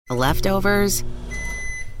leftovers,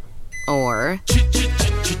 or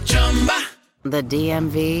the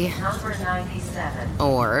DMV, Number 97.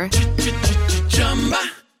 or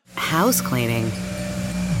house cleaning,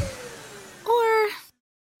 or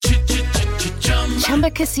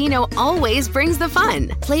Chumba Casino always brings the fun.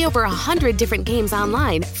 Play over 100 different games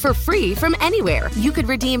online for free from anywhere. You could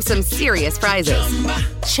redeem some serious prizes.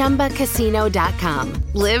 ChumbaCasino.com.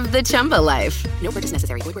 Live the Chumba life. No purchase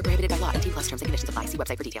necessary. Void where prohibited by law. 18+ terms and conditions apply. See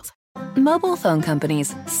website for details. Mobile phone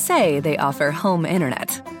companies say they offer home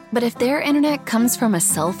internet. But if their internet comes from a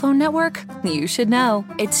cell phone network, you should know.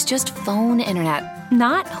 It's just phone internet,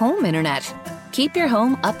 not home internet. Keep your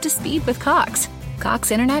home up to speed with Cox.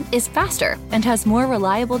 Cox Internet is faster and has more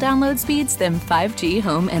reliable download speeds than 5G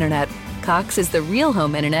home internet. Cox is the real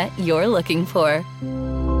home internet you're looking for.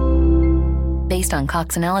 Based on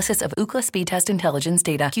Cox analysis of Ookla speed test intelligence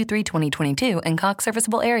data Q3 2022 and Cox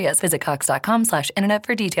serviceable areas, visit cox.com/internet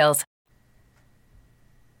for details.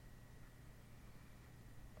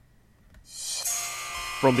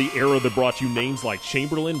 From the era that brought you names like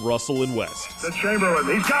Chamberlain, Russell, and West. The Chamberlain,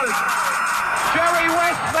 he's got it. Jerry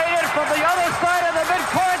West made it from the other side of the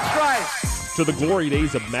midcourt stripe. To the glory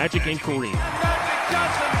days of Magic and Kareem. Magic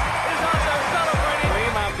Johnson is out there celebrating.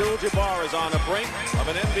 Kareem Abdul-Jabbar is on the brink of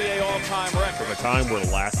an NBA all-time record. From a time where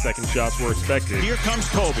last-second shots were expected. Here comes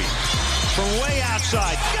Kobe from way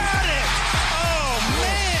outside. Got it! Oh,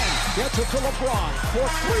 man! Gets it to LeBron for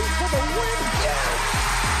three for the win. Yes!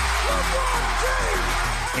 LeBron James!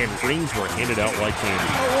 And rings were handed out like candy.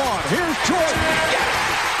 Here's Jordan. Yes!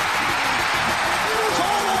 It's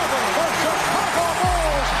all over. The Chicago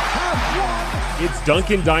Bulls have won. It's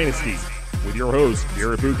Duncan Dynasty with your host,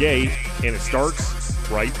 Garrett Bouguet, and it starts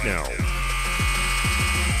right now.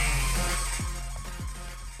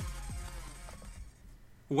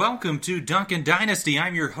 Welcome to Duncan Dynasty.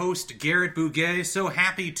 I'm your host, Garrett Bouguet. So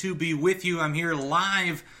happy to be with you. I'm here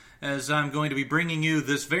live as I'm going to be bringing you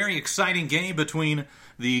this very exciting game between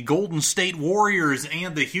the Golden State Warriors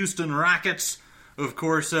and the Houston Rockets. Of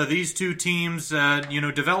course, these two teams,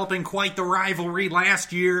 developing quite the rivalry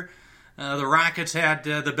last year. The Rockets had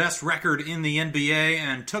the best record in the NBA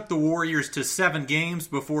and took the Warriors to 7 games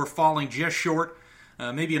before falling just short,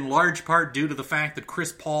 maybe in large part due to the fact that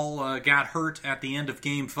Chris Paul got hurt at the end of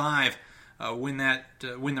Game 5 when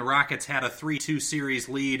the Rockets had a 3-2 series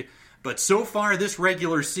lead. But so far this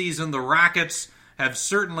regular season, the Rockets have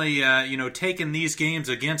certainly taken these games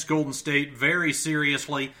against Golden State very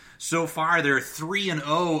seriously. So far, they're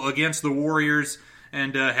 3-0 against the Warriors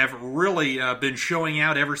and have really been showing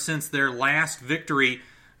out ever since their last victory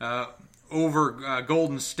over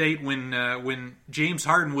Golden State when James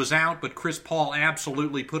Harden was out, but Chris Paul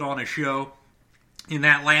absolutely put on a show. In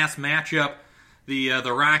that last matchup, the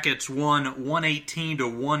Rockets won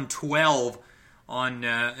 118-112 and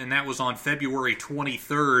that was on February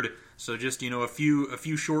 23rd. So just, a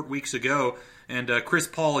few short weeks ago. And Chris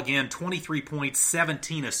Paul, again, 23 points,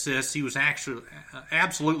 17 assists. He was actually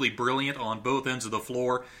absolutely brilliant on both ends of the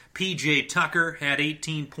floor. P.J. Tucker had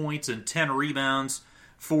 18 points and 10 rebounds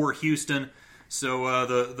for Houston. So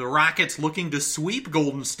the Rockets looking to sweep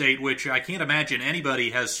Golden State, which I can't imagine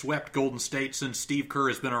anybody has swept Golden State since Steve Kerr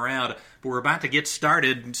has been around. But we're about to get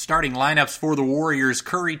started. Starting lineups for the Warriors: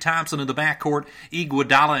 Curry, Thompson in the backcourt,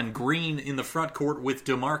 Iguodala and Green in the front court with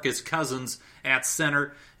DeMarcus Cousins at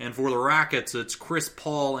center. And for the Rockets, it's Chris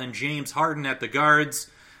Paul and James Harden at the guards.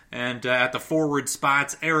 And at the forward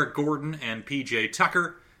spots, Eric Gordon and P.J.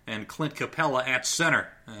 Tucker and Clint Capella at center.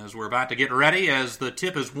 As we're about to get ready, as the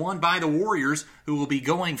tip is won by the Warriors, who will be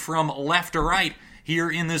going from left to right here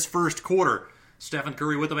in this first quarter. Stephen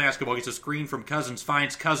Curry with the basketball, gets a screen from Cousins,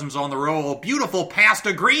 finds Cousins on the roll. Beautiful pass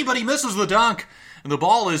to Green, but he misses the dunk. And the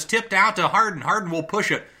ball is tipped out to Harden. Harden will push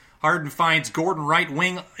it. Harden finds Gordon right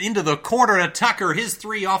wing into the corner to Tucker. His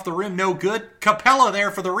three off the rim, no good. Capella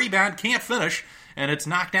there for the rebound, can't finish. And it's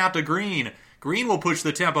knocked out to Green. Green will push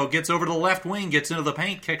the tempo, gets over to the left wing, gets into the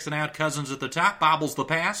paint, kicks it out. Cousins at the top, bobbles the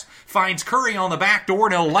pass, finds Curry on the back door,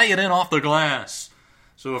 and he'll lay it in off the glass.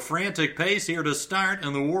 So a frantic pace here to start,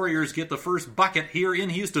 and the Warriors get the first bucket here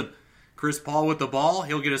in Houston. Chris Paul with the ball.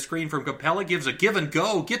 He'll get a screen from Capella, gives a give and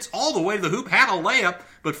go, gets all the way to the hoop, had a layup,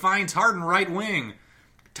 but finds Harden right wing.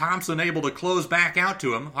 Thompson able to close back out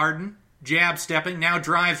to him. Harden, jab stepping, now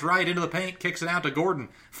drives right into the paint, kicks it out to Gordon.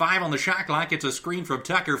 5 on the shot clock, gets a screen from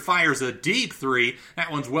Tucker, fires a deep three.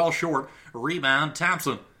 That one's well short. Rebound,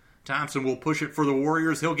 Thompson. Thompson will push it for the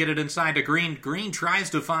Warriors. He'll get it inside to Green. Green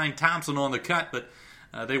tries to find Thompson on the cut, but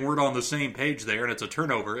they weren't on the same page there, and it's a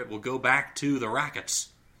turnover. It will go back to the Rockets.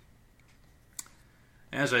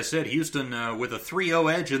 As I said, Houston with a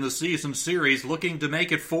 3-0 edge in the season series, looking to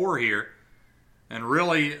make it 4 here. and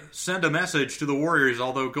really send a message to the Warriors,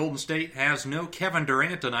 although Golden State has no Kevin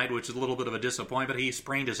Durant tonight, which is a little bit of a disappointment. He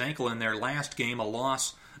sprained his ankle in their last game, a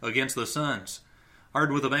loss against the Suns.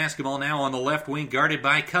 Harden with the basketball now on the left wing, guarded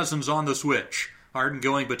by Cousins on the switch. Harden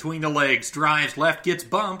going between the legs, drives left, gets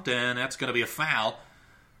bumped, and that's going to be a foul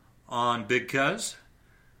on Big Cuz.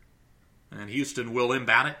 And Houston will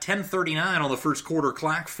inbound it. 10:39 on the first quarter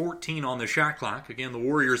clock, 14 on the shot clock. Again, the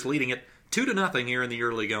Warriors leading it 2-0 here in the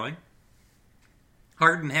early going.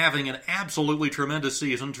 Harden having an absolutely tremendous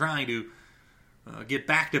season, trying to get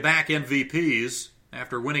back-to-back MVPs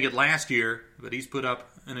after winning it last year, but he's put up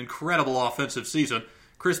an incredible offensive season.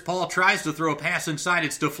 Chris Paul tries to throw a pass inside.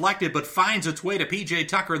 It's deflected, but finds its way to P.J.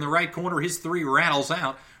 Tucker in the right corner. His three rattles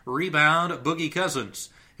out. Rebound, Boogie Cousins.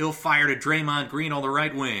 He'll fire to Draymond Green on the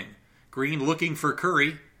right wing. Green looking for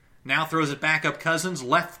Curry. Now throws it back up Cousins.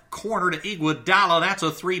 Left corner to Iguodala. That's a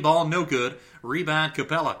three ball, no good. Rebound,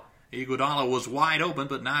 Capella. Iguodala was wide open,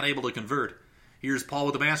 but not able to convert. Here's Paul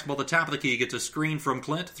with the basketball at the top of the key. Gets a screen from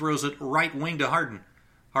Clint. Throws it right wing to Harden.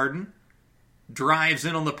 Harden drives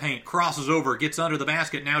in on the paint. Crosses over. Gets under the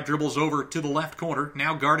basket. Now dribbles over to the left corner.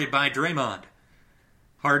 Now guarded by Draymond.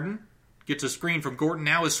 Harden gets a screen from Gordon.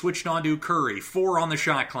 Now is switched on to Curry. 4 on the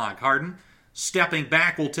shot clock. Harden stepping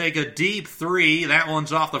back will take a deep three. That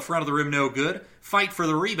one's off the front of the rim. No good. Fight for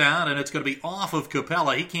the rebound, and it's going to be off of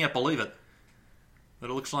Capella. He can't believe it. But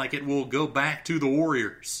it looks like it will go back to the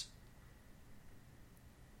Warriors.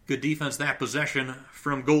 Good defense that possession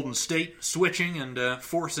from Golden State, switching and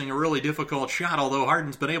forcing a really difficult shot, although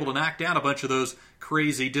Harden's been able to knock down a bunch of those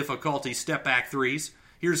crazy difficulty step-back threes.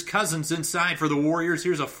 Here's Cousins inside for the Warriors.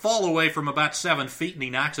 Here's a fall away from about 7 feet, and he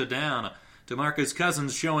knocks it down. DeMarcus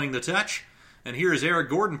Cousins showing the touch. And here's Eric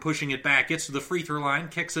Gordon pushing it back. Gets to the free throw line,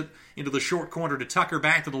 kicks it into the short corner to Tucker,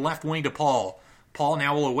 back to the left wing to Paul. Paul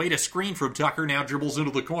now will await a screen from Tucker, now dribbles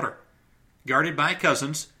into the corner. Guarded by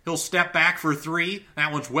Cousins. He'll step back for 3.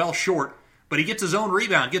 That one's well short. But he gets his own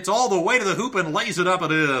rebound. Gets all the way to the hoop and lays it up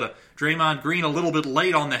and in. Draymond Green a little bit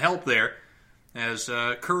late on the help there. As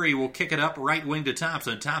Curry will kick it up right wing to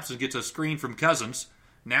Thompson. Thompson gets a screen from Cousins.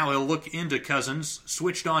 Now he'll look into Cousins.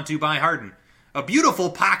 Switched onto by Harden. A beautiful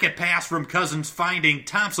pocket pass from Cousins, finding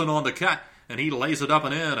Thompson on the cut. And he lays it up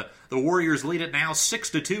and in. The Warriors lead it now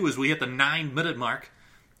 6-2 as we hit the 9-minute mark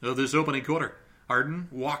of this opening quarter. Harden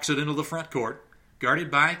walks it into the front court.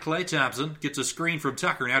 Guarded by Klay Thompson. Gets a screen from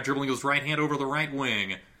Tucker. Now dribbling his right hand over the right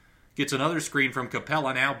wing. Gets another screen from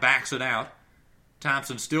Capella. Now backs it out.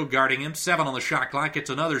 Thompson still guarding him. 7 on the shot clock. Gets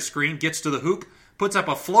another screen. Gets to the hoop. Puts up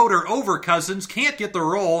a floater over Cousins. Can't get the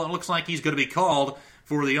roll. It looks like he's going to be called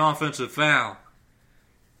for the offensive foul.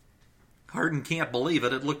 Harden can't believe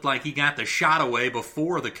it. It looked like he got the shot away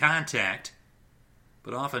before the contact.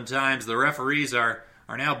 But oftentimes the referees are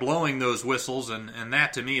now blowing those whistles, and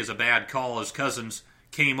that to me is a bad call, as Cousins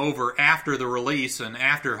came over after the release and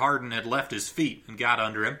after Harden had left his feet and got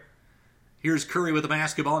under him. Here's Curry with the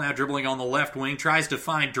basketball, now dribbling on the left wing, tries to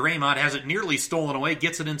find Draymond, has it nearly stolen away,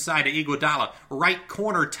 gets it inside to Iguodala. Right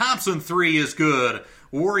corner, Thompson 3 is good.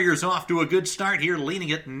 Warriors off to a good start here, leading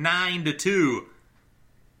it 9-2.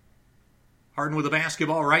 Harden with the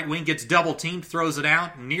basketball, right wing, gets double-teamed, throws it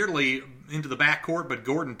out, nearly into the backcourt, but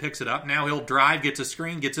Gordon picks it up. Now he'll drive, gets a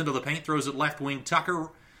screen, gets into the paint, throws it left wing. Tucker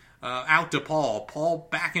out to Paul. Paul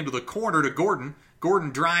back into the corner to Gordon.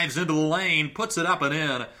 Gordon drives into the lane, puts it up and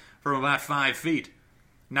in from about 5 feet.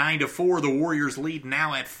 9-4, the Warriors lead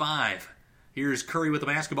now at 5. Here's Curry with the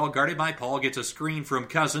basketball, guarded by Paul, gets a screen from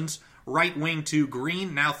Cousins. Right wing to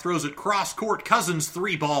Green, now throws it cross-court. Cousins'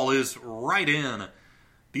 3-ball is right in.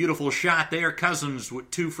 Beautiful shot there. Cousins with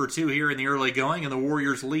 2 for 2 here in the early going, and the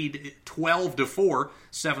Warriors lead 12-4,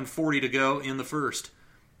 7:40 to go in the first.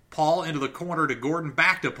 Paul into the corner to Gordon,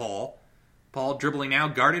 back to Paul. Paul dribbling now,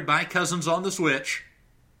 guarded by Cousins on the switch.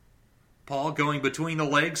 Paul going between the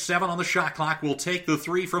legs, 7 on the shot clock, will take the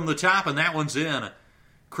 3 from the top, and that one's in.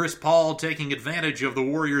 Chris Paul taking advantage of the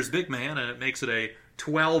Warriors' big man, and it makes it a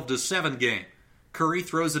 12-7 game. Curry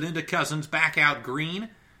throws it into Cousins, back out Green.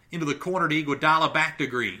 Into the corner to Iguodala, back to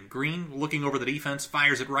Green. Green, looking over the defense,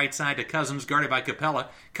 fires it right side to Cousins, guarded by Capella.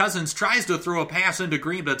 Cousins tries to throw a pass into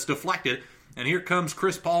Green, but it's deflected. And here comes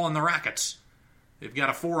Chris Paul and the Rockets. They've got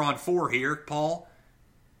a 4-on-4 here. Paul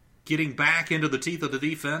getting back into the teeth of the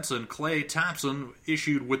defense, and Klay Thompson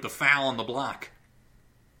issued with the foul on the block.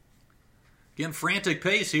 Again, frantic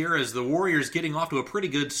pace here as the Warriors getting off to a pretty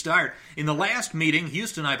good start. In the last meeting,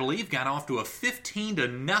 Houston, I believe, got off to a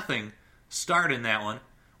 15-0 start in that one.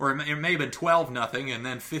 Or it may have been 12-0 and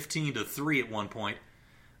then 15-3 at one point.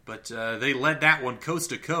 But they led that one coast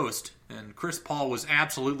to coast, and Chris Paul was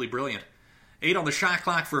absolutely brilliant. 8 on the shot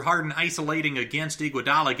clock for Harden, isolating against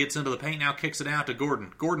Iguodala. Gets into the paint now, kicks it out to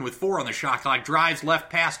Gordon. Gordon with 4 on the shot clock, drives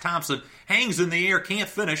left past Thompson, hangs in the air, can't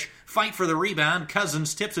finish, fight for the rebound.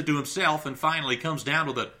 Cousins tips it to himself and finally comes down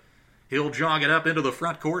with it. He'll jog it up into the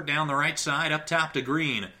front court, down the right side, up top to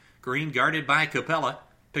Green. Green guarded by Capella.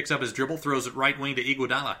 Picks up his dribble, throws it right wing to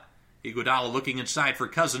Iguodala. Iguodala looking inside for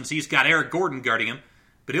Cousins. He's got Eric Gordon guarding him,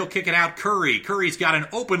 but he'll kick it out Curry. Curry's got an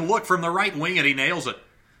open look from the right wing, and he nails it.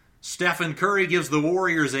 Stephen Curry gives the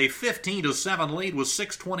Warriors a 15-7 lead with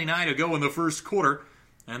 6:29 to go in the first quarter,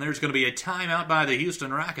 and there's going to be a timeout by the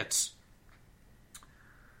Houston Rockets.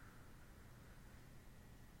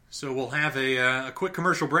 So we'll have a quick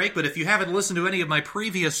commercial break, but if you haven't listened to any of my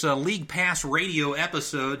previous League Pass radio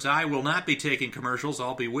episodes, I will not be taking commercials.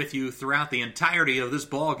 I'll be with you throughout the entirety of this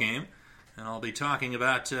ball game, and I'll be talking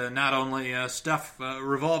about not only stuff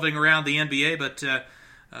revolving around the NBA, but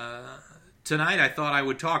tonight I thought I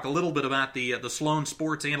would talk a little bit about the Sloan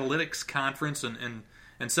Sports Analytics Conference and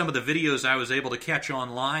some of the videos I was able to catch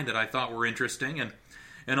online that I thought were interesting,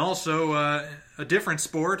 and also a different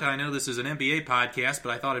sport. I know this is an NBA podcast,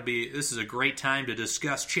 but I thought this is a great time to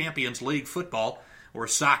discuss Champions League football, or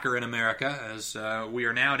soccer in America, as we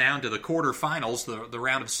are now down to the quarterfinals. The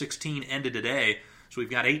round of 16 ended today, so we've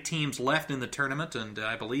got 8 teams left in the tournament, and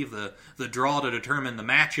I believe the draw to determine the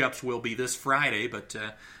matchups will be this Friday, but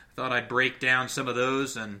I thought I'd break down some of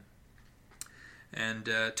those and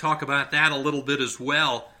talk about that a little bit as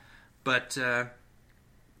well. But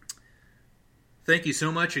thank you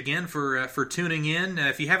so much again for tuning in.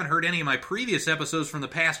 If you haven't heard any of my previous episodes from the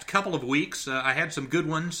past couple of weeks, I had some good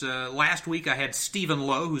ones. Last week I had Stephen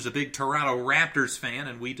Lowe, who's a big Toronto Raptors fan,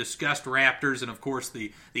 and we discussed Raptors and, of course,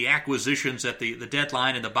 the acquisitions at the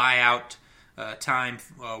deadline and the buyout time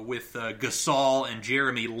with Gasol and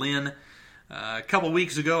Jeremy Lin. A couple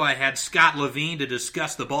weeks ago I had Scott Levine to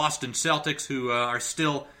discuss the Boston Celtics, who are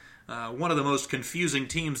still one of the most confusing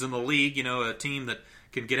teams in the league. You know, a team that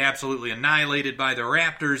can get absolutely annihilated by the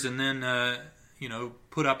Raptors and then,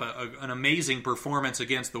 put up an amazing performance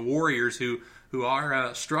against the Warriors, who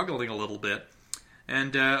are struggling a little bit.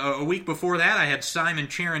 And a week before that, I had Simon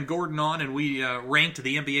Charon Gordon on, and we ranked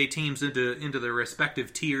the NBA teams into their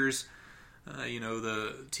respective tiers.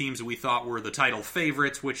 The teams that we thought were the title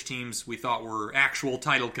favorites, which teams we thought were actual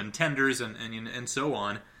title contenders, and so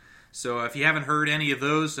on. So if you haven't heard any of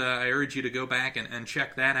those, I urge you to go back and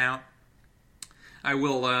check that out. I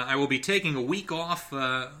will be taking a week off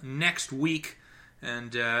next week,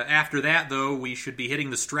 and after that, though, we should be hitting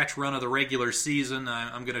the stretch run of the regular season.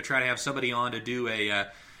 I'm going to try to have somebody on to do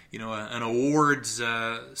an awards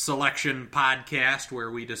selection podcast where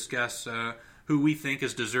we discuss who we think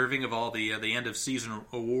is deserving of all the end of season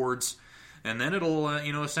awards, and then it'll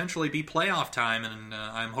essentially be playoff time, and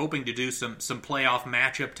I'm hoping to do some playoff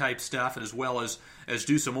matchup type stuff, as well as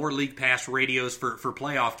do some more League Pass radios for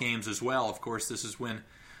playoff games as well. Of course, this is when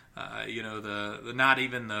the not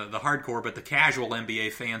even the hardcore, but the casual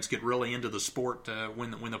NBA fans get really into the sport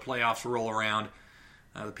when the playoffs roll around.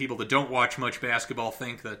 The people that don't watch much basketball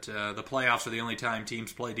think that the playoffs are the only time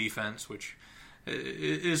teams play defense, which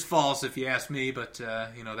is false if you ask me, but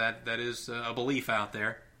that is a belief out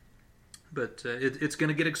there. But it's going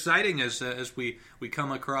to get exciting as we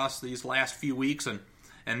come across these last few weeks,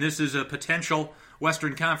 and this is a potential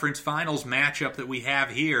Western Conference Finals matchup that we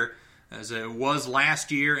have here, as it was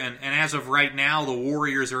last year, and as of right now, the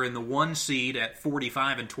Warriors are in the 1 seed at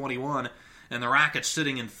 45-21, and the Rockets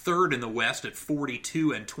sitting in 3rd in the West at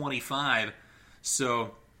 42-25.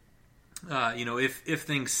 So, if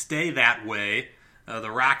things stay that way,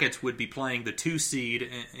 the Rockets would be playing the 2 seed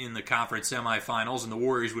in the conference semifinals, and the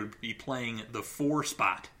Warriors would be playing the 4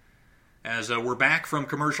 spot. As we're back from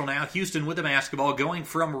commercial now, Houston with the basketball, going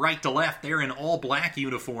from right to left. They're in all black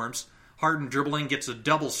uniforms. Harden dribbling, gets a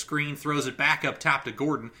double screen, throws it back up top to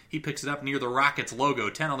Gordon. He picks it up near the Rockets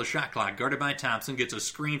logo. 10 on the shot clock, guarded by Thompson, gets a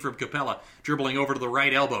screen from Capella, dribbling over to the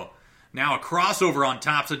right elbow. Now a crossover on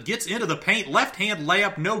Thompson, gets into the paint, left-hand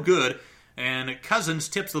layup, no good, and Cousins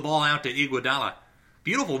tips the ball out to Iguodala.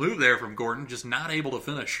 Beautiful move there from Gordon, just not able to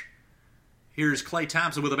finish. Here's Klay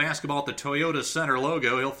Thompson with the basketball at the Toyota Center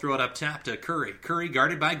logo. He'll throw it up top to Curry. Curry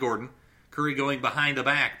guarded by Gordon. Curry going behind the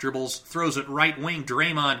back. Dribbles, throws it right wing.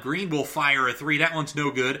 Draymond Green will fire a 3. That one's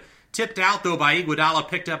no good. Tipped out, though, by Iguodala.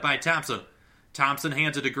 Picked up by Thompson. Thompson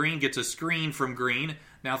hands it to Green. Gets a screen from Green.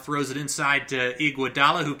 Now throws it inside to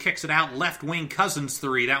Iguodala, who kicks it out. Left wing Cousins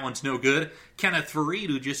 3. That one's no good. Kenneth Faried,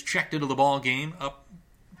 who just checked into the ball game,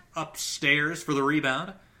 upstairs for the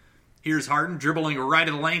rebound. Here's Harden dribbling right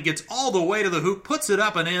in the lane, gets all the way to the hoop, puts it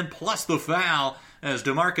up and in, plus the foul, as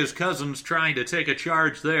DeMarcus Cousins trying to take a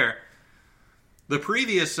charge there. The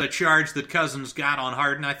previous charge that Cousins got on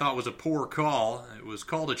Harden I thought was a poor call. It was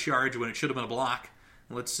called a charge when it should have been a block.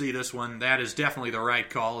 Let's see this one. That is definitely the right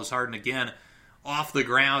call, as Harden again off the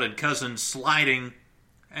ground and Cousins sliding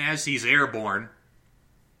as he's airborne.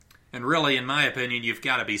 And really, in my opinion, you've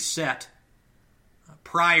got to be set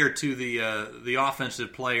prior to the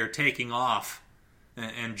offensive player taking off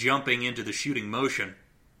and jumping into the shooting motion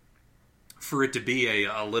for it to be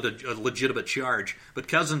a legitimate charge. But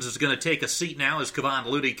Cousins is going to take a seat now as Kevon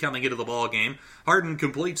Looney coming into the ball game. Harden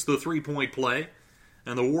completes the three-point play,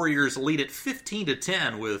 and the Warriors lead it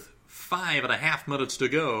 15-10 with 5.5 minutes to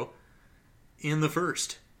go in the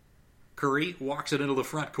first. Curry walks it into the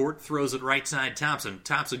front court, throws it right side Thompson.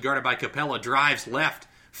 Thompson guarded by Capella, drives left,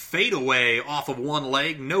 fade away off of one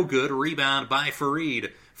leg, no good, rebound by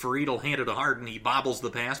Fareed. Fareed will hand it to Harden. He bobbles the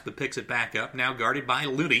pass but picks it back up, now guarded by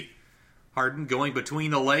Looney. Harden going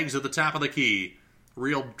between the legs at the top of the key.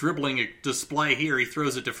 Real dribbling display here. He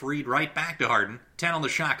throws it to Fareed, right back to Harden. 10 on the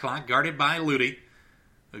shot clock, guarded by Looney.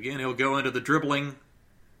 Again, he'll go into the dribbling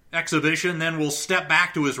exhibition, then will step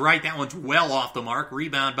back to his right. That one's well off the mark.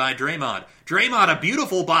 Rebound by Draymond. Draymond, a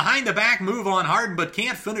beautiful behind-the-back move on Harden, but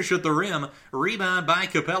can't finish at the rim. Rebound by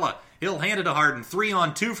Capella. He'll hand it to Harden.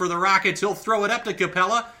 3-on-2 for the Rockets. He'll throw it up to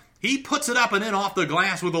Capella. He puts it up and in off the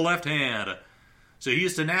glass with the left hand. So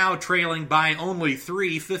Houston now trailing by only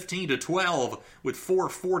 3, 15-12, with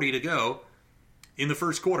 4:40 to go in the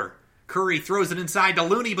first quarter. Curry throws it inside to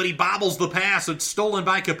Looney, but he bobbles the pass. It's stolen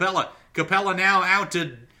by Capella. Capella now out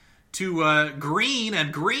to Green,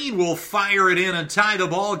 and Green will fire it in and tie the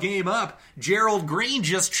ball game up. Gerald Green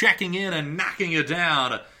just checking in and knocking it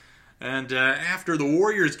down. And after the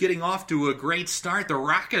Warriors getting off to a great start, the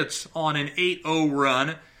Rockets on an 8-0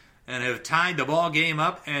 run and have tied the ball game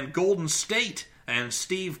up, and Golden State and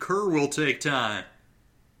Steve Kerr will take time.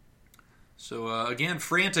 So again,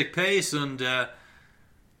 frantic pace and a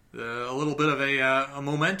little bit of a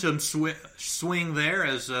momentum swing there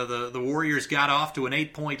as the Warriors got off to an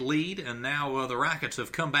 8-point lead, and now the Rockets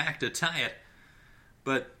have come back to tie it.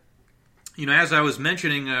 But as I was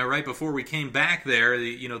mentioning right before we came back there,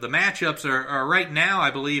 the matchups are right now.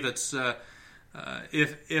 I believe it's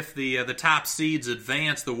if the top seeds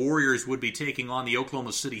advance, the Warriors would be taking on the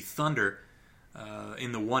Oklahoma City Thunder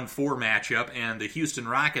in the 1-4 matchup, and the Houston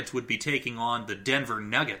Rockets would be taking on the Denver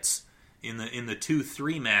Nuggets in the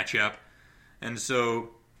 2-3 matchup. And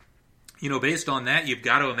so, based on that, you've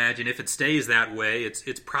got to imagine if it stays that way,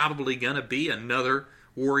 it's probably going to be another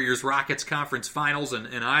Warriors-Rockets conference finals,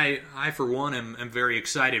 and I for one, am very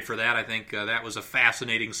excited for that. I think that was a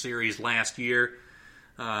fascinating series last year.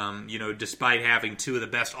 Despite having two of the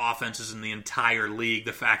best offenses in the entire league,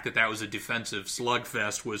 the fact that was a defensive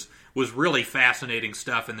slugfest was really fascinating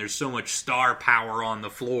stuff, and there's so much star power on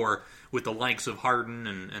the floor with the likes of Harden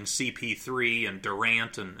and CP3 and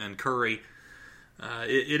Durant and Curry.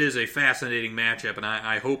 It is a fascinating matchup, and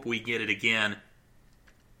I hope we get it again.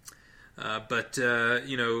 But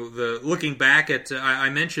looking back at, I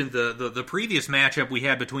mentioned the previous matchup we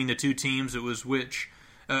had between the two teams. It was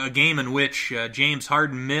a game in which James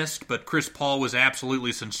Harden missed, but Chris Paul was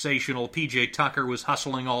absolutely sensational. P.J. Tucker was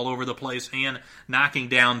hustling all over the place and knocking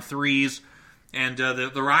down threes. And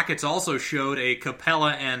the Rockets also showed a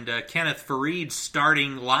Capella and Kenneth Fareed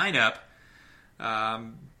starting lineup,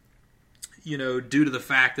 due to the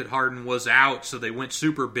fact that Harden was out, so they went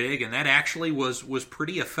super big, and that actually was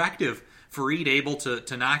pretty effective. Fareed able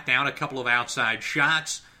to knock down a couple of outside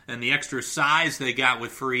shots, and the extra size they got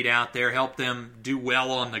with Fareed out there helped them do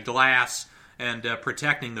well on the glass and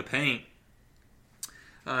protecting the paint.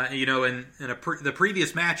 The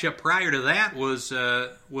previous matchup prior to that was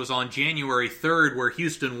on January 3rd, where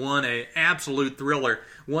Houston won an absolute thriller,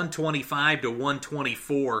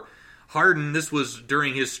 125-124. Harden, this was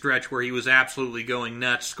during his stretch where he was absolutely going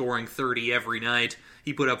nuts, scoring 30 every night.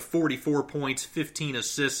 He put up 44 points, 15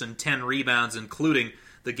 assists, and 10 rebounds, including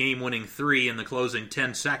the game-winning three in the closing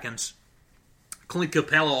 10 seconds. Clint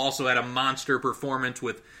Capella also had a monster performance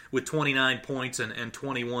with 29 points and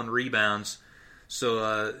 21 rebounds.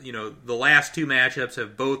 So, the last two matchups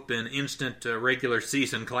have both been instant regular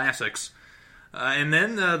season classics. And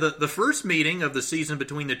then the first meeting of the season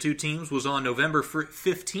between the two teams was on November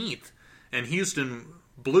 15th, and Houston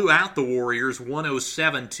blew out the Warriors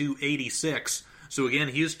 107-86. So again,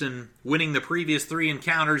 Houston winning the previous three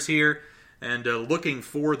encounters here and looking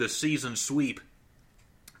for the season sweep.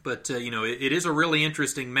 But, it is a really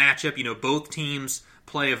interesting matchup. Both teams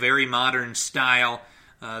play a very modern style.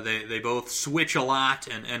 They both switch a lot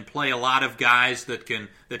and play a lot of guys that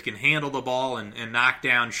can handle the ball and knock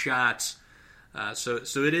down shots. So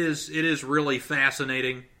it is really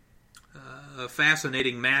fascinating, a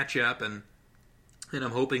fascinating matchup, and And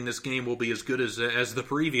I'm hoping this game will be as good as the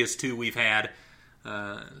previous two we've had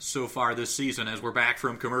so far this season. As we're back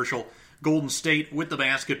from commercial, Golden State with the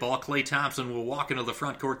basketball. Klay Thompson will walk into the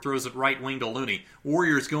front court, throws it right wing to Looney.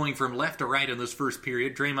 Warriors going from left to right in this first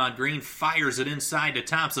period. Draymond Green fires it inside to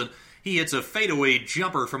Thompson. He hits a fadeaway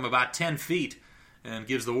jumper from about 10 feet and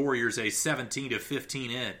gives the Warriors a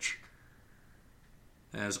 17-15 edge.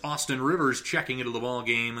 As Austin Rivers checking into the ball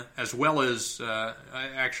game, as well as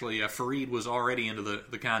Fareed was already into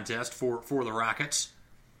the contest for the Rockets.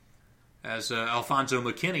 As Alfonso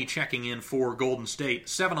McKinney checking in for Golden State.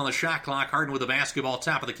 7 on the shot clock. Harden with the basketball,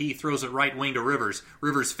 top of the key, throws it right wing to Rivers.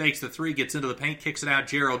 Rivers fakes the three, gets into the paint, kicks it out.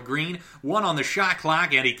 Gerald Green. 1 on the shot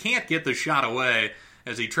clock, and he can't get the shot away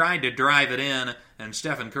as he tried to drive it in, and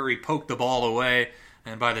Stephen Curry poked the ball away.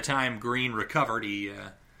 And by the time Green recovered,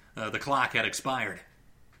 the clock had expired.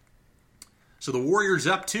 So the Warriors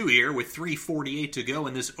up 2 here with 3:48 to go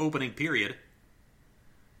in this opening period.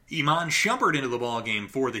 Iman Shumpert into the ballgame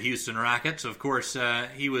for the Houston Rockets. Of course,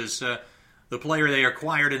 he was the player they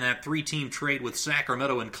acquired in that 3-team trade with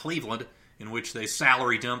Sacramento and Cleveland, in which they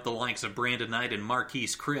salary dumped the likes of Brandon Knight and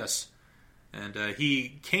Marquise Chris. And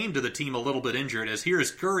he came to the team a little bit injured, as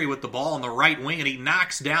here's Curry with the ball on the right wing, and he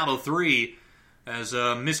knocks down a three, as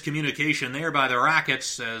miscommunication there by the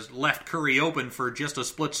Rockets has left Curry open for just a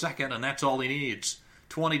split second, and that's all he needs.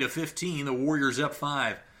 20-15, the Warriors up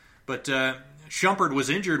 5. But Shumpert was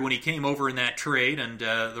injured when he came over in that trade, and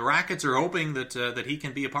the Rockets are hoping that he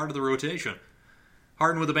can be a part of the rotation.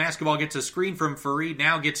 Harden with the basketball gets a screen from Fareed,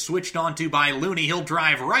 now gets switched onto by Looney. He'll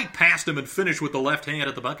drive right past him and finish with the left hand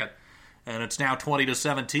at the bucket. And it's now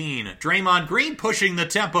 20-17. Draymond Green pushing the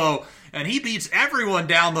tempo, and he beats everyone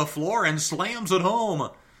down the floor and slams it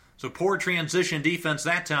home. So poor transition defense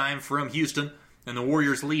that time from Houston, and the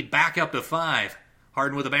Warriors lead back up to 5.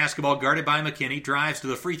 Harden with the basketball guarded by McKinney, drives to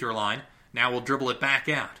the free throw line. Now will dribble it back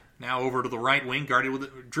out. Now over to the right wing,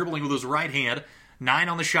 dribbling with his right hand. 9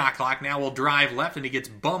 on the shot clock. Now will drive left, and he gets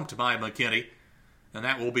bumped by McKinney, and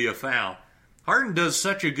that will be a foul. Harden does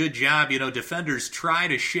such a good job, defenders try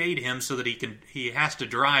to shade him so that he has to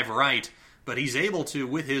drive right, but he's able to,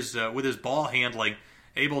 with his ball handling,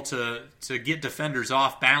 able to get defenders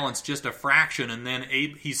off balance just a fraction, and then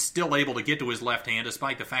he's still able to get to his left hand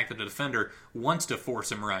despite the fact that the defender wants to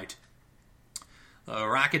force him right.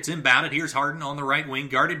 Rockets inbound it. Here's Harden on the right wing,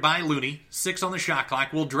 guarded by Looney. 6 on the shot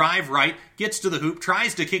clock. Will drive right, gets to the hoop,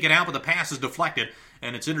 tries to kick it out, but the pass is deflected,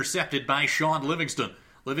 and it's intercepted by Shaun Livingston.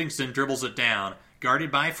 Livingston dribbles it down,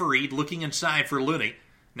 guarded by Fareed, looking inside for Looney.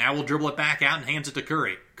 Now will dribble it back out and hands it to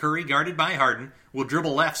Curry. Curry, guarded by Harden, will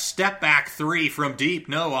dribble left, step back 3 from deep.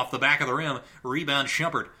 No, off the back of the rim. Rebound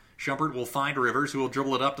Shumpert. Shumpert will find Rivers, who will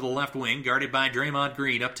dribble it up to the left wing, guarded by Draymond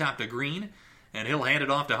Green. Up top to Green, and he'll hand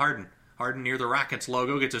it off to Harden. Harden near the Rockets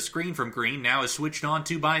logo gets a screen from Green. Now is switched on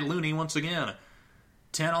to by Looney once again.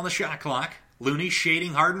 10 on the shot clock. Looney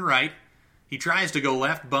shading Harden right. He tries to go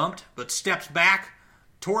left, bumped, but steps back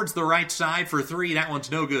towards the right side for 3. That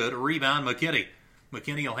one's no good. Rebound McKinney.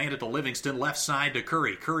 McKinney will hand it to Livingston, left side to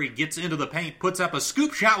Curry. Curry gets into the paint, puts up a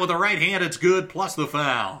scoop shot with the right hand. It's good, plus the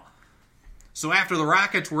foul. So after the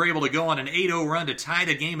Rockets were able to go on an 8-0 run to tie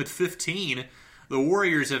the game at 15, the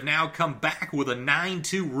Warriors have now come back with a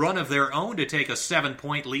 9-2 run of their own to take a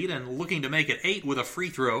 7-point lead and looking to make it 8 with a free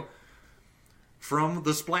throw from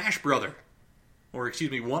the Splash Brother. Or,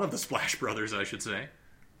 excuse me, one of the Splash Brothers, I should say.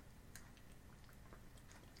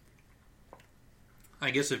 I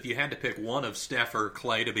guess if you had to pick one of Steph or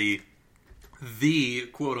Klay to be the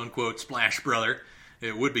quote-unquote Splash Brother,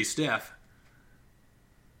 it would be Steph.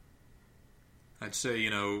 I'd say,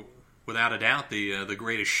 without a doubt, the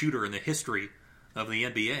greatest shooter in the history of the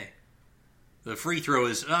NBA. The free throw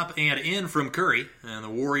is up and in from Curry, and the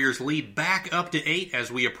Warriors lead back up to 8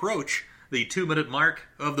 as we approach the 2-minute mark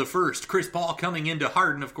of the first. Chris Paul coming into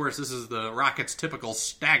Harden. Of course, this is the Rockets' typical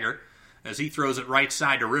stagger as he throws it right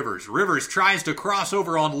side to Rivers. Rivers tries to cross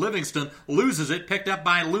over on Livingston, loses it, picked up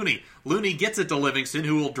by Looney. Looney gets it to Livingston,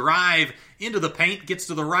 who will drive into the paint, gets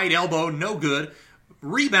to the right elbow, no good.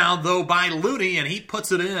 Rebound, though, by Looney, and he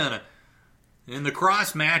puts it in. In the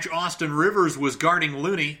cross match, Austin Rivers was guarding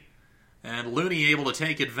Looney, and Looney able to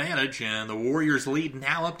take advantage, and the Warriors lead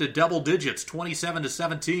now up to double digits,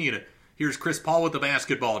 27-17. Here's Chris Paul with the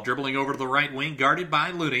basketball, dribbling over to the right wing, guarded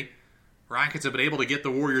by Looney. Rockets have been able to get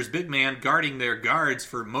the Warriors' big man guarding their guards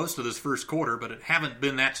for most of this first quarter, but it haven't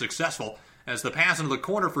been that successful. As the pass into the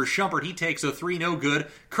corner for Shumpert, he takes a 3, no good.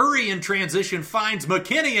 Curry in transition finds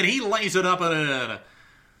McKinney, and he lays it up and in.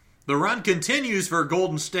 The run continues for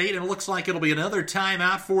Golden State, and it looks like it'll be another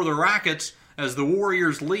timeout for the Rockets as the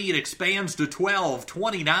Warriors' lead expands to 12,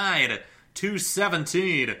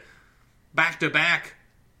 29-17. back-to-back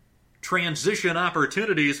transition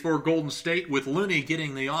opportunities for Golden State, with Looney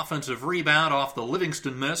getting the offensive rebound off the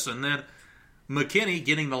Livingston miss, and then McKinney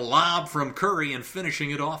getting the lob from Curry and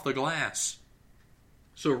finishing it off the glass.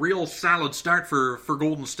 So real solid start for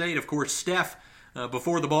Golden State. Of course, Steph,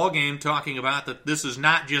 before the ball game, talking about that this is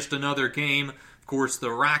not just another game. Of course,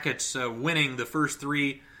 the Rockets winning the first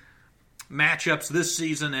 3 matchups this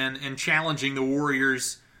season and challenging the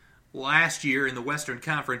Warriors last year in the Western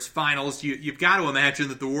Conference Finals. You've got to imagine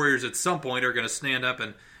that the Warriors at some point are going to stand up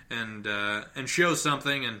and show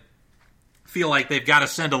something and feel like they've got to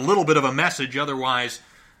send a little bit of a message. Otherwise,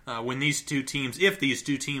 if these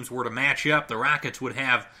two teams were to match up, the Rockets would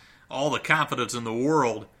have all the confidence in the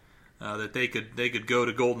world that they could go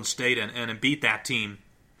to Golden State and beat that team.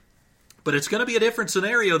 But it's going to be a different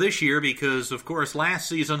scenario this year because, of course, last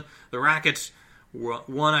season the Rockets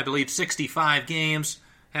won, I believe, 65 games,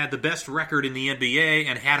 had the best record in the NBA,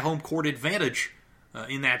 and had home court advantage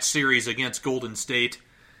in that series against Golden State.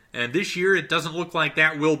 And this year it doesn't look like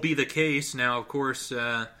that will be the case. Now, of course,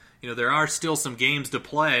 there are still some games to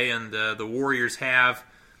play, and the Warriors have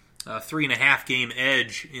a 3.5 game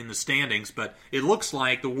edge in the standings, but it looks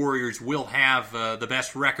like the Warriors will have the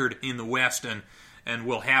best record in the West and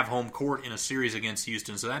will have home court in a series against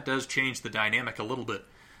Houston. So that does change the dynamic a little bit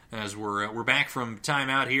as we're back from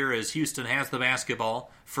timeout here as Houston has the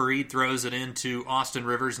basketball. Fareed throws it into Austin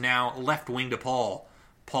Rivers, now left wing to Paul.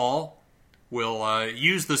 Paul will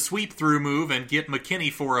use the sweep-through move and get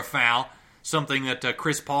McKinney for a foul, something that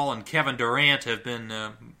Chris Paul and Kevin Durant have been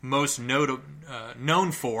most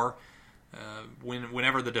known for.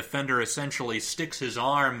 Whenever the defender essentially sticks his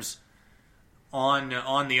arms on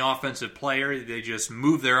the offensive player, they just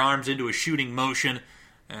move their arms into a shooting motion,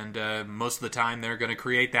 and most of the time they're going to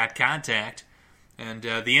create that contact. And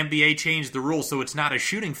the NBA changed the rule, so it's not a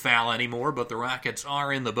shooting foul anymore, but the Rockets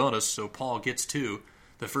are in the bonus, so Paul gets 2.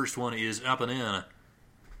 The first one is up and in.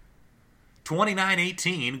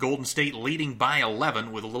 29-18, Golden State leading by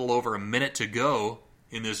 11 with a little over a minute to go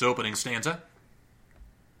in this opening stanza.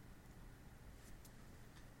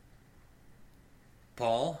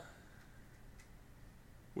 Paul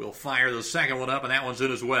will fire the second one up, and that one's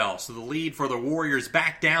in as well. So the lead for the Warriors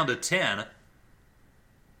back down to 10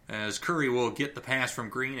 as Curry will get the pass from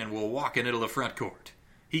Green and will walk it into the front court.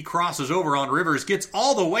 He crosses over on Rivers, gets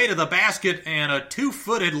all the way to the basket, and a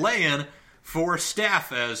 2-footed lay-in for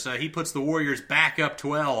Steph as he puts the Warriors back up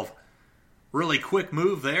 12. Really quick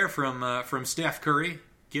move there from Steph Curry,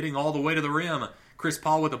 getting all the way to the rim. Chris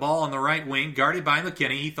Paul with the ball on the right wing, guarded by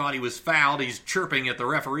McKinney. He thought he was fouled. He's chirping at the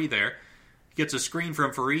referee there. Gets a screen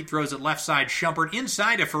from Fareed, throws it left side. Shumpert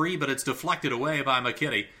inside of Fareed, but it's deflected away by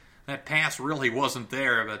McKinney. That pass really wasn't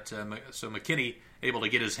there, but so McKinney able to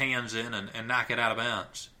get his hands in and knock it out of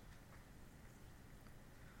bounds.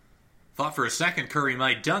 Thought for a second Curry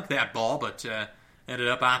might dunk that ball, but ended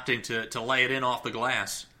up opting to lay it in off the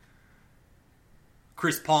glass.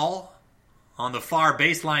 Chris Paul on the far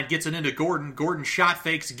baseline gets it into Gordon. Gordon shot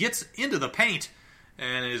fakes, gets into the paint,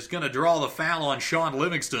 and is going to draw the foul on Shaun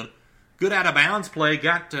Livingston. Good out-of-bounds play.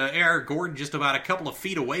 Got Eric Gordon just about a couple of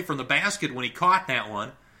feet away from the basket when he caught that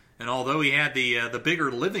one. And although he had the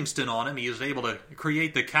bigger Livingston on him, he was able to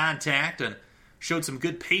create the contact and showed some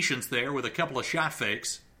good patience there with a couple of shot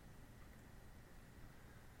fakes.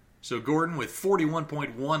 So Gordon, with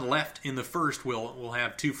 41.1 left in the first, will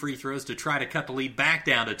have 2 free throws to try to cut the lead back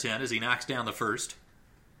down to 10 as he knocks down the first.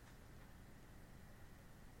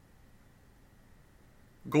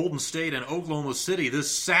 Golden State and Oklahoma City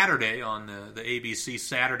this Saturday on the ABC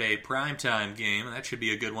Saturday primetime game. That should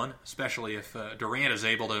be a good one, especially if Durant is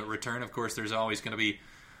able to return. Of course, there's always going to be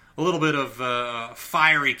a little bit of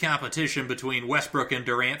fiery competition between Westbrook and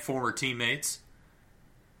Durant, former teammates.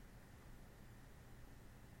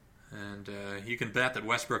 And you can bet that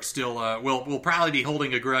Westbrook still will probably be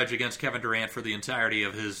holding a grudge against Kevin Durant for the entirety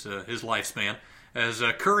of his lifespan. As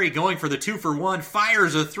Curry going for the 2-for-1,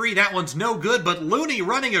 fires a 3. That one's no good, but Looney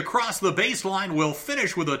running across the baseline will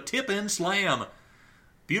finish with a tip-in slam.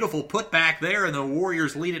 Beautiful putback there, and the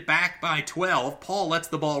Warriors lead it back by 12. Paul lets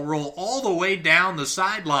the ball roll all the way down the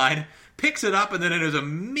sideline, picks it up, and then it is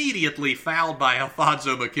immediately fouled by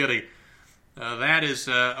Alfonso McKinney. That is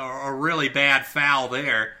a really bad foul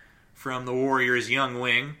there from the Warriors' young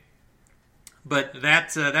wing. But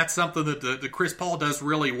that's something that the Chris Paul does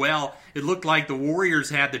really well. It looked like the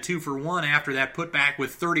Warriors had the 2-for-1 after that putback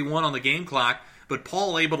with 31 on the game clock, but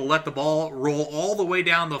Paul able to let the ball roll all the way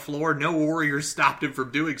down the floor. No Warriors stopped him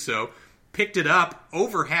from doing so. Picked it up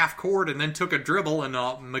over half court and then took a dribble, and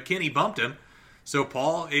McKinney bumped him. So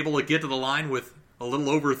Paul able to get to the line with a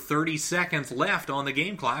little over 30 seconds left on the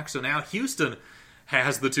game clock. So now Houston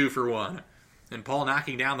has the 2-for-1. And Paul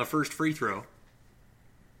knocking down the first free throw.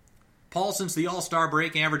 Paul, since the All-Star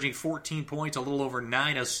break, averaging 14 points, a little over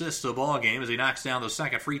 9 assists a ball game as he knocks down the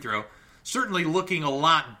second free throw. Certainly looking a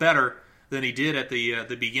lot better than he did at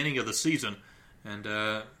the beginning of the season. And,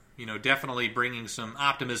 definitely bringing some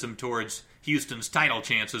optimism towards Houston's title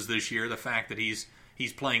chances this year. The fact that he's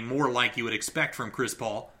playing more like you would expect from Chris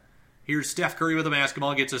Paul. Here's Steph Curry with the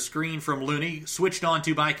basketball, gets a screen from Looney, switched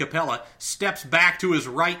onto by Capella, steps back to his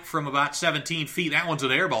right from about 17 feet. That one's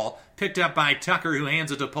an air ball, picked up by Tucker, who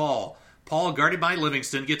hands it to Paul. Paul, guarded by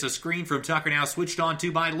Livingston, gets a screen from Tucker, now switched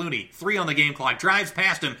onto by Looney. 3 on the game clock, drives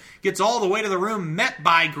past him, gets all the way to the rim, met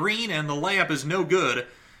by Green, and the layup is no good.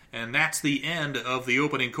 And that's the end of the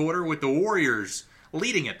opening quarter with the Warriors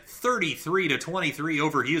leading it 33-23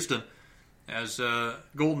 over Houston. As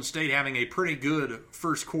Golden State having a pretty good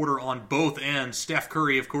first quarter on both ends. Steph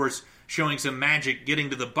Curry, of course, showing some magic, getting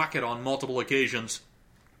to the bucket on multiple occasions.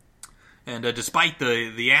 And despite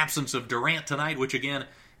the absence of Durant tonight, which again,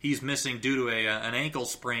 he's missing due to an ankle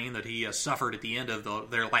sprain that he suffered at the end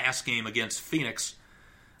of their last game against Phoenix.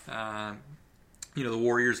 The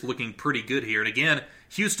Warriors looking pretty good here. And again,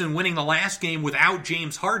 Houston winning the last game without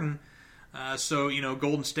James Harden. So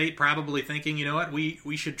Golden State probably thinking, you know what,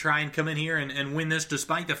 we should try and come in here and win this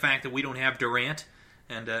despite the fact that we don't have Durant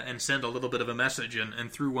and send a little bit of a message.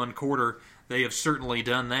 And through one quarter, they have certainly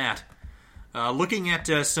done that. Looking at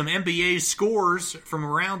some NBA scores from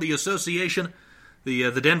around the association,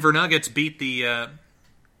 the Denver Nuggets beat that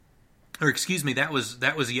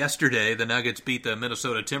was yesterday. The Nuggets beat the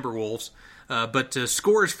Minnesota Timberwolves. But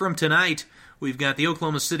scores from tonight, we've got the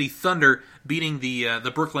Oklahoma City Thunder beating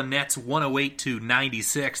the Brooklyn Nets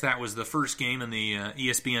 108-96. That was the first game in the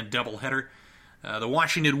ESPN doubleheader. The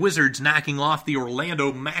Washington Wizards knocking off the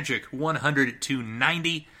Orlando Magic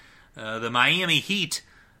 100-90. The Miami Heat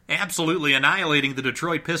absolutely annihilating the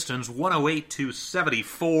Detroit Pistons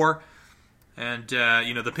 108-74. And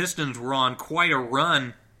the Pistons were on quite a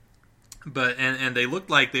run, but and they looked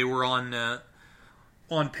like they were on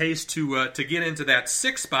pace to get into that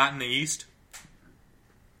 6th spot in the East,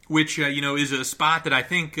 which is a spot that I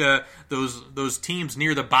think those teams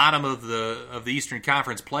near the bottom of the Eastern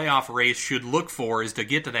Conference playoff race should look for, is to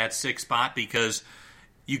get to that 6th spot, because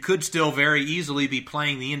you could still very easily be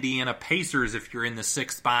playing the Indiana Pacers if you're in the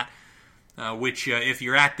 6th spot, which if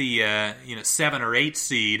you're at the 7 or 8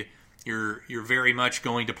 seed, you're very much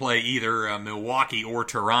going to play either Milwaukee or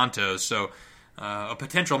Toronto. So a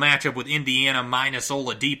potential matchup with Indiana minus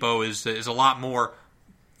Oladipo is a lot more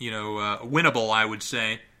winnable, I would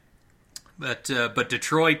say. But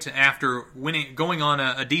Detroit, after going on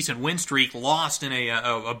a decent win streak, lost in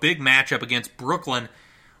a big matchup against Brooklyn,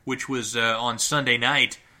 which was on Sunday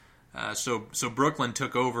night. So Brooklyn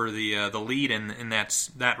took over the lead in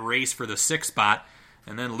that race for the 6th spot,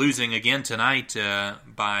 and then losing again tonight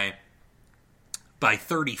by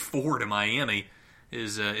 34 to Miami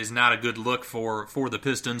is not a good look for the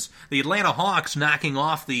Pistons. The Atlanta Hawks knocking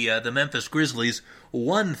off the Memphis Grizzlies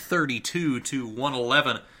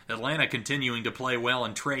 132-111. Atlanta continuing to play well,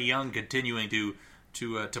 and Trae Young continuing to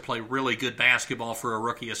play really good basketball for a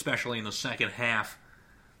rookie, especially in the second half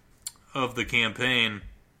of the campaign.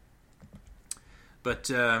 But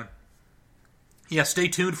stay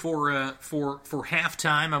tuned for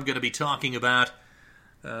halftime. I'm going to be talking about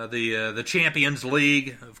the Champions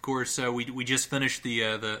League. Of course, we just finished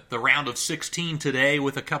the round of 16 today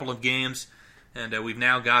with a couple of games, and we've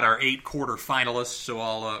now got our 8 quarterfinalists. So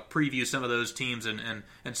I'll preview some of those teams and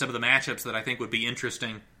some of the matchups that I think would be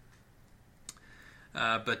interesting.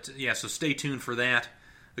 So stay tuned for that.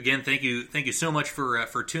 Again, thank you so much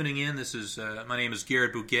for tuning in. This is my name is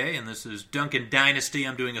Garrett Bouguet, and this is Duncan Dynasty.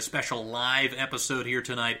 I'm doing a special live episode here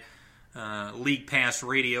tonight. League Pass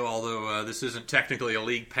Radio, although this isn't technically a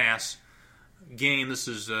League Pass game. This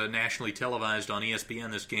is nationally televised on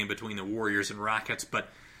ESPN, this game between the Warriors and Rockets, but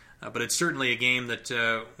it's certainly a game that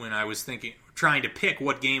when I was trying to pick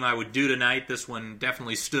what game I would do tonight, this one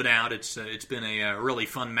definitely stood out. It's been a really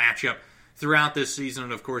fun matchup throughout this season,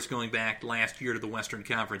 and of course going back last year to the Western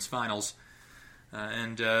Conference Finals.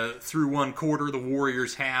 And through one quarter, the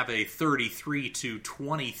Warriors have a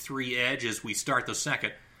 33-23 edge as we start the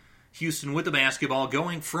second. Houston with the basketball,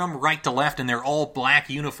 going from right to left in their all-black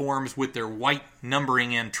uniforms with their white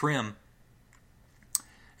numbering and trim.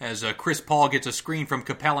 As Chris Paul gets a screen from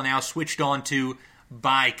Capella, now switched on to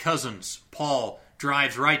by Cousins. Paul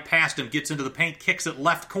drives right past him, gets into the paint, kicks it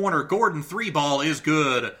left corner. Gordon, 3-ball is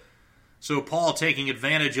good. So Paul taking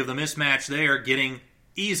advantage of the mismatch there, getting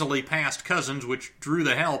easily past Cousins, which drew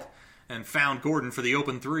the help, and found Gordon for the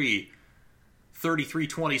open 3.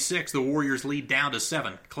 33-26, the Warriors lead down to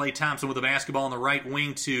 7. Klay Thompson with the basketball on the right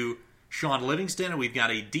wing to Sean Livingston, and we've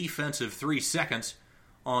got a defensive 3 seconds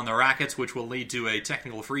on the Rockets, which will lead to a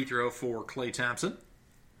technical free throw for Klay Thompson.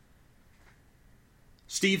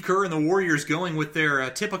 Steve Kerr and the Warriors going with their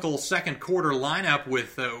typical second quarter lineup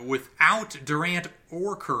without Durant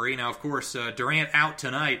or Curry. Now, of course, Durant out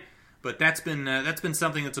tonight, but that's been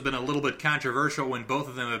something that's been a little bit controversial when both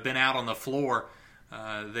of them have been out on the floor.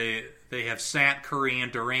 They have sat Curry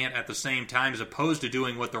and Durant at the same time, as opposed to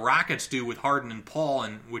doing what the Rockets do with Harden and Paul,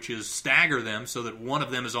 which is stagger them so that one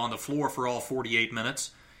of them is on the floor for all 48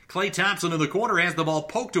 minutes. Klay Thompson in the corner has the ball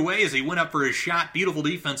poked away as he went up for his shot. Beautiful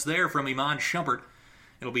defense there from Iman Shumpert.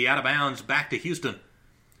 It'll be out of bounds, back to Houston.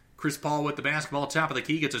 Chris Paul with the basketball, top of the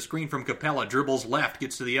key, gets a screen from Capella, dribbles left,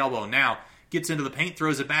 gets to the elbow. Now gets into the paint,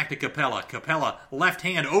 throws it back to Capella. Capella, left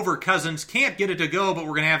hand over Cousins, can't get it to go, but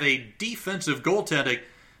we're going to have a defensive goaltending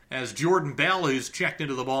as Jordan Bell, who's checked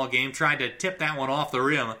into the ball game, tried to tip that one off the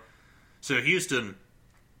rim. So Houston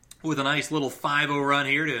with a nice little 5-0 run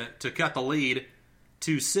here to cut the lead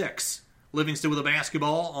to 6. Livingston with the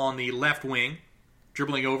basketball on the left wing,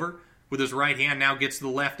 dribbling over with his right hand, now gets to the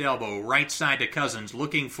left elbow, right side to Cousins,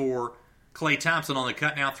 looking for Klay Thompson on the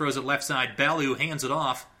cut, now throws it left side. Bell, who hands it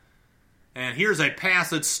off. And here's a pass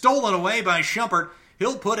that's stolen away by Shumpert.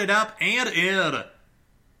 He'll put it up and in.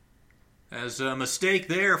 As a mistake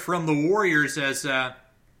there from the Warriors, as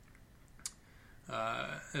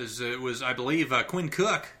it was, I believe, Quinn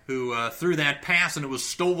Cook who threw that pass, and it was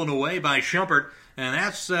stolen away by Shumpert. And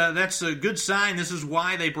that's a good sign. This is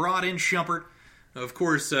why they brought in Shumpert. Of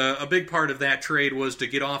course, a big part of that trade was to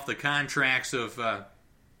get off the contracts of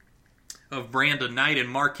Brandon Knight and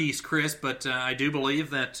Marquise Chriss, but I do believe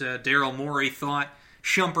that Daryl Morey thought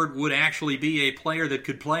Shumpert would actually be a player that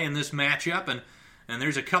could play in this matchup, and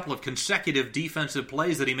there's a couple of consecutive defensive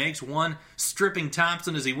plays that he makes. One, stripping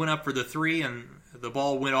Thompson as he went up for the 3, and the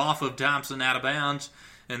ball went off of Thompson out of bounds,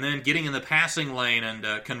 and then getting in the passing lane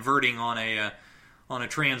and converting on a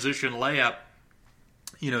transition layup.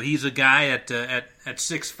 You know, he's a guy at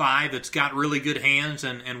 6'5" that's got really good hands,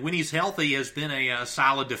 and when he's healthy has been a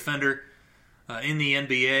solid defender in the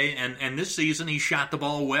NBA. And this season he shot the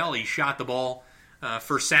ball well. He shot the ball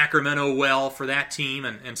for Sacramento well for that team,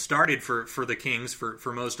 and started for the Kings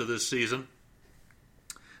for most of this season.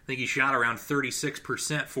 I think he shot around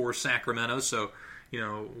 36% for Sacramento. So, you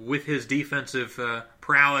know, with his defensive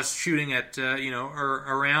prowess, shooting at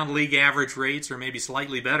around league average rates or maybe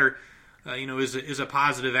slightly better, is a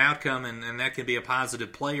positive outcome, and that can be a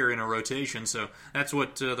positive player in a rotation. So that's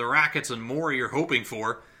what the Rockets and Morey are hoping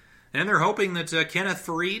for. And they're hoping that Kenneth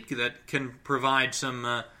Faried that can provide some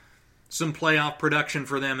playoff production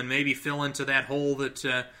for them and maybe fill into that hole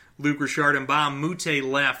that Luc Richard and Mbah a Moute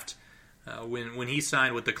left when he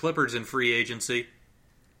signed with the Clippers in free agency.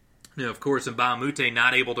 You know, of course, Mbah a Moute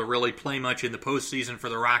not able to really play much in the postseason for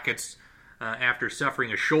the Rockets after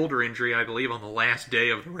suffering a shoulder injury, I believe, on the last day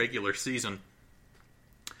of the regular season.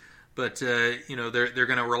 But, they're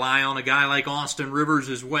going to rely on a guy like Austin Rivers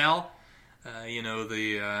as well.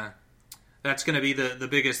 That's going to be the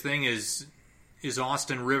biggest thing is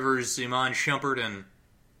Austin Rivers, Iman Shumpert,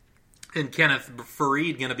 and Kenneth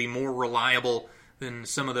Faried going to be more reliable than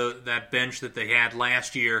some of that bench that they had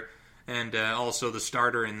last year, and also the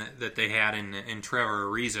starter that they had in Trevor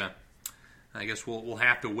Ariza. I guess we'll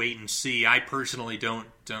have to wait and see. I personally don't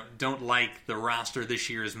like the roster this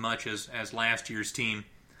year as much as last year's team,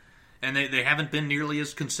 and they haven't been nearly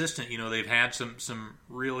as consistent. You know, they've had some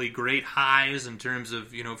really great highs in terms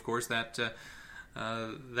of, of course, that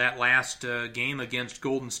last game against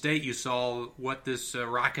Golden State. You saw what this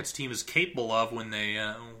Rockets team is capable of when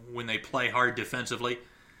they play hard defensively,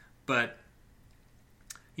 but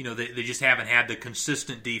they just haven't had the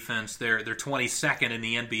consistent defense. They're 22nd in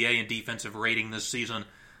the NBA in defensive rating this season.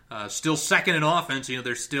 Still second in offense.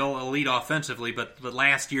 They're still elite offensively, but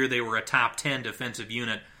last year they were a top 10 defensive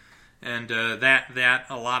unit, and that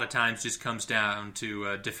a lot of times just comes down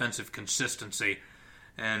to defensive consistency.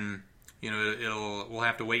 And we'll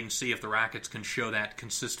have to wait and see if the Rockets can show that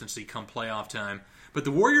consistency come playoff time. But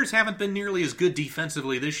the Warriors haven't been nearly as good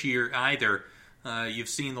defensively this year either. You've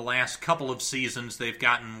seen the last couple of seasons they've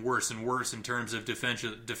gotten worse and worse in terms of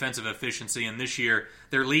defensive efficiency, and this year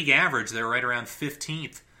their league average, they're right around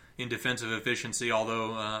 15th in defensive efficiency,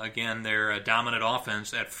 although again they're a dominant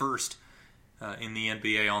offense at first in the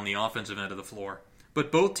NBA on the offensive end of the floor.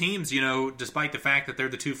 But both teams, despite the fact that they're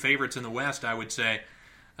the two favorites in the West, I would say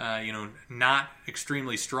not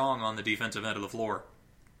extremely strong on the defensive end of the floor.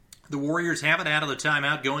 The Warriors have it out of the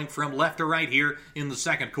timeout, going from left to right here in the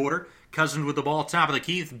second quarter. Cousins with the ball, top of the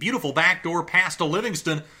key. Beautiful backdoor pass to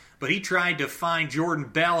Livingston, but he tried to find Jordan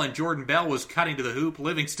Bell, and Jordan Bell was cutting to the hoop.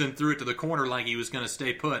 Livingston threw it to the corner like he was going to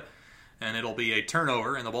stay put, and it'll be a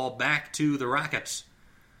turnover, and the ball back to the Rockets.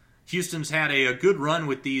 Houston's had a good run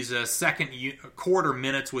with these second quarter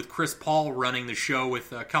minutes with Chris Paul running the show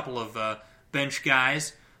with a couple of bench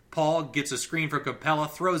guys. Paul gets a screen for Capella,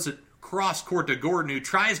 throws it cross court to Gordon, who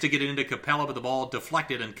tries to get it into Capella, but the ball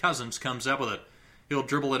deflected, and Cousins comes up with it. He'll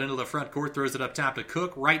dribble it into the front court, throws it up top to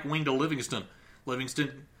Cook, right wing to Livingston.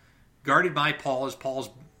 Livingston guarded by Paul as Paul's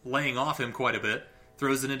laying off him quite a bit.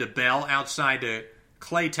 Throws it into Bell, outside to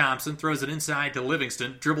Klay Thompson, throws it inside to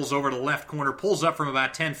Livingston, dribbles over to the left corner, pulls up from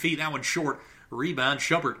about 10 feet. That one's short. Rebound,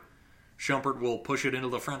 Shumpert. Shumpert will push it into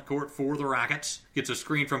the front court for the Rockets. Gets a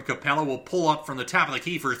screen from Capella, will pull up from the top of the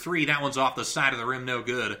key for three. That one's off the side of the rim, no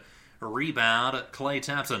good. A rebound, Klay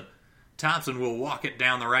Thompson. Thompson will walk it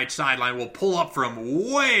down the right sideline, will pull up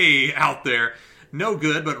from way out there. No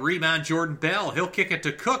good, but rebound Jordan Bell. He'll kick it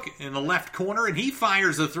to Cook in the left corner, and he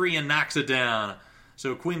fires a three and knocks it down.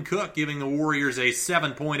 So Quinn Cook giving the Warriors a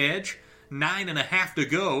 7-point edge. 9.5 to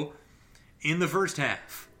go in the first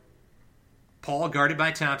half. Paul, guarded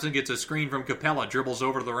by Thompson, gets a screen from Capella, dribbles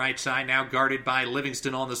over to the right side, now guarded by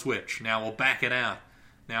Livingston on the switch. Now we'll back it out.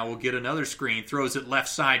 Now we'll get another screen, throws it left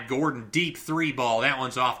side, Gordon, deep three ball. That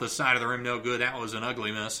one's off the side of the rim, no good. That was an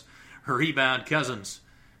ugly miss. Rebound, Cousins.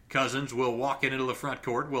 Cousins will walk it into the front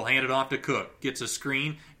court, will hand it off to Cook. Gets a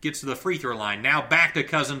screen, gets to the free throw line. Now back to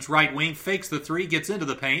Cousins, right wing, fakes the three, gets into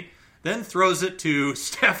the paint, then throws it to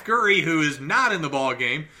Steph Curry, who is not in the ball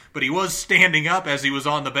game, but he was standing up as he was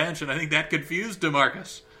on the bench, and I think that confused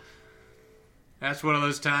DeMarcus. That's one of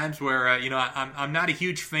those times where, I'm not a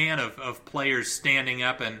huge fan of players standing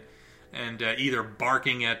up and either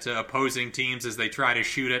barking at opposing teams as they try to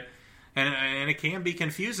shoot it. And it can be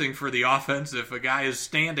confusing for the offense if a guy is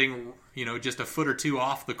standing, just a foot or two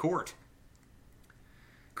off the court.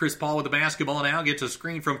 Chris Paul with the basketball now, gets a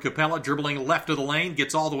screen from Capella, dribbling left of the lane,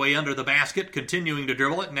 gets all the way under the basket, continuing to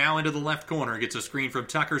dribble it, now into the left corner. Gets a screen from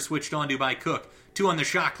Tucker, switched onto by Cook. 2 on the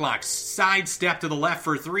shot clock, sidestep to the left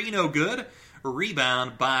for 3, no good. A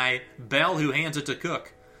rebound by Bell, who hands it to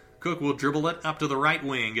Cook. Cook will dribble it up to the right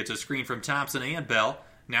wing, gets a screen from Thompson and Bell.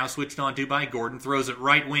 Now switched on to by Gordon. Throws it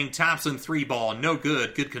right wing. Thompson, 3 ball. No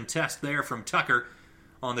good. Good contest there from Tucker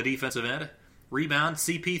on the defensive end. Rebound,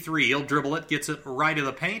 CP3. He'll dribble it. Gets it right of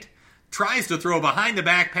the paint. Tries to throw behind the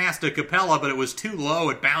back pass to Capella, but it was too low.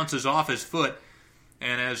 It bounces off his foot.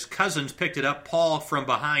 And as Cousins picked it up, Paul from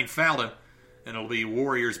behind fouled him. And it'll be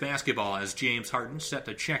Warriors basketball as James Harden set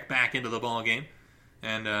to check back into the ball game.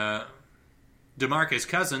 And DeMarcus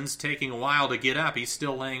Cousins taking a while to get up. He's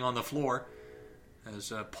still laying on the floor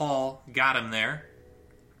as Paul got him there.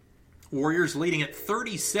 Warriors leading at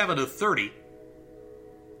 37-30.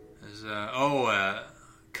 As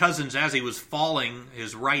Cousins, as he was falling,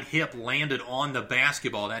 his right hip landed on the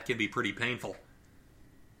basketball. That can be pretty painful.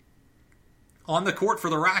 On the court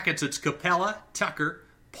for the Rockets, it's Capella, Tucker,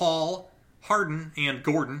 Paul, Harden, and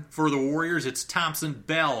Gordon. For the Warriors, it's Thompson,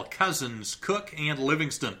 Bell, Cousins, Cook, and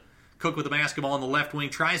Livingston. Cook with the basketball on the left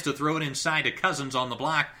wing, tries to throw it inside to Cousins on the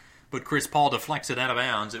block, but Chris Paul deflects it out of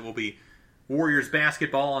bounds. It will be Warriors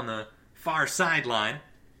basketball on the far sideline.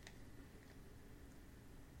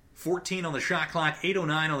 14 on the shot clock,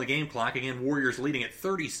 8:09 on the game clock. Again, Warriors leading at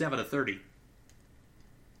 37-30.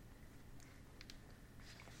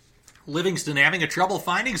 Livingston having a trouble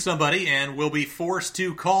finding somebody and will be forced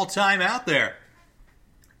to call timeout there.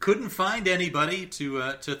 Couldn't find anybody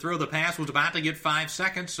to throw the pass. Was about to get 5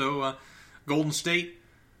 seconds, so Golden State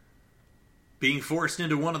being forced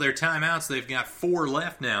into one of their timeouts. They've got 4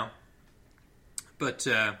 left now. But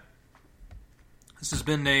this has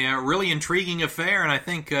been a really intriguing affair, and I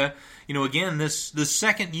think, again, this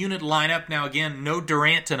second unit lineup, now again, no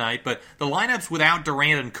Durant tonight, but the lineups without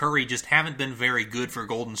Durant and Curry just haven't been very good for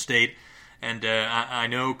Golden State, and I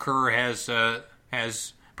know Kerr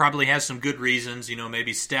probably has some good reasons.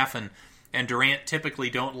 Maybe Steph and Durant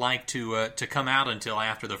typically don't like to come out until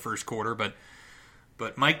after the first quarter, but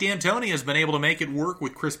Mike D'Antoni has been able to make it work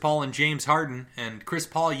with Chris Paul and James Harden, and Chris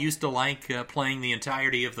Paul used to like playing the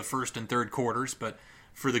entirety of the first and third quarters, but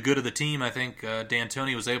for the good of the team, I think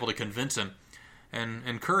D'Antoni was able to convince him.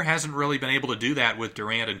 And Kerr hasn't really been able to do that with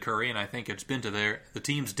Durant and Curry, and I think it's been to the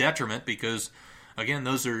team's detriment because, again,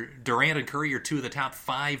 Durant and Curry are 2 of the top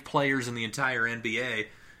 5 players in the entire NBA,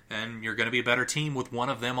 and you're going to be a better team with one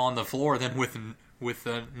of them on the floor than with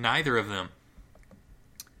neither of them.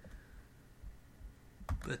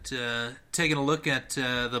 But taking a look at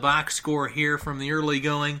the box score here from the early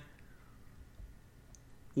going,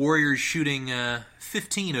 Warriors shooting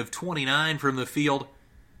 15 of 29 from the field,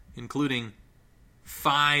 including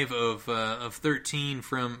 5 of 13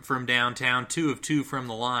 from downtown, 2 of 2 from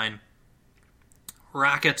the line.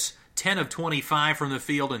 Rockets 10 of 25 from the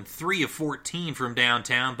field and 3 of 14 from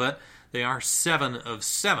downtown, but they are 7 of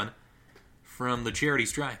 7 from the charity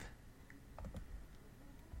stripe.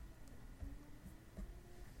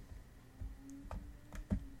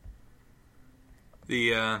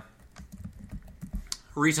 The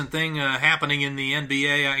recent thing happening in the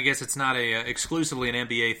NBA, I guess it's not exclusively an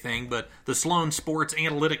NBA thing, but the Sloan Sports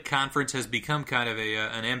Analytic Conference has become kind of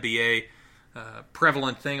an NBA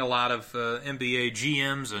prevalent thing. A lot of NBA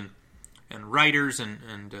GMs and writers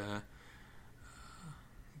and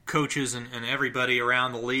coaches and everybody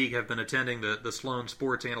around the league have been attending the Sloan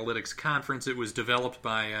Sports Analytics Conference. It was developed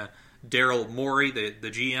by Daryl Morey, the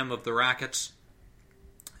GM of the Rockets,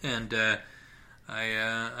 and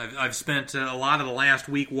I've spent a lot of the last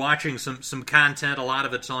week watching some content. A lot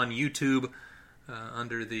of it's on YouTube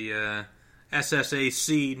under the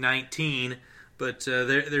SSAC 19, but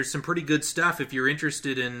there's some pretty good stuff if you're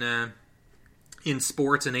interested in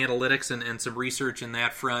sports and analytics and some research in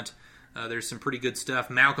that front. There's some pretty good stuff.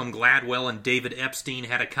 Malcolm Gladwell and David Epstein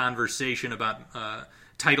had a conversation about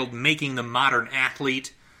titled "Making the Modern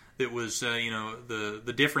Athlete." That was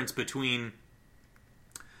the difference between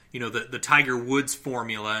the Tiger Woods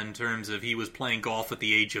formula in terms of he was playing golf at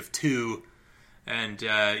the age of 2 and,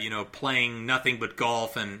 playing nothing but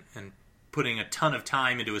golf and putting a ton of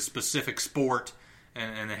time into a specific sport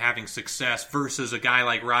and having success versus a guy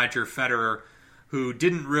like Roger Federer who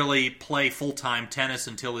didn't really play full-time tennis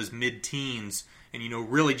until his mid-teens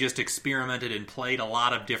and, really just experimented and played a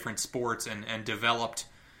lot of different sports and developed,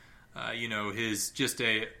 his just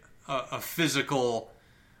a physical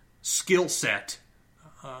skill set.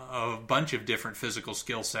 A bunch of different physical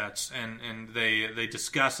skill sets, and they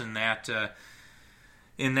discuss in that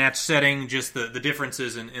setting just the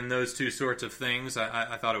differences in those two sorts of things.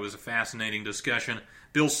 I thought it was a fascinating discussion.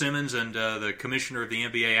 Bill Simmons and the commissioner of the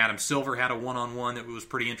NBA, Adam Silver, had a one-on-one that was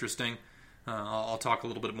pretty interesting. I'll talk a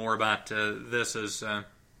little bit more about this as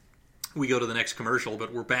we go to the next commercial,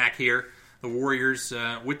 but we're back here. The Warriors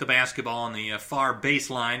with the basketball on the far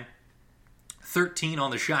baseline, 13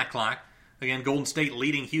 on the shot clock. Again, Golden State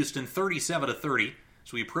leading Houston 37-30.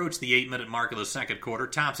 So we approach the 8-minute mark of the second quarter.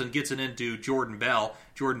 Thompson gets it into Jordan Bell.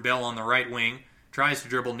 Jordan Bell on the right wing. Tries to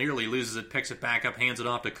dribble, nearly loses it, picks it back up, hands it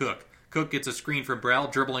off to Cook. Cook gets a screen from Bell,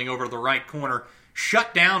 dribbling over to the right corner.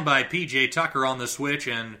 Shut down by P.J. Tucker on the switch,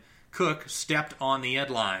 and Cook stepped on the end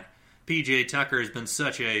line. P.J. Tucker has been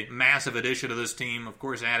such a massive addition to this team. Of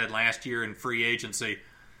course, added last year in free agency.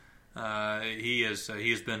 He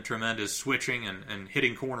has been tremendous switching and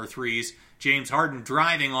hitting corner threes. James Harden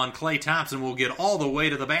driving on Klay Thompson will get all the way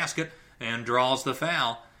to the basket and draws the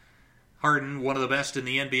foul. Harden, one of the best in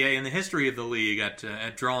the NBA in the history of the league at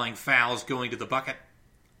drawing fouls, going to the bucket,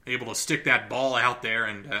 able to stick that ball out there,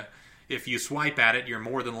 and if you swipe at it, you're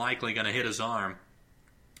more than likely going to hit his arm.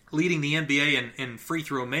 Leading the NBA in free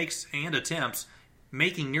throw makes and attempts,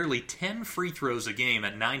 making nearly 10 free throws a game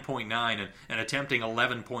at 9.9 and attempting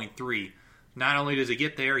 11.3. Not only does he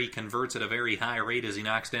get there, he converts at a very high rate as he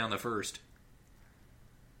knocks down the first.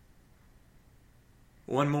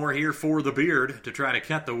 One more here for the Beard to try to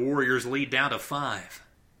cut the Warriors' lead down to 5.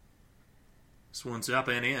 This one's up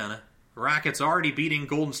and in. Rockets already beating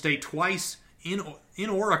Golden State twice in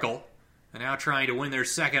Oracle, and now trying to win their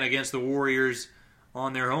second against the Warriors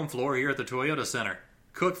on their home floor here at the Toyota Center.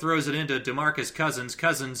 Cook throws it into DeMarcus Cousins.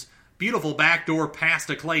 Cousins, beautiful backdoor pass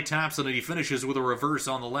to Klay Thompson, and he finishes with a reverse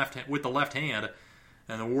on the left hand,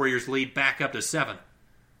 and the Warriors lead back up to 7.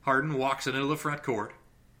 Harden walks it into the front court.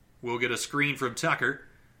 We'll get a screen from Tucker,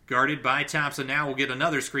 guarded by Thompson. Now we'll get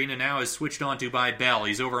another screen, and now is switched onto by Bell.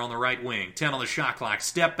 He's over on the right wing. 10 on the shot clock.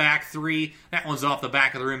 Step back 3. That one's off the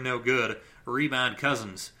back of the rim, no good. Rebound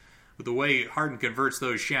Cousins. With the way Harden converts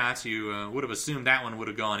those shots, you would have assumed that one would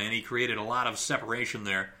have gone in. He created a lot of separation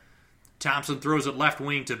there. Thompson throws it left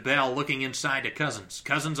wing to Bell, looking inside to Cousins.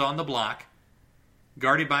 Cousins on the block,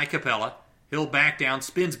 guarded by Capella. He'll back down,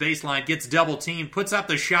 spins baseline, gets double-teamed, puts up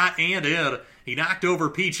the shot, and in. He knocked over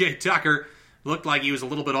P.J. Tucker. Looked like he was a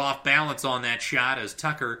little bit off balance on that shot as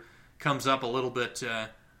Tucker comes up a little bit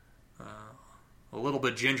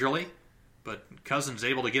gingerly. But Cousins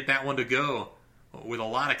able to get that one to go with a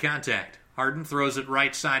lot of contact. Harden throws it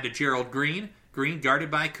right side to Gerald Green. Green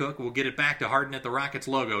guarded by Cook. Will get it back to Harden at the Rockets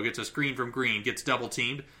logo. Gets a screen from Green. Gets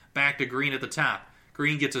double-teamed. Back to Green at the top.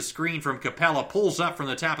 Green gets a screen from Capella. Pulls up from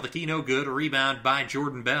the top of the key. No good. A rebound by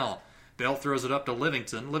Jordan Bell. Bell throws it up to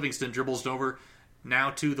Livingston. Livingston dribbles over now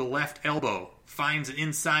to the left elbow. Finds it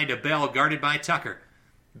inside to Bell, guarded by Tucker.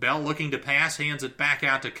 Bell looking to pass. Hands it back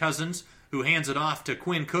out to Cousins. who hands it off to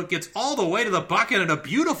Quinn Cook, gets all the way to the bucket and a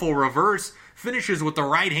beautiful reverse, finishes with the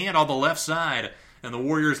right hand on the left side, and the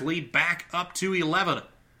Warriors lead back up to 11.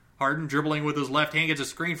 Harden dribbling with his left hand, gets a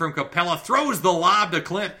screen from Capella, throws the lob to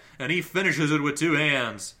Clint, and he finishes it with two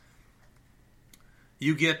hands.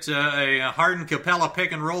 You get a Harden-Capella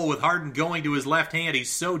pick and roll with Harden going to his left hand.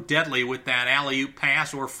 He's so deadly with that alley-oop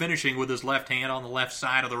pass or finishing with his left hand on the left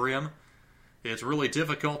side of the rim. It's really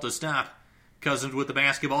difficult to stop. Cousins with the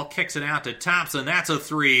basketball, kicks it out to Thompson. That's a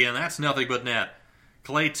three, and that's nothing but net.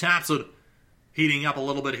 Klay Thompson heating up a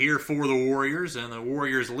little bit here for the Warriors, and the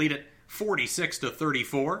Warriors lead it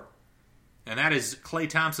 46-34. And that is Klay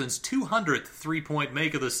Thompson's 200th three-point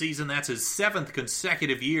make of the season. That's his 7th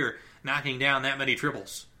consecutive year knocking down that many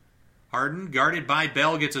triples. Harden, guarded by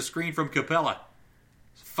Bell, gets a screen from Capella.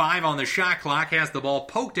 5 on the shot clock, has the ball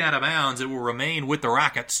poked out of bounds. It will remain with the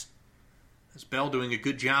Rockets. That's Bell doing a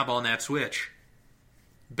good job on that switch.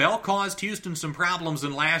 Bell caused Houston some problems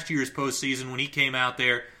in last year's postseason when he came out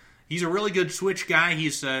there. He's a really good switch guy.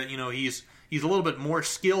 He's a little bit more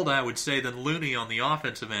skilled, I would say, than Looney on the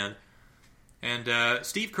offensive end. And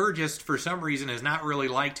Steve Kerr just, for some reason, has not really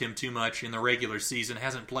liked him too much in the regular season,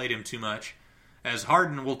 hasn't played him too much. As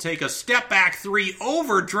Harden will take a step-back three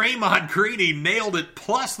over Draymond Green. He nailed it,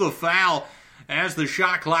 plus the foul as the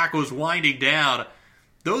shot clock was winding down.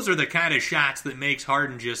 Those are the kind of shots that makes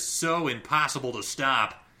Harden just so impossible to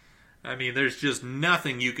stop. I mean, there's just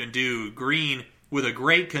nothing you can do. Green with a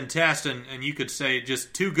great contest, and you could say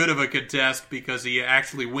just too good of a contest because he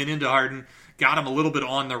actually went into Harden, got him a little bit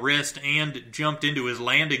on the wrist, and jumped into his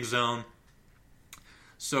landing zone.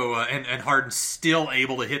 So, and Harden still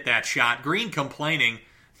able to hit that shot. Green complaining,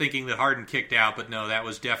 thinking that Harden kicked out, but no, that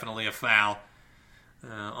was definitely a foul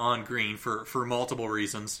on Green for multiple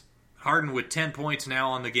reasons. Harden with 10 points now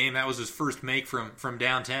on the game. That was his first make from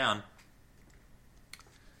downtown.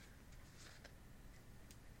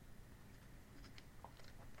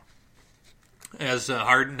 As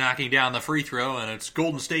Harden knocking down the free throw, and it's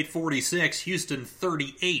Golden State 46, Houston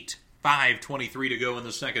 38, 5:23 to go in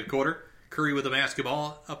the second quarter. Curry with the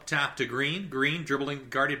basketball up top to Green. Green dribbling,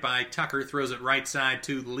 guarded by Tucker, throws it right side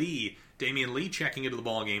to Lee. Damian Lee checking into the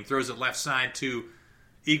ballgame, throws it left side to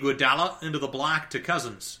Iguodala, into the block to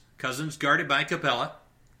Cousins. Cousins guarded by Capella.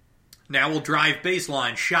 Now will drive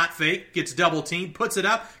baseline, shot fake, gets double teamed, puts it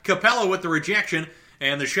up. Capella with the rejection,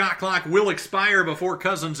 and the shot clock will expire before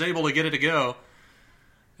Cousins able to get it to go.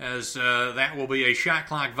 As that will be a shot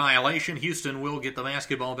clock violation. Houston will get the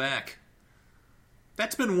basketball back.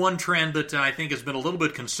 That's been one trend that I think has been a little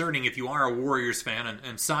bit concerning if you are a Warriors fan.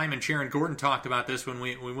 And Simon Sharon Gordon talked about this when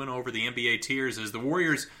we went over the NBA tiers, is the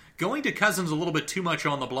Warriors going to Cousins a little bit too much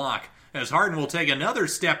on the block. As Harden will take another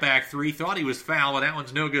step-back three. Thought he was fouled, but that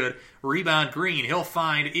one's no good. Rebound Green. He'll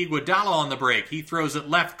find Iguodala on the break. He throws it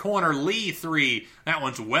left corner. Lee three. That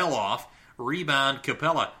one's well off. Rebound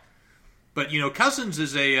Capella. But, Cousins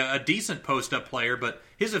is a decent post-up player, but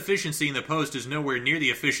his efficiency in the post is nowhere near the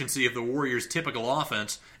efficiency of the Warriors' typical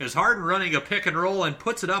offense. As Harden running a pick and roll and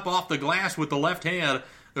puts it up off the glass with the left hand.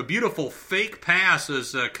 A beautiful fake pass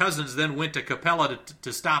as Cousins then went to Capella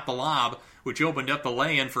to stop the lob, which opened up the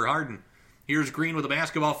lay-in for Harden. Here's Green with the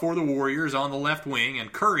basketball for the Warriors on the left wing,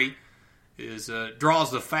 and Curry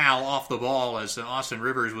draws the foul off the ball as Austin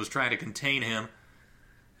Rivers was trying to contain him.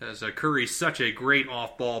 As Curry's such a great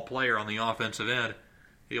off-ball player on the offensive end,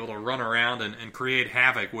 able to run around and create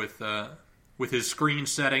havoc with his screen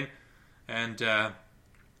setting and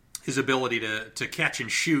his ability to catch and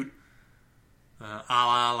shoot, a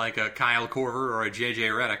la like a Kyle Korver or a J.J.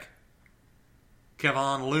 Redick.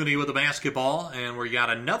 Kevon Looney with the basketball, and we got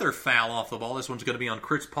another foul off the ball. This one's going to be on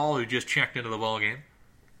Chris Paul, who just checked into the ballgame.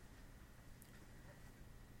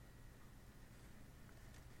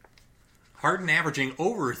 Harden averaging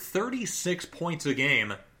over 36 points a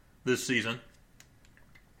game this season.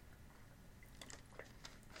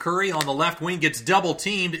 Curry on the left wing gets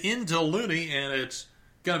double-teamed into Looney, and it's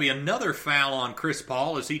going to be another foul on Chris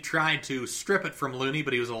Paul as he tried to strip it from Looney,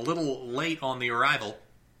 but he was a little late on the arrival.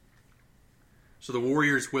 So the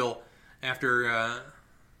Warriors will, after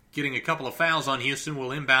getting a couple of fouls on Houston,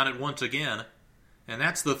 will inbound it once again. And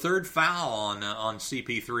that's the third foul on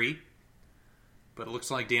CP3. But it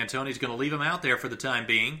looks like D'Antoni's going to leave him out there for the time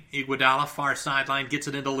being. Iguodala, far sideline, gets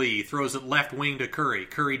it into Lee. Throws it left wing to Curry.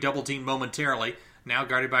 Curry double-teamed momentarily. Now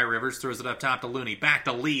guarded by Rivers. Throws it up top to Looney. Back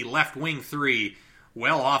to Lee. Left wing three.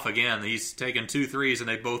 Well off again. He's taken 2 threes, and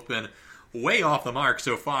they've both been way off the mark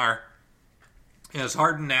so far. As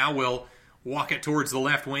Harden now will walk it towards the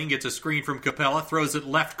left wing. Gets a screen from Capella. Throws it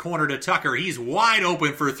left corner to Tucker. He's wide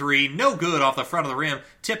open for three. No good off the front of the rim.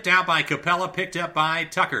 Tipped out by Capella. Picked up by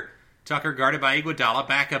Tucker. Tucker guarded by Iguodala.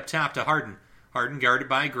 Back up top to Harden. Harden guarded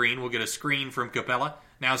by Green. Will get a screen from Capella.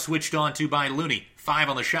 Now switched on to by Looney. 5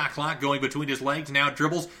 on the shot clock, going between his legs. Now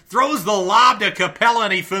dribbles. Throws the lob to Capella,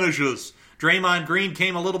 and he finishes. Draymond Green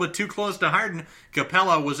came a little bit too close to Harden.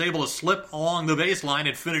 Capella was able to slip along the baseline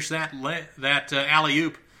and finish that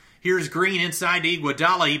alley-oop. Here's Green inside to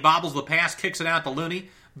Iguodala. He bobbles the pass, kicks it out to Looney.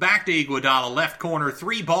 Back to Iguodala, left corner.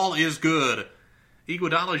 3 ball is good.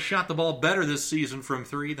 Iguodala shot the ball better this season from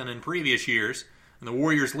 3 than in previous years. And the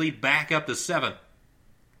Warriors lead back up to 7.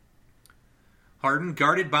 Harden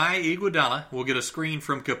guarded by Iguodala. Will get a screen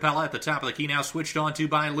from Capella at the top of the key. Now switched on to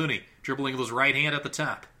by Looney. Dribbling with his right hand at the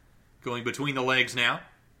top. Going between the legs now.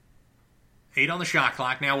 8 on the shot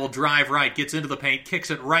clock. Now will drive right. Gets into the paint. Kicks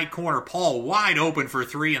it right corner. Paul wide open for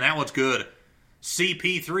 3, and that one's good.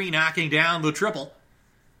 CP3 knocking down the triple.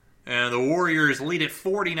 And the Warriors lead at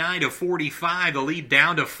 49-45. The lead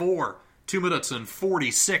down to 4. 2 minutes and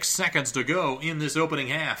 46 seconds to go in this opening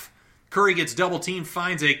half. Curry gets double-teamed,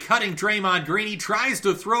 finds a cutting Draymond Green. He tries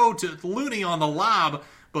to throw to Looney on the lob,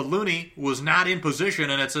 but Looney was not in position,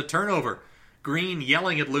 and it's a turnover. Green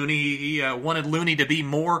yelling at Looney. He wanted Looney to be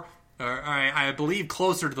more, I believe,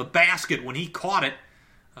 closer to the basket when he caught it.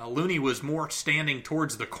 Looney was more standing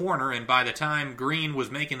towards the corner, and by the time Green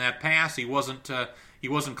was making that pass, he wasn't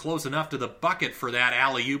close enough to the bucket for that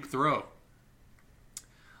alley-oop throw.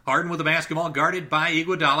 Harden with the basketball, guarded by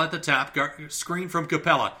Iguodala at the top. Screen from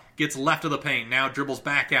Capella. Gets left of the paint. Now dribbles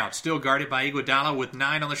back out. Still guarded by Iguodala with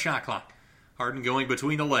 9 on the shot clock. Harden going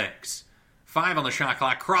between the legs. 5 on the shot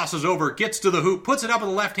clock. Crosses over. Gets to the hoop. Puts it up with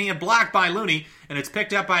the left hand. Blocked by Looney. And it's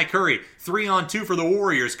picked up by Curry. 3-on-2 for the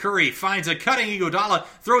Warriors. Curry finds a cutting Iguodala.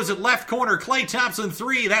 Throws it left corner. Klay Thompson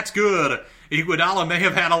 3. That's good. Iguodala may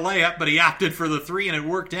have had a layup, but he opted for the 3 and it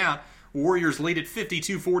worked out. Warriors lead at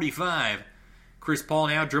 52-45. Chris Paul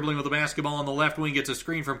now dribbling with the basketball on the left wing. Gets a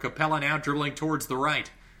screen from Capella, now dribbling towards the right.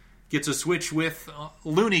 Gets a switch with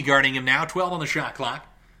Looney guarding him now. 12 on the shot clock.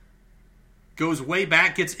 Goes way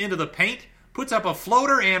back, gets into the paint. Puts up a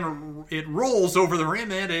floater, and it rolls over the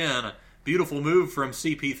rim and in. Beautiful move from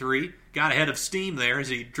CP3. Got ahead of steam there as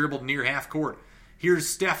he dribbled near half court. Here's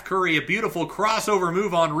Steph Curry. A beautiful crossover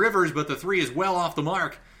move on Rivers, but the 3 is well off the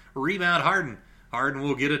mark. Rebound Harden. Harden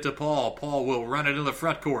will get it to Paul. Paul will run it in the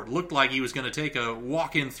front court. Looked like he was going to take a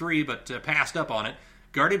walk-in 3, but passed up on it.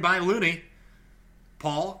 Guarded by Looney.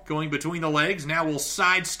 Paul going between the legs. Now will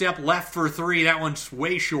sidestep left for 3. That one's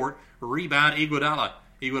way short. Rebound Iguodala.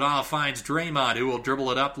 Iguodala finds Draymond, who will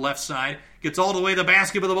dribble it up left side. Gets all the way to the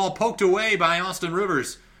basket, but the ball poked away by Austin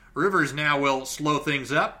Rivers. Rivers now will slow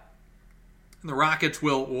things up. And the Rockets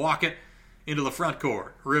will walk it into the front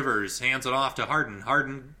court. Rivers hands it off to Harden.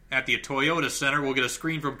 Harden at the Toyota Center will get a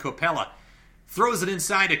screen from Capella. Throws it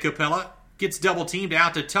inside to Capella. Gets double-teamed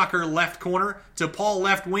out to Tucker, left corner. To Paul,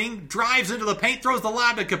 left wing. Drives into the paint. Throws the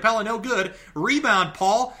lob to Capella. No good. Rebound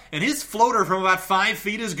Paul. And his floater from about 5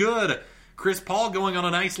 feet is good. Chris Paul going on a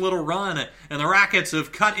nice little run. And the Rockets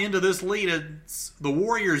have cut into this lead. It's the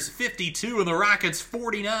Warriors 52 and the Rockets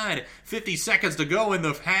 49. 50 seconds to go in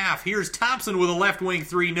the half. Here's Thompson with a left wing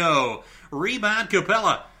 3. No. Rebound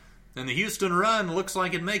Capella. And the Houston run looks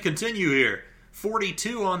like it may continue here.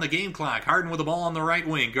 42 on the game clock. Harden with the ball on the right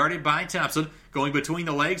wing. Guarded by Thompson. Going between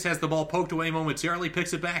the legs. Has the ball poked away momentarily.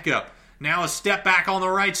 Picks it back up. Now a step back on the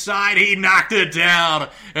right side. He knocked it down.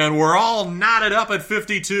 And we're all knotted up at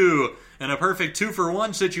 52. And a perfect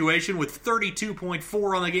 2-for-1 situation with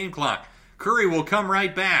 32.4 on the game clock. Curry will come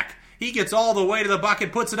right back. He gets all the way to the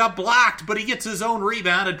bucket. Puts it up blocked. But he gets his own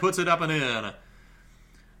rebound and puts it up and in.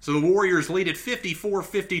 So the Warriors lead at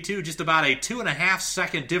 54-52, just about a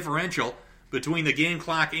 2.5-second differential between the game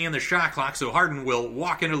clock and the shot clock. So Harden will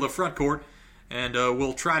walk into the front court and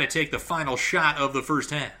will try to take the final shot of the first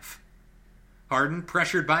half. Harden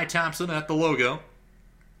pressured by Thompson at the logo.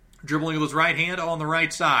 Dribbling with his right hand on the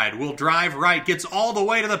right side. Will drive right, gets all the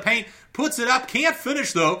way to the paint, puts it up, can't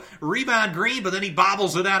finish though. Rebound Green, but then he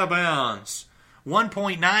bobbles it out of bounds.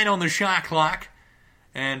 1.9 on the shot clock.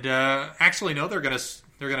 And actually, no, they're going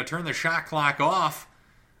to turn the shot clock off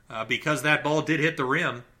because that ball did hit the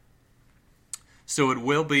rim. So it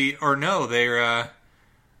will be, or no, it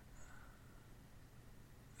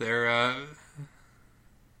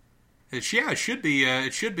should be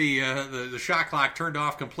the shot clock turned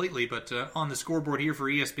off completely, but on the scoreboard here for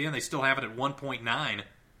ESPN, they still have it at 1.9.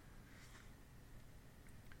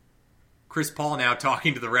 Chris Paul now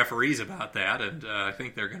talking to the referees about that, and I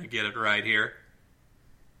think they're going to get it right here.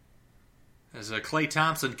 As Klay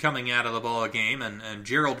Thompson coming out of the ball game and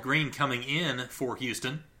Gerald Green coming in for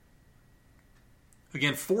Houston.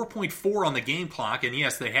 Again, 4.4 on the game clock, and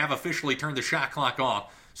yes, they have officially turned the shot clock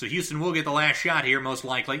off. So Houston will get the last shot here, most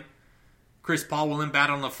likely. Chris Paul will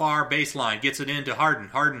inbound on the far baseline, gets it into Harden.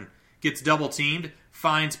 Harden gets double-teamed,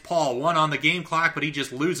 finds Paul. 1 on the game clock, but he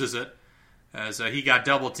just loses it as he got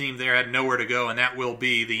double-teamed there, had nowhere to go, and that will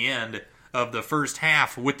be the end of the first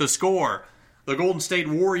half with the score. The Golden State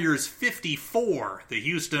Warriors 54, the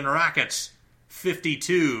Houston Rockets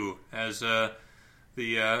 52, as the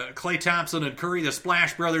Klay Thompson and Curry, the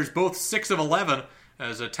Splash Brothers, both 6 of 11,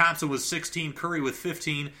 as Thompson with 16, Curry with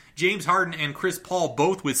 15, James Harden and Chris Paul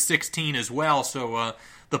both with 16 as well. So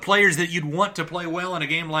the players that you'd want to play well in a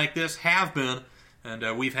game like this have been,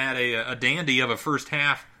 and we've had a dandy of a first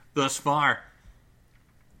half thus far.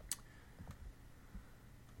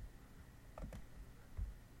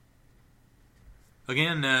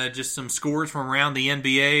 Again, just some scores from around the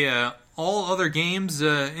NBA. All other games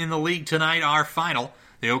in the league tonight are final.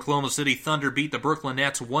 The Oklahoma City Thunder beat the Brooklyn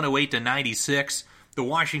Nets 108-96. The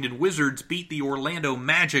Washington Wizards beat the Orlando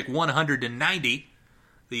Magic 100-90.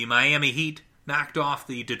 The Miami Heat knocked off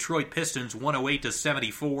the Detroit Pistons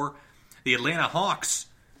 108-74. The Atlanta Hawks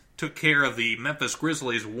took care of the Memphis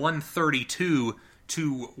Grizzlies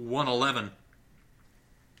 132-111.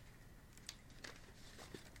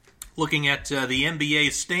 Looking at the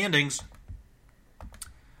NBA standings,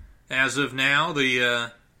 as of now,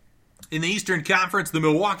 in the Eastern Conference, the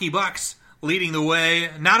Milwaukee Bucks leading the way,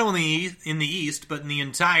 not only in the East, but in the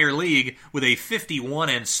entire league with a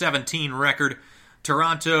 51-17 record.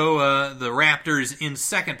 Toronto, the Raptors in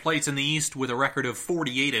second place in the East with a record of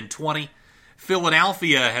 48-20.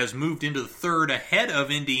 Philadelphia has moved into third ahead of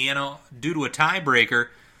Indiana due to a tiebreaker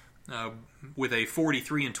with a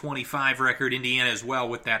 43-25 record. Indiana as well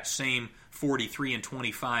with that same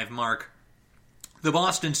 43-25 mark. The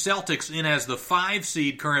Boston Celtics in as the 5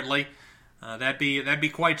 seed currently. That'd be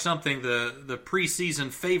quite something. The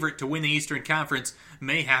preseason favorite to win the Eastern Conference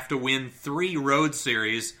may have to win 3 road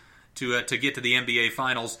series to get to the NBA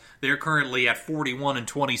Finals. They're currently at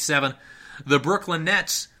 41-27. The Brooklyn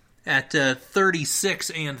Nets at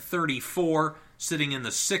 36-34, sitting in the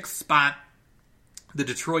 6th spot. The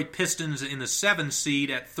Detroit Pistons in the 7th seed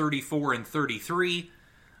at 34-33.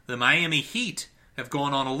 The Miami Heat have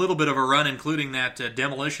gone on a little bit of a run, including that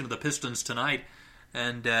demolition of the Pistons tonight,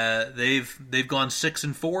 and they've gone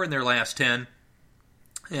 6-4 in their last 10,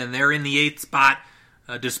 and they're in the 8th spot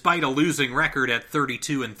despite a losing record at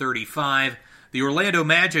 32-35. The Orlando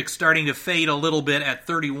Magic starting to fade a little bit at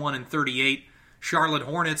 31-38. Charlotte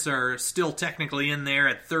Hornets are still technically in there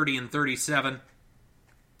at 30-37.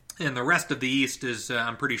 And the rest of the East is,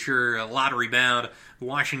 I'm pretty sure, lottery bound. The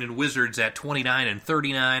Washington Wizards at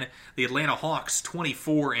 29-39. The Atlanta Hawks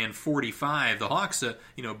 24-45. The Hawks,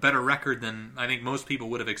 better record than I think most people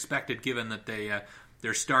would have expected, given that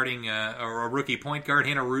they're starting a rookie point guard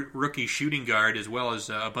and a rookie shooting guard, as well as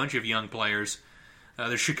a bunch of young players.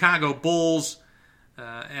 The Chicago Bulls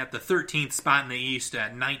at the 13th spot in the East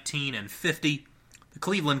at 19-50. The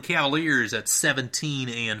Cleveland Cavaliers at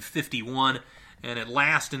 17-51. And at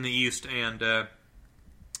last in the East, and one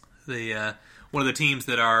of the teams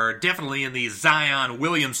that are definitely in the Zion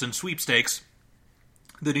Williamson sweepstakes,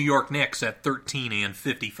 the New York Knicks at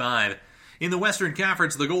 13-55. In the Western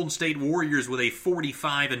Conference, the Golden State Warriors with a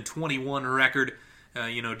 45-21 record.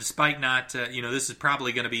 Despite not, this is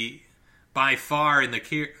probably going to be by far in the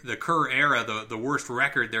Kerr era the worst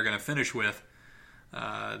record they're going to finish with.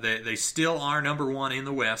 They still are number 1 in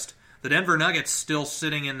the West. The Denver Nuggets still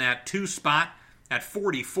sitting in that 2 spot at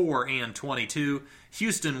 44-22.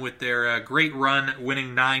 Houston, with their great run,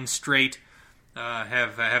 winning 9 straight,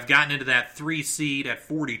 have gotten into that 3 seed at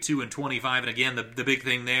 42-25. And again, the big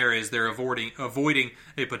thing there is they're avoiding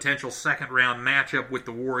a potential second round matchup with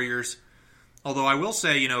the Warriors. Although I will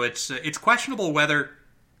say, it's questionable whether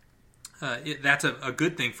that's a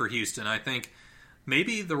good thing for Houston. I think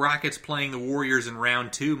maybe the Rockets playing the Warriors in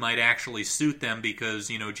round 2 might actually suit them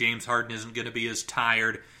because, James Harden isn't going to be as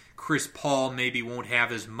tired. Chris Paul maybe won't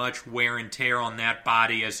have as much wear and tear on that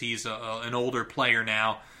body as he's an older player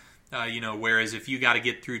now. Whereas if you got to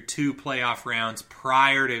get through 2 playoff rounds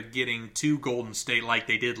prior to getting to Golden State like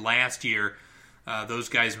they did last year, those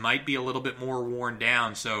guys might be a little bit more worn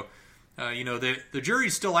down. So, the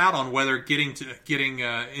jury's still out on whether getting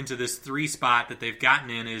into this 3 spot that they've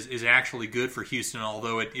gotten in is actually good for Houston,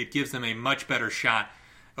 although it gives them a much better shot,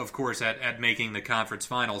 of course, at making the conference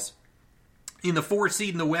finals. In the 4th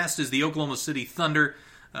seed in the West is the Oklahoma City Thunder.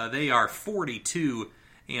 They are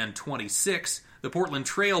 42-26. The Portland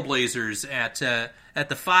Trailblazers at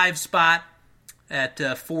the 5 spot at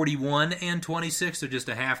 41-26. They're just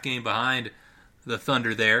a half game behind the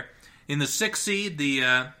Thunder there. In the 6th seed,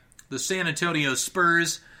 the San Antonio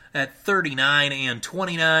Spurs at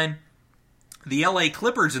 39-29. The LA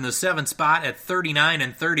Clippers in the 7th spot at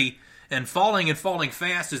 39-30. And falling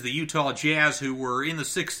fast is the Utah Jazz, who were in the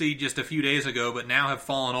 6th seed just a few days ago, but now have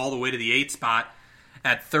fallen all the way to the 8th spot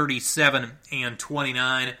at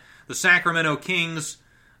 37-29. The Sacramento Kings,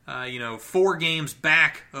 4 games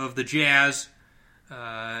back of the Jazz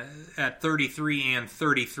at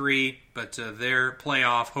 33-33, but their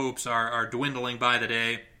playoff hopes are dwindling by the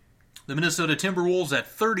day. The Minnesota Timberwolves at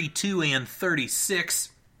 32-36.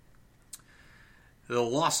 The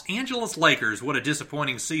Los Angeles Lakers, what a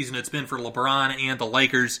disappointing season it's been for LeBron and the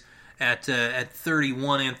Lakers at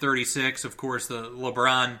 31-36. Of course, the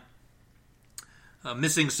LeBron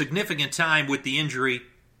missing significant time with the injury,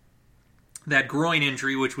 that groin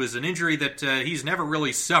injury, which was an injury that he's never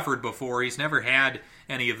really suffered before. He's never had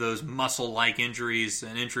any of those muscle-like injuries,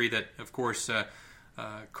 an injury that, of course,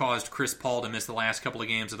 caused Chris Paul to miss the last couple of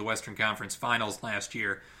games of the Western Conference Finals last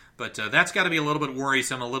year. But that's got to be a little bit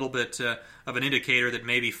worrisome, a little bit of an indicator that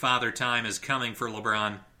maybe father time is coming for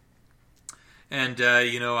LeBron. And,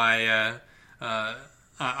 I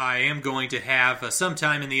am going to have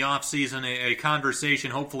sometime in the offseason a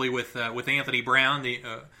conversation, hopefully with Anthony Brown.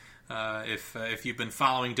 If you've been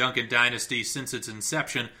following Duncan Dynasty since its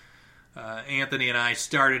inception, Anthony and I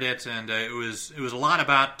started it, and it was a lot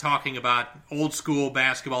about talking about old school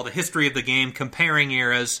basketball, the history of the game, comparing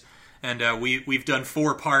eras. And we've done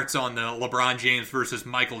 4 parts on the LeBron James versus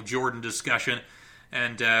Michael Jordan discussion.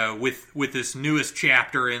 And with this newest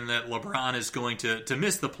chapter in that LeBron is going to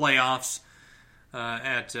miss the playoffs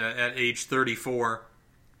at age 34,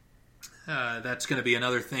 that's going to be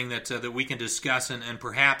another thing that we can discuss. And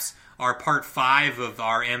perhaps our part 5 of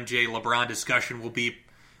our MJ LeBron discussion will be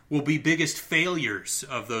biggest failures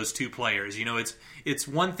of those 2 players. It's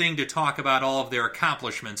one thing to talk about all of their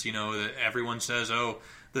accomplishments. Everyone says,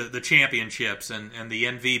 the championships and the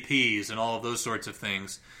MVPs and all of those sorts of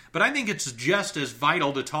things. But I think it's just as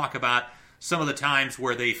vital to talk about some of the times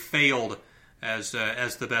where they failed as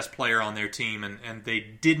the best player on their team and they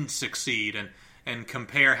didn't succeed, and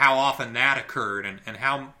compare how often that occurred and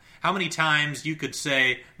how many times you could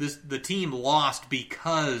say the team lost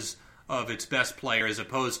because of its best player as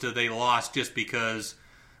opposed to they lost just because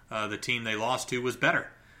the team they lost to was better.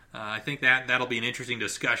 I think that'll be an interesting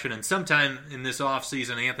discussion, and sometime in this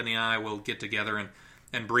offseason, Anthony and I will get together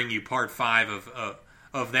and bring you part 5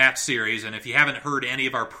 of that series. And if you haven't heard any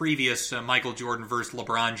of our previous Michael Jordan versus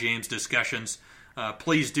LeBron James discussions,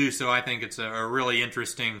 please do so. I think it's a really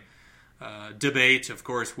interesting debate. Of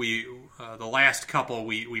course, the last couple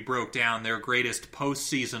we broke down their greatest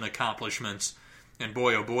postseason accomplishments, and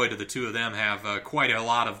boy, oh boy, do the 2 of them have quite a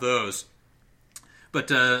lot of those. But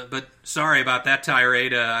sorry about that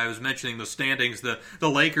tirade. I was mentioning the standings. The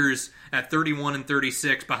Lakers at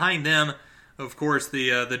 31-36. Behind them, of course,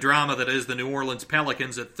 the drama that is the New Orleans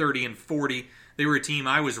Pelicans at 30-40. They were a team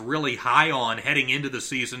I was really high on heading into the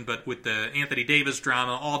season, but with the Anthony Davis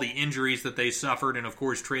drama, all the injuries that they suffered, and of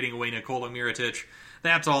course trading away Nikola Mirotic,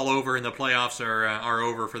 that's all over, and the playoffs are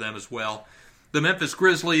over for them as well. The Memphis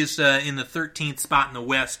Grizzlies in the 13th spot in the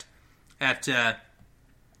West at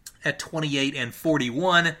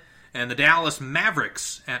 28-41, and the Dallas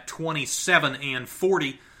Mavericks at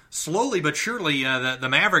 27-40. Slowly but surely, the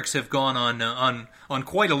Mavericks have gone on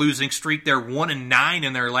quite a losing streak. They're 1-9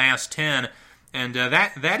 in their last 10, and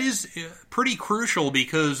that is pretty crucial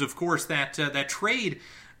because, of course, that trade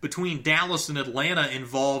between Dallas and Atlanta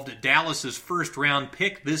involved Dallas's first-round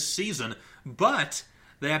pick this season, but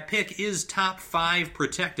that pick is top 5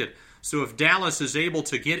 protected. So if Dallas is able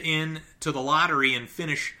to get into the lottery and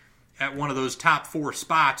finish at one of those top 4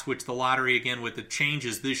 spots, which the lottery, again, with the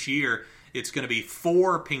changes this year, it's going to be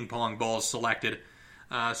 4 ping pong balls selected.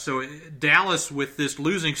 So Dallas, with this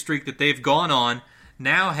losing streak that they've gone on,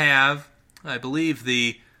 now have, I believe,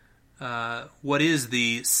 the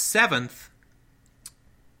 6th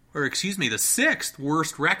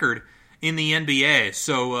worst record in the NBA.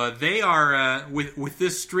 So they are, with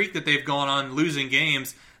this streak that they've gone on, losing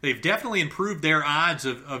games, they've definitely improved their odds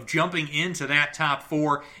of jumping into that top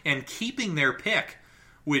 4 and keeping their pick,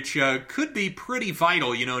 which could be pretty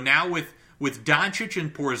vital. Now with Doncic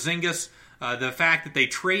and Porzingis, the fact that they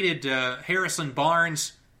traded Harrison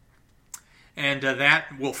Barnes, and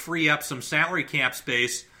that will free up some salary cap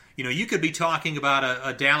space. You could be talking about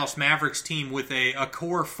a Dallas Mavericks team with a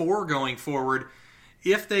core 4 going forward.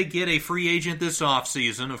 If they get a free agent this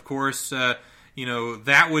offseason, of course, that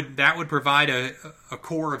would provide a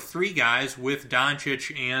core of 3 guys with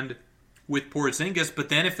Doncic and with Porzingis. But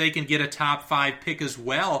then if they can get a top 5 pick as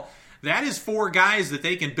well, that is 4 guys that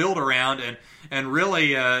they can build around. And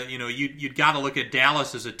really, you'd got to look at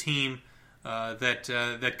Dallas as a team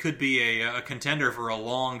that could be a contender for a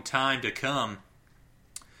long time to come.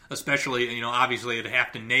 especially, obviously they'd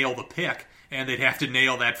have to nail the pick, and they'd have to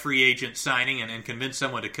nail that free agent signing and convince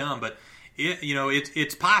someone to come. But,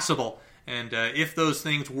 it's possible. And if those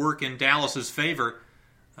things work in Dallas's favor,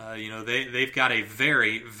 they've got a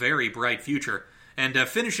very, very bright future. And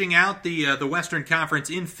finishing out the Western Conference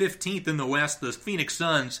in 15th in the West, the Phoenix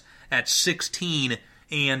Suns at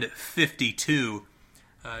 16-52.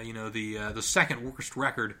 The second worst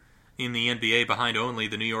record in the NBA behind only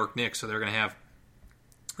the New York Knicks. So they're going to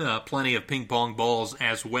have plenty of ping pong balls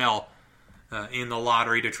as well in the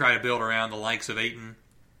lottery to try to build around the likes of Ayton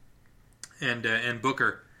and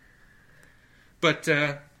Booker. But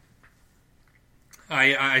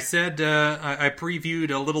I said I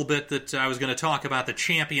previewed a little bit that I was going to talk about the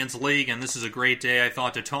Champions League, and this is a great day, I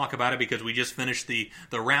thought, to talk about it because we just finished the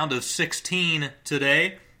round of 16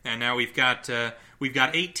 today, and now we've got 8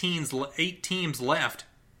 teams left.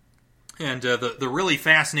 And the really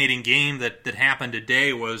fascinating game that happened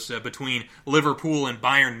today was between Liverpool and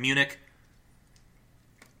Bayern Munich.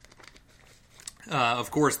 Of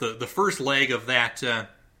course, the first leg of that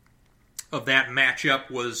matchup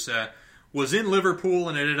was in Liverpool,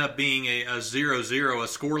 and it ended up being a 0-0, a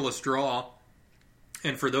scoreless draw.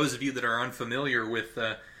 And for those of you that are unfamiliar with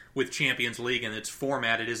Champions League and its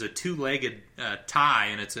format, it is a two-legged tie,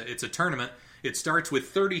 and it's a tournament. It starts with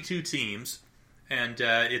 32 teams, and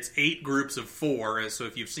it's 8 groups of 4. So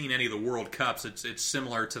if you've seen any of the World Cups, it's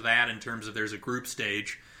similar to that in terms of there's a group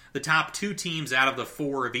stage. The top 2 teams out of the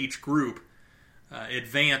 4 of each group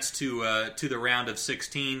advance to the round of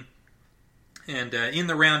 16. And in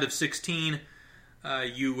the round of 16,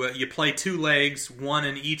 you play 2 legs, one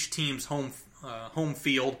in each team's home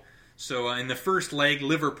field. So in the first leg,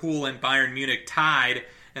 Liverpool and Bayern Munich tied,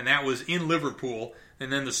 and that was in Liverpool.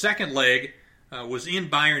 And then the second leg was in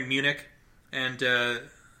Bayern Munich, and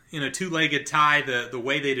in a 2-legged tie, the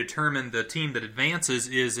way they determine the team that advances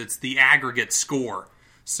is it's the aggregate score.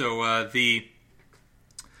 So the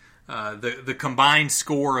combined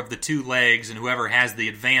score of the 2 legs, and whoever has the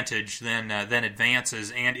advantage then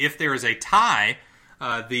advances. And if there is a tie,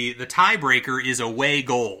 the tiebreaker is away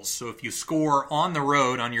goals. So if you score on the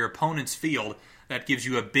road on your opponent's field, that gives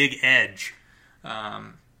you a big edge.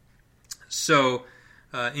 In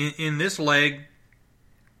this leg,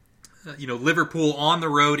 Liverpool on the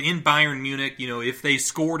road in Bayern Munich, if they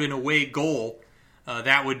scored an away goal,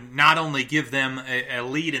 that would not only give them a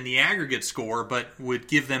lead in the aggregate score, but would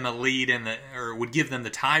give them a lead would give them the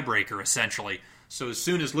tiebreaker, essentially. So as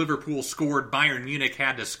soon as Liverpool scored, Bayern Munich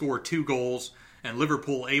had to score 2 goals, and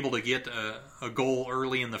Liverpool able to get a goal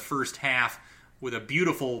early in the first half with a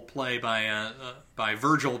beautiful play by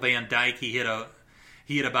Virgil van Dijk. He hit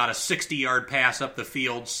about a 60-yard pass up the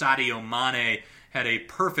field. Sadio Mane had a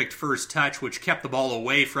perfect first touch, which kept the ball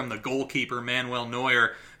away from the goalkeeper, Manuel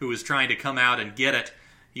Neuer, who was trying to come out and get it.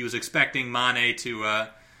 He was expecting Mane to,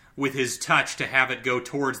 with his touch, to have it go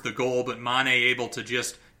towards the goal, but Mane able to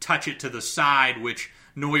just touch it to the side, which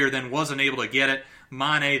Neuer then wasn't able to get it.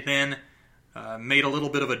 Mane then made a little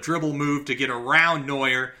bit of a dribble move to get around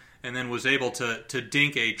Neuer, and then was able to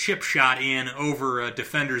dink a chip shot in over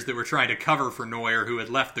defenders that were trying to cover for Neuer, who had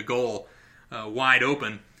left the goal wide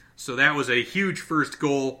open. So that was a huge first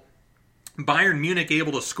goal. Bayern Munich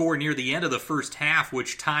able to score near the end of the first half,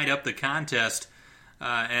 which tied up the contest.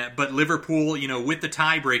 But Liverpool, with the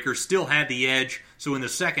tiebreaker, still had the edge. So in the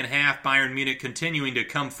second half, Bayern Munich continuing to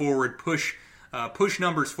come forward, push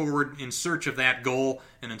numbers forward in search of that goal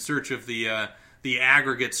and in search of the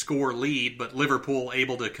aggregate score lead. But Liverpool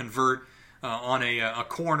able to convert on a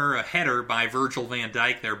corner, a header by Virgil van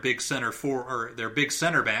Dijk, their big center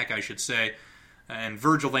back, I should say. And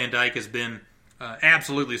Virgil van Dijk has been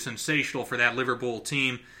absolutely sensational for that Liverpool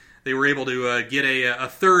team. They were able to get a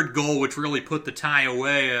third goal, which really put the tie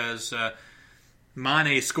away, as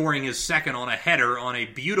Mane scoring his second on a header on a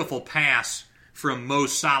beautiful pass from Mo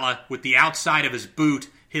Salah with the outside of his boot,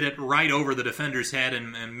 hit it right over the defender's head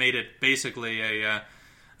and made it basically a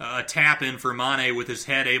tap-in for Mane with his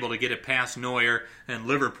head, able to get it past Neuer, and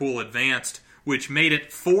Liverpool advanced, which made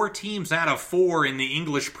it 4 teams out of 4 in the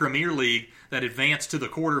English Premier League that advanced to the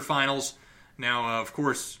quarterfinals. Now, of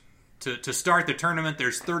course, to start the tournament,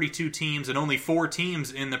 there's 32 teams, and only 4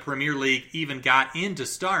 teams in the Premier League even got in to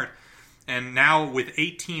start. And now, with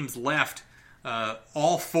 8 teams left,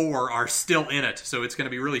 all 4 are still in it. So it's going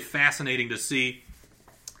to be really fascinating to see.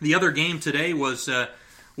 The other game today was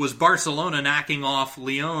Barcelona knocking off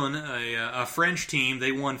Lyon, a French team.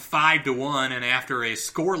 They won 5-1, and after a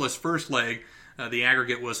scoreless first leg, the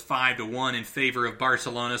aggregate was 5-1 in favor of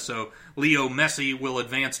Barcelona. So Leo Messi will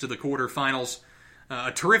advance to the quarterfinals.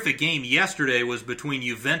 A terrific game yesterday was between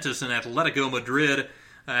Juventus and Atletico Madrid.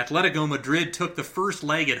 Atletico Madrid took the first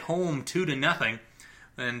leg at home 2-0,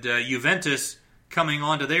 and Juventus, coming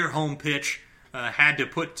onto their home pitch, had to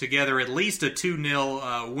put together at least a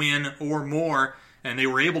 2-0 win or more, and they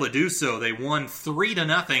were able to do so. They won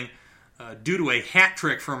 3-0 due to a hat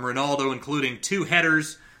trick from Ronaldo, including 2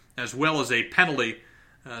 headers as well as a penalty.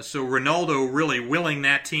 So Ronaldo really willing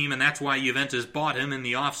that team, and that's why Juventus bought him in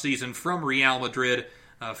the offseason from Real Madrid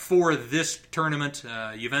for this tournament.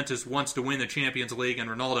 Juventus wants to win the Champions League, and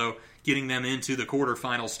Ronaldo getting them into the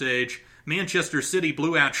quarterfinal stage. Manchester City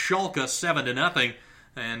blew out Schalke 7-0,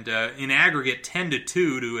 and in aggregate 10-2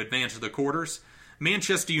 to advance to the quarters.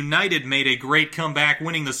 Manchester United made a great comeback,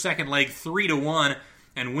 winning the second leg 3-1,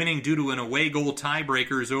 and winning due to an away goal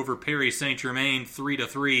tiebreakers over Paris Saint-Germain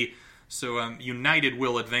 3-3. So United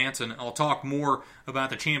will advance, and I'll talk more about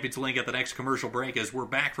the Champions League at the next commercial break as we're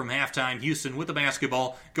back from halftime. Houston with the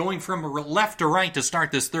basketball, going from left to right to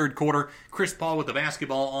start this third quarter. Chris Paul with the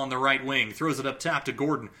basketball on the right wing, throws it up top to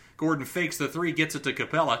Gordon. Gordon fakes the three, gets it to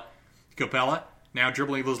Capella. Capella, now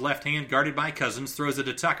dribbling with his left hand, guarded by Cousins, throws it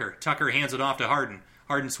to Tucker. Tucker hands it off to Harden.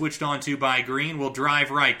 Harden switched on to by Green, will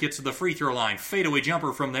drive right, gets to the free throw line. Fadeaway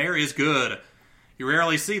jumper from there is good. You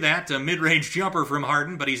rarely see that, a mid-range jumper from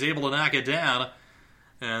Harden, but he's able to knock it down.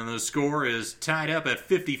 And the score is tied up at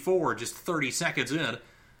 54, just 30 seconds in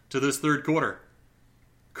to this third quarter.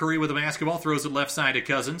 Curry with the basketball, throws it left side to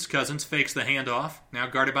Cousins. Cousins fakes the handoff, now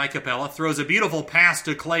guarded by Capella. Throws a beautiful pass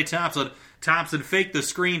to Klay Thompson. Thompson faked the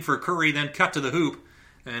screen for Curry, then cut to the hoop.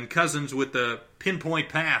 And Cousins with the pinpoint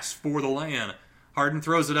pass for the lay-in. Harden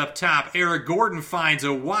throws it up top. Eric Gordon finds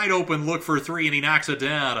a wide open look for three, and he knocks it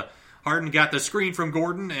down. Harden got the screen from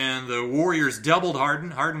Gordon, and the Warriors doubled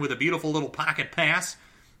Harden. Harden with a beautiful little pocket pass.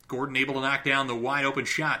 Gordon able to knock down the wide open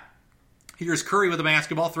shot. Here's Curry with the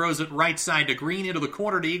basketball, throws it right side to Green, into the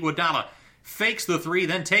corner to Iguodala. Fakes the three,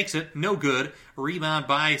 then takes it. No good. Rebound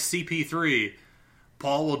by CP3.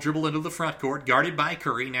 Paul will dribble into the front court, guarded by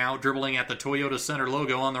Curry, now dribbling at the Toyota Center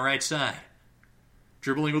logo on the right side.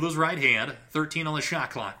 Dribbling with his right hand, 13 on the shot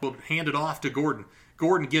clock. Will hand it off to Gordon.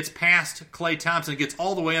 Gordon gets past Klay Thompson, gets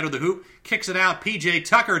all the way under the hoop, kicks it out. P.J.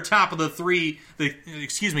 Tucker, top of the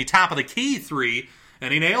key three,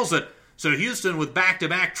 and he nails it. So Houston with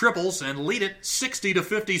back-to-back triples and lead it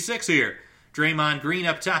 60-56 here. Draymond Green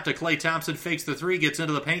up top to Klay Thompson, fakes the three, gets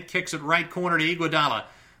into the paint, kicks it right corner to Iguodala.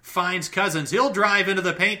 Finds Cousins. He'll drive into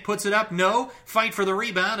the paint, puts it up. No. Fight for the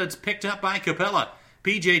rebound. It's picked up by Capella.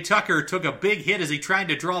 P.J. Tucker took a big hit as he tried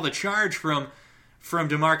to draw the charge from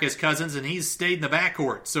DeMarcus Cousins, and he's stayed in the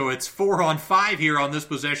backcourt. So it's 4-on-5 here on this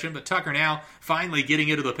possession, but Tucker now finally getting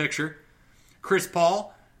into the picture. Chris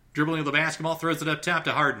Paul, dribbling with the basketball, throws it up top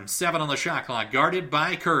to Harden. 7 on the shot clock, guarded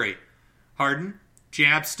by Curry. Harden,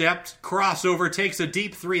 jab steps, crossover, takes a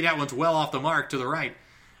deep three. That one's well off the mark to the right.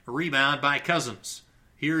 A rebound by Cousins.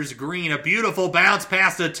 Here's Green, a beautiful bounce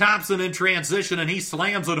pass to Thompson in transition, and he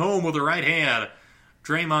slams it home with the right hand.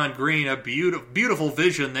 Draymond Green, a beautiful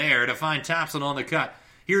vision there to find Thompson on the cut.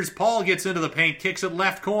 Here's Paul, gets into the paint, kicks it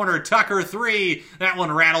left corner. Tucker, three. That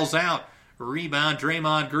one rattles out. Rebound,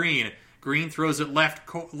 Draymond Green. Green throws it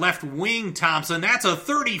left wing, Thompson. That's a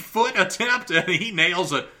 30-foot attempt, and he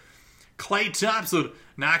nails it. Klay Thompson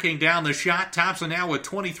knocking down the shot. Thompson now with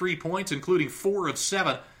 23 points, including 4 of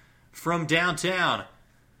 7 from downtown.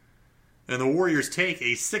 And the Warriors take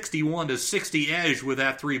a 61-60 edge with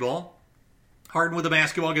that three ball. Harden with the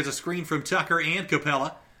basketball gets a screen from Tucker and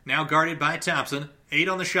Capella. Now guarded by Thompson. 8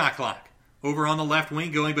 on the shot clock. Over on the left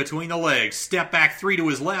wing, going between the legs. Step back three to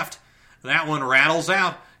his left. That one rattles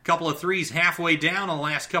out. Couple of threes halfway down on the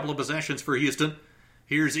last couple of possessions for Houston.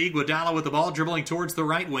 Here's Iguodala with the ball, dribbling towards the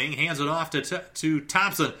right wing. Hands it off to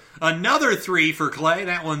Thompson. Another three for Klay.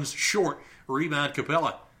 That one's short. Rebound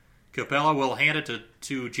Capella. Capella will hand it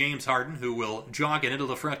to James Harden, who will jog it into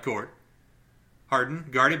the front court. Harden,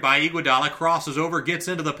 guarded by Iguodala, crosses over, gets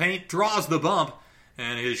into the paint, draws the bump,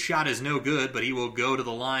 and his shot is no good, but he will go to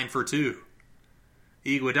the line for 2.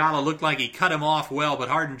 Iguodala looked like he cut him off well, but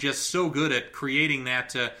Harden just so good at creating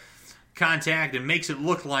that contact and makes it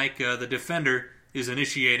look like the defender is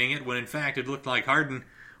initiating it, when in fact it looked like Harden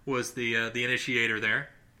was the initiator there.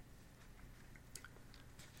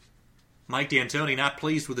 Mike D'Antoni not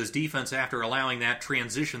pleased with his defense after allowing that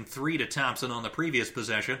transition 3 to Thompson on the previous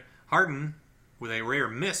possession. Harden with a rare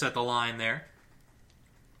miss at the line there.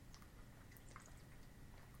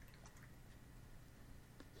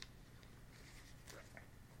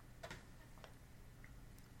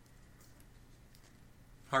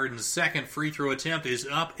 Harden's second free throw attempt is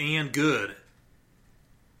up and good.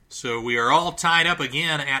 So we are all tied up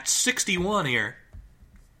again at 61 here,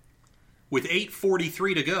 with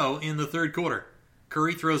 8:43 to go in the third quarter.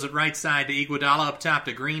 Curry throws it right side to Iguodala, up top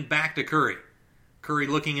to Green, back to Curry. Curry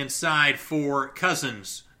looking inside for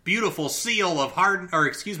Cousins. Beautiful seal of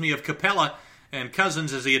Capella, and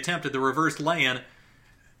Cousins, as he attempted the reverse lay-in,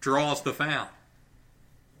 draws the foul.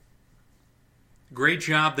 Great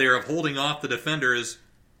job there of holding off the defender as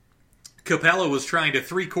Capella was trying to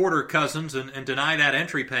three-quarter Cousins and deny that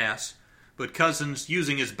entry pass, but Cousins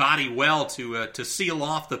using his body well to seal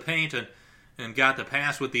off the paint and got the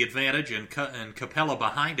pass with the advantage, and Capella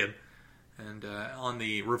behind him. And on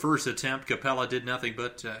the reverse attempt, Capella did nothing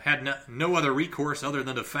but had no other recourse other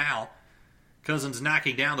than to foul. Cousins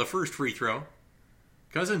knocking down the first free throw.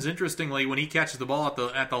 Cousins, interestingly, when he catches the ball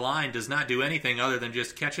at the line, does not do anything other than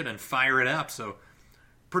just catch it and fire it up. So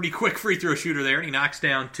pretty quick free throw shooter there, and he knocks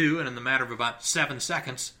down 2 in the matter of about 7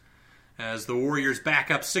 seconds as the Warriors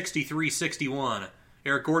back up 63-61.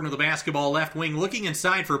 Eric Gordon with the basketball left wing, looking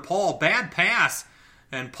inside for Paul. Bad pass.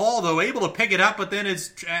 And Paul, though, able to pick it up, but then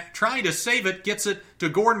is trying to save it, gets it to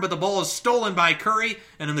Gordon, but the ball is stolen by Curry.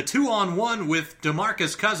 And in the 2-on-1 with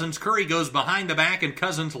DeMarcus Cousins, Curry goes behind the back and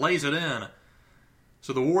Cousins lays it in.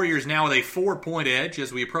 So the Warriors now with a 4-point edge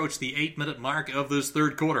as we approach the 8-minute mark of this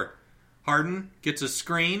third quarter. Harden gets a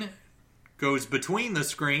screen, goes between the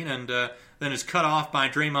screen, and then is cut off by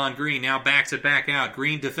Draymond Green. Now backs it back out.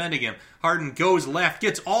 Green defending him. Harden goes left,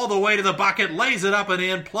 gets all the way to the bucket, lays it up and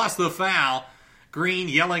in, plus the foul. Green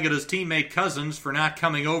yelling at his teammate Cousins for not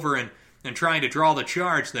coming over and trying to draw the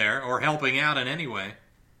charge there, or helping out in any way.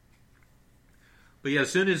 But yeah,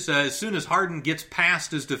 as soon as Harden gets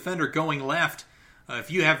past his defender going left, if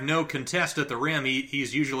you have no contest at the rim,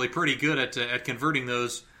 he's usually pretty good at converting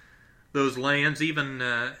those lay-ins, even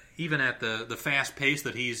at the fast pace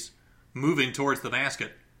that he's moving towards the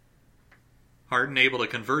basket. Harden able to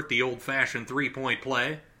convert the old-fashioned three-point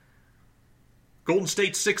play. Golden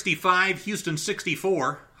State 65, Houston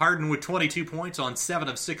 64. Harden with 22 points on 7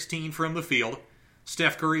 of 16 from the field.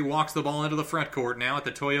 Steph Curry walks the ball into the front court now at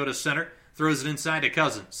the Toyota Center. Throws it inside to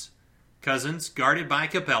Cousins. Cousins guarded by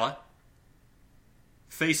Capella.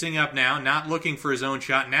 Facing up now, not looking for his own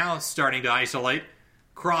shot. Now starting to isolate.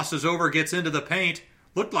 Crosses over, gets into the paint.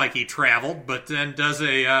 Looked like he traveled, but then does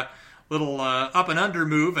a little up and under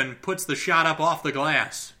move and puts the shot up off the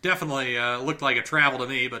glass. Definitely looked like a travel to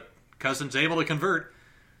me, but Cousins able to convert.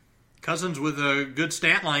 Cousins with a good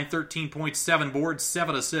stat line, 13.7 boards,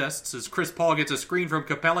 7 assists, as Chris Paul gets a screen from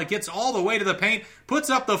Capella, gets all the way to the paint, puts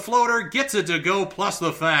up the floater, gets it to go, plus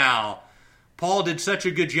the foul. Paul did such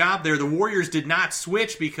a good job there. The Warriors did not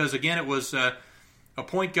switch because, again, it was a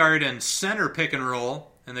point guard and center pick and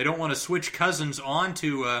roll, and they don't want to switch Cousins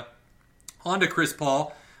onto Chris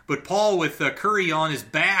Paul. But Paul, with Curry on his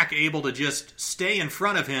back, able to just stay in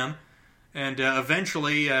front of him, and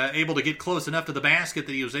eventually able to get close enough to the basket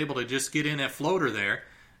that he was able to just get in that floater there.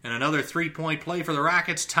 And another three-point play for the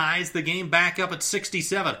Rockets ties the game back up at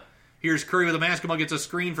 67. Here's Curry with the basketball, gets a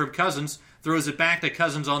screen from Cousins, throws it back to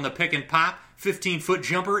Cousins on the pick and pop. 15-foot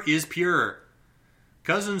jumper is pure.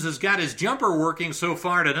 Cousins has got his jumper working so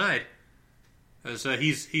far tonight, as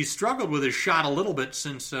he's struggled with his shot a little bit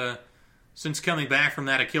since coming back from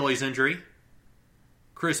that Achilles injury.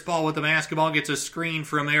 Chris Paul with the basketball, gets a screen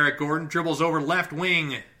from Eric Gordon, dribbles over left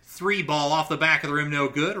wing, 3 ball off the back of the rim, no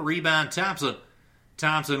good. Rebound Thompson.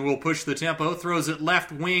 Thompson will push the tempo, throws it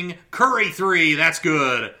left wing, Curry 3, that's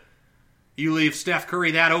good. You leave Steph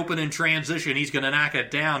Curry that open in transition, he's going to knock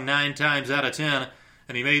it down 9 times out of 10,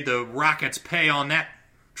 and he made the Rockets pay on that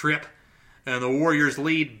trip. And the Warriors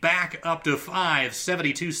lead back up to 5,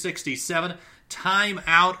 72-67.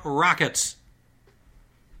 Timeout Rockets.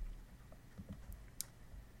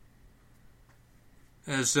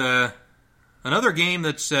 As another game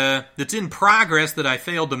that's in progress that I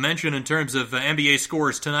failed to mention in terms of NBA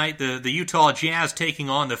scores tonight, the Utah Jazz taking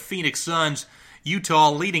on the Phoenix Suns. Utah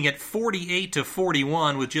leading at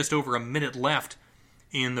 48-41 with just over a minute left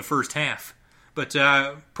in the first half. But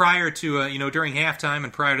prior to during halftime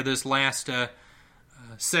and prior to this last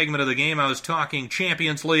segment of the game, I was talking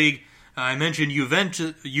Champions League. I mentioned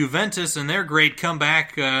Juventus and their great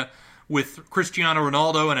comeback with Cristiano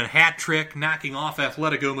Ronaldo and a hat trick knocking off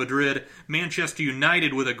Atletico Madrid. Manchester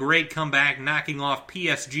United with a great comeback knocking off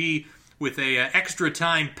PSG with a extra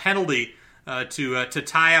time penalty to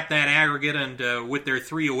tie up that aggregate, and with their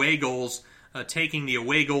 3 away goals taking the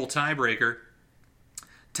away goal tiebreaker.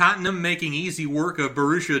 Tottenham making easy work of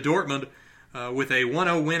Borussia Dortmund with a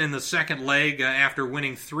 1-0 win in the second leg after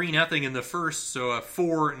winning 3-0 in the first, so a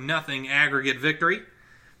 4-0 aggregate victory.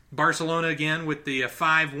 Barcelona again with the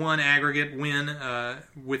 5-1 aggregate win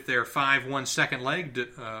with their 5-1 second leg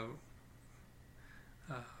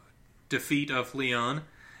defeat of Lyon.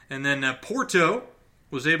 And then Porto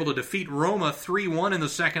was able to defeat Roma 3-1 in the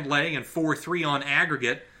second leg and 4-3 on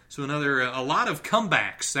aggregate. So a lot of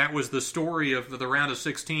comebacks. That was the story of the round of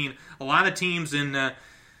 16. A lot of teams in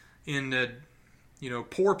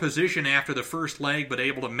poor position after the first leg, but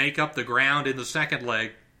able to make up the ground in the second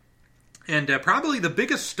leg. And probably the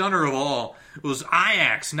biggest stunner of all was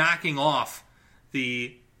Ajax knocking off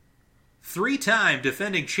the 3-time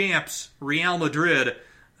defending champs Real Madrid.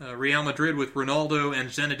 Real Madrid with Ronaldo and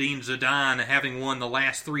Zinedine Zidane having won the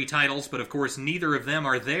last 3 titles, but of course neither of them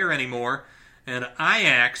are there anymore. And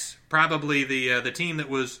Ajax, probably the team that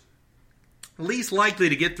was least likely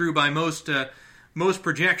to get through by most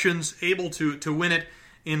projections, able to win it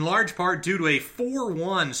in large part due to a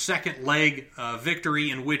 4-1 second leg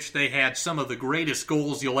victory in which they had some of the greatest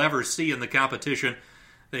goals you'll ever see in the competition.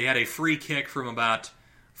 They had a free kick from about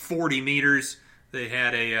 40 meters. They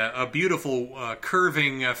had a beautiful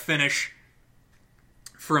curving finish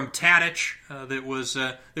from Tadic that was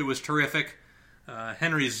terrific.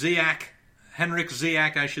 Henrik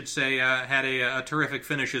Ziyech, I should say, had a terrific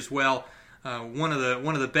finish as well. One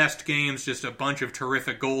of the best games, just a bunch of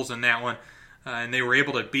terrific goals in that one. And they were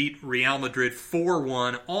able to beat Real Madrid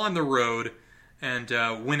 4-1 on the road and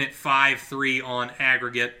win it 5-3 on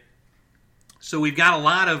aggregate. So we've got a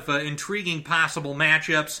lot of intriguing possible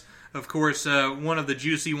matchups. Of course, one of the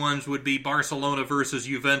juicy ones would be Barcelona versus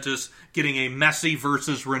Juventus, getting a Messi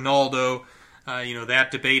versus Ronaldo.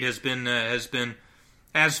 That debate has been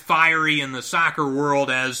as fiery in the soccer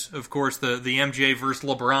world as, of course, the MJ versus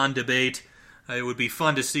LeBron debate. It would be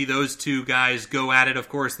fun to see those two guys go at it. Of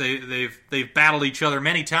course, they've battled each other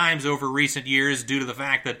many times over recent years due to the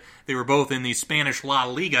fact that they were both in the Spanish La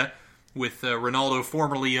Liga, with Ronaldo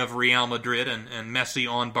formerly of Real Madrid and Messi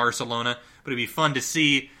on Barcelona. But it'd be fun to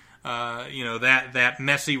see that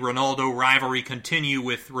Messi-Ronaldo rivalry continue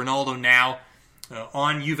with Ronaldo now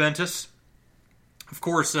on Juventus. Of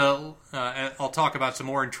course, I'll talk about some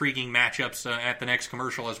more intriguing matchups at the next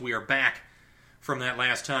commercial as we are back from that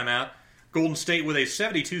last time out. Golden State with a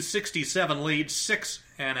 72-67 lead,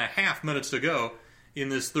 6.5 minutes to go in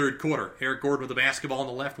this third quarter. Eric Gordon with the basketball on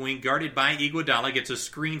the left wing, guarded by Iguodala, gets a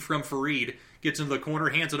screen from Farid, gets into the corner,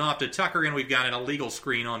 hands it off to Tucker, and we've got an illegal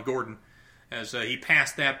screen on Gordon as he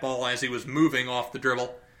passed that ball as he was moving off the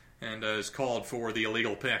dribble and is called for the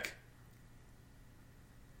illegal pick.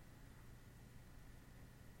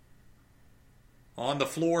 On the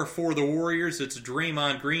floor for the Warriors, it's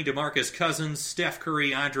Draymond Green, DeMarcus Cousins, Steph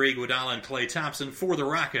Curry, Andre Iguodala, and Klay Thompson. For the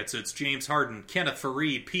Rockets, it's James Harden, Kenneth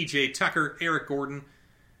Faried, PJ Tucker, Eric Gordon,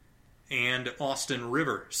 and Austin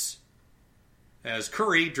Rivers. As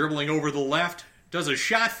Curry, dribbling over the left, does a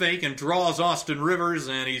shot fake and draws Austin Rivers,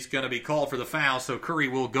 and he's going to be called for the foul, so Curry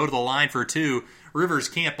will go to the line for 2. Rivers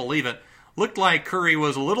can't believe it. Looked like Curry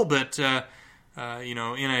was a little bit, in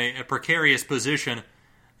a precarious position,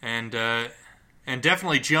 and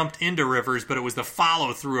definitely jumped into Rivers, but it was the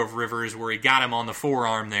follow-through of Rivers where he got him on the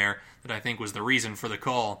forearm there that I think was the reason for the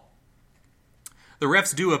call. The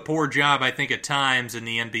refs do a poor job, I think, at times in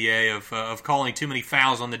the NBA of calling too many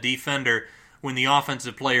fouls on the defender when the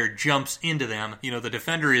offensive player jumps into them. The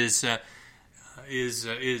defender has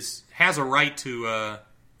a right to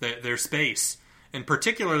their space, and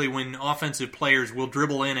particularly when offensive players will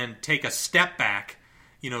dribble in and take a step back.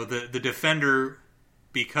 The defender,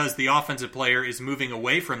 because the offensive player is moving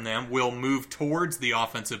away from them, will move towards the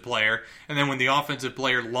offensive player, and then when the offensive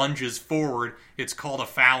player lunges forward, it's called a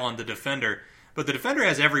foul on the defender. But the defender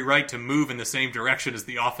has every right to move in the same direction as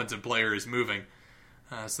the offensive player is moving.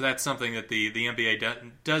 So that's something that the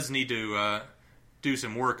NBA does need to do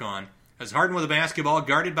some work on. As Harden with the basketball,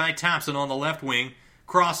 guarded by Thompson on the left wing,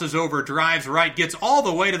 crosses over, drives right, gets all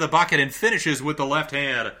the way to the bucket, and finishes with the left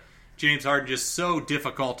hand. James Harden just so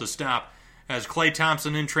difficult to stop. As Klay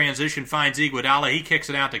Thompson in transition finds Iguodala, he kicks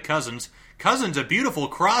it out to Cousins. Cousins, a beautiful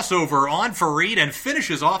crossover on Farid and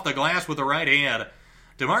finishes off the glass with the right hand.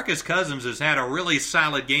 DeMarcus Cousins has had a really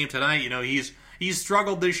solid game tonight. He's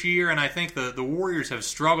struggled this year, and I think the Warriors have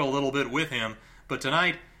struggled a little bit with him. But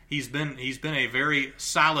tonight, he's been a very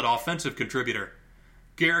solid offensive contributor.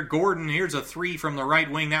 Garrett Gordon, here's a 3 from the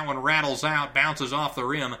right wing. That one rattles out, bounces off the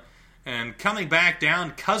rim. And coming back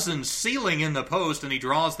down, Cousins sealing in the post, and he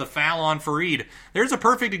draws the foul on Farid. There's a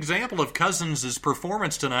perfect example of Cousins'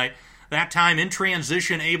 performance tonight. That time in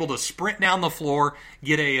transition, able to sprint down the floor,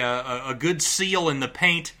 get a good seal in the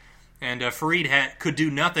paint, and Farid could do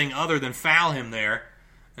nothing other than foul him there.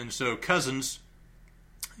 And so Cousins,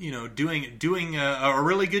 doing a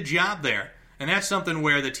really good job there. And that's something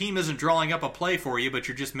where the team isn't drawing up a play for you, but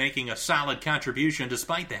you're just making a solid contribution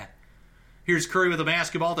despite that. Here's Curry with the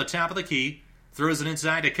basketball at the top of the key. Throws it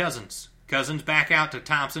inside to Cousins. Cousins back out to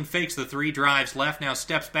Thompson, fakes the three, drives left, now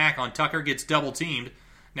steps back on Tucker, gets double-teamed,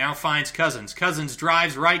 now finds Cousins. Cousins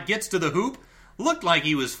drives right, gets to the hoop, looked like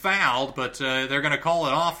he was fouled, but they're going to call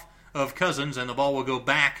it off of Cousins, and the ball will go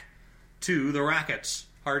back to the Rockets.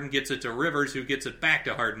 Harden gets it to Rivers, who gets it back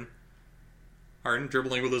to Harden. Harden,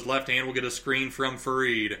 dribbling with his left hand, will get a screen from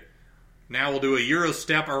Fareed. Now we'll do a Euro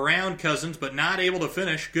step around Cousins, but not able to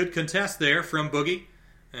finish. Good contest there from Boogie.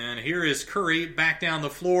 And here is Curry back down the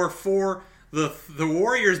floor for the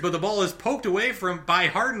Warriors, but the ball is poked away by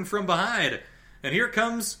Harden from behind. And here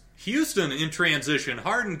comes Houston in transition.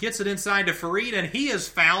 Harden gets it inside to Fareed, and he is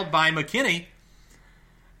fouled by McKinney.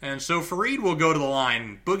 And so Fareed will go to the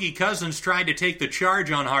line. Boogie Cousins tried to take the charge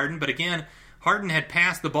on Harden, but again, Harden had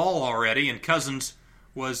passed the ball already, and Cousins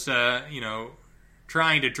was,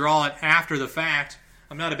 trying to draw it after the fact.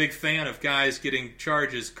 I'm not a big fan of guys getting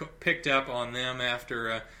charges picked up on them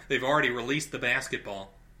after they've already released the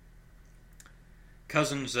basketball.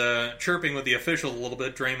 Cousins chirping with the officials a little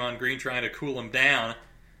bit. Draymond Green trying to cool him down.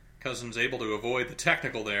 Cousins able to avoid the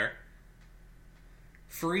technical there.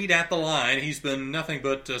 Fareed at the line. He's been nothing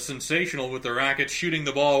but sensational with the Rockets, shooting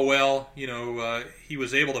the ball well. He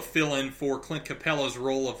was able to fill in for Clint Capella's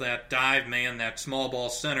role of that dive man, that small ball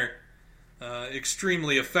center,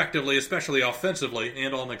 extremely effectively, especially offensively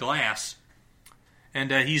and on the glass.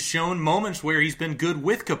 And he's shown moments where he's been good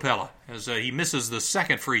with Capella, as he misses the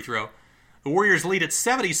second free throw. The Warriors lead at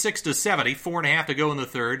 76-70, 4.5 to go in the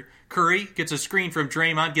third. Curry gets a screen from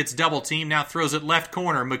Draymond, gets double-teamed, now throws it left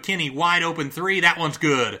corner. McKinney, wide open three, that one's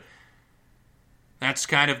good. That's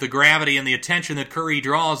kind of the gravity and the attention that Curry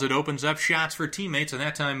draws. It opens up shots for teammates, and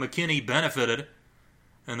that time McKinney benefited.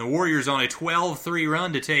 And the Warriors on a 12-3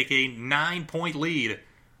 run to take a 9-point lead.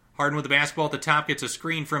 Harden with the basketball at the top, gets a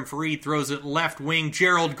screen from Fareed, throws it left wing.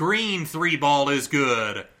 Gerald Green, three ball is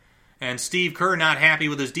good. And Steve Kerr not happy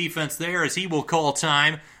with his defense there, as he will call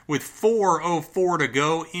time with 4:04 to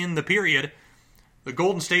go in the period. The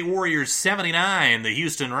Golden State Warriors 79, the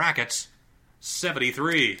Houston Rockets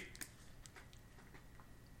 73.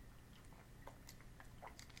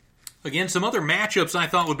 Again, some other matchups I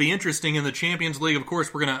thought would be interesting in the Champions League. Of course,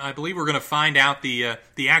 I believe we're gonna find out the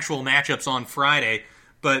actual matchups on Friday.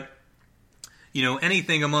 But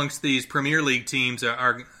anything amongst these Premier League teams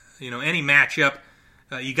are any matchup.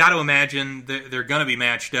 You got to imagine they're going to be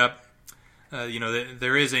matched up.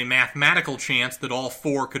 There is a mathematical chance that all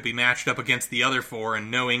four could be matched up against the other four,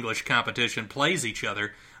 and no English competition plays each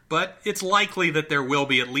other. But it's likely that there will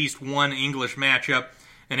be at least one English matchup,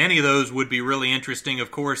 and any of those would be really interesting.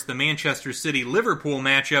 Of course, the Manchester City-Liverpool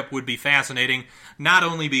matchup would be fascinating, not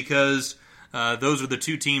only because those are the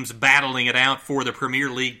two teams battling it out for the Premier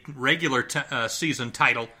League regular season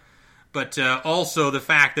title, but also the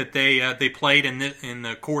fact that they played in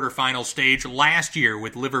the quarterfinal stage last year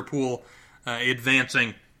with Liverpool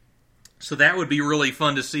advancing. So that would be really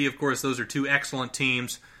fun to see. Of course, those are two excellent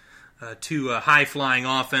teams, two high-flying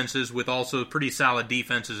offenses with also pretty solid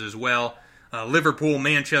defenses as well.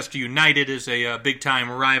 Liverpool-Manchester United is a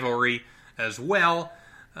big-time rivalry as well.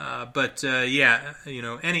 But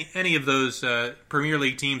any of those Premier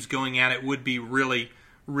League teams going at it would be really,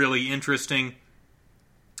 really interesting.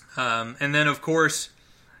 And then, of course,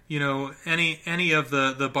 any of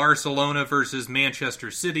the Barcelona versus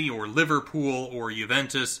Manchester City or Liverpool or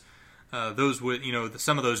Juventus, those would,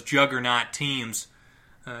 some of those juggernaut teams,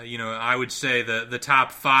 I would say the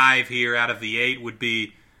top five here out of the 8 would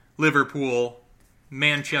be Liverpool,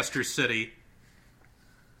 Manchester City,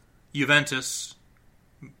 Juventus,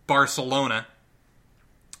 Barcelona,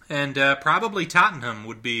 and probably Tottenham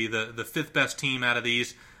would be the fifth best team out of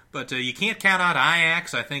these. But you can't count out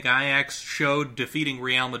Ajax. I think Ajax showed defeating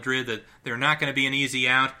Real Madrid that they're not going to be an easy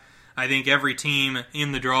out. I think every team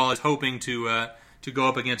in the draw is hoping to go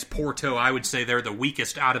up against Porto. I would say they're the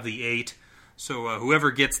weakest out of the 8. So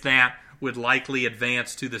whoever gets that would likely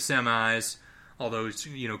advance to the semis. Although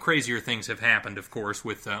crazier things have happened, of course,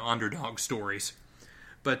 with underdog stories.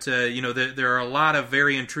 But there are a lot of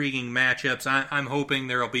very intriguing matchups. I'm hoping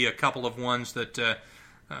there will be a couple of ones that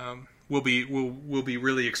will be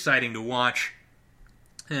really exciting to watch,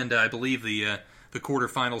 and I believe the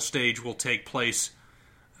quarterfinal stage will take place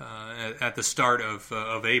at the start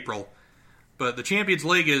of April. But the Champions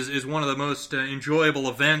League is one of the most enjoyable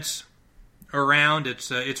events around.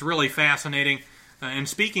 It's really fascinating. And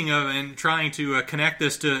speaking of, and trying to connect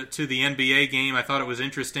this to the NBA game, I thought it was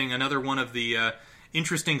interesting. Another one of the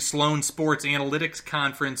interesting Sloan Sports Analytics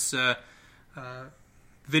Conference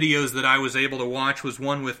videos that I was able to watch was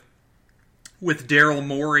one with Daryl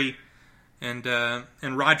Morey and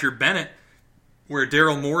Roger Bennett, where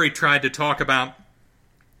Daryl Morey tried to talk about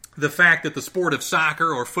the fact that the sport of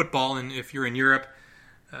soccer or football, and if you're in Europe,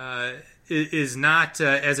 is not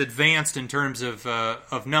as advanced in terms of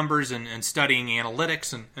numbers and studying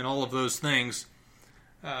analytics and all of those things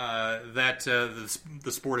that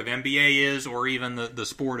the sport of NBA is, or even the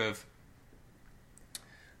sport of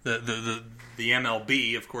the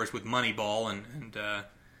MLB, of course, with Moneyball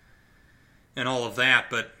and all of that.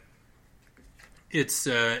 But it was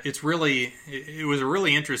a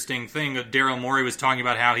really interesting thing that Daryl Morey was talking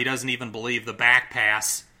about, how he doesn't even believe the back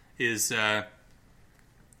pass is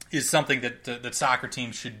something that soccer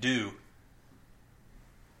teams should do.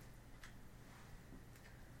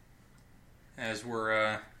 As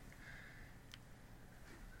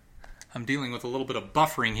I'm dealing with a little bit of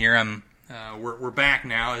buffering here. We're back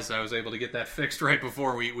now, as I was able to get that fixed right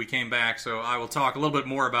before we came back. So I will talk a little bit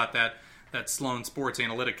more about that Sloan Sports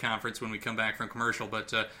Analytic Conference when we come back from commercial.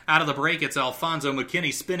 But out of the break, it's Alfonso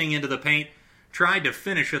McKinney spinning into the paint. Tried to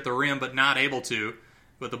finish at the rim, but not able to.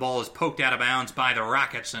 But the ball is poked out of bounds by the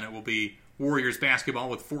Rockets, and it will be Warriors basketball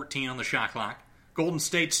with 14 on the shot clock. Golden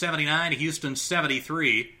State 79, Houston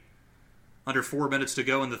 73. Under 4 minutes to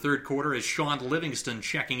go in the third quarter as Sean Livingston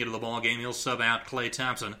checking into the ballgame. He'll sub out Klay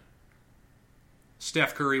Thompson.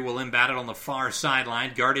 Steph Curry will inbound it on the far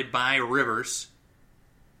sideline, guarded by Rivers.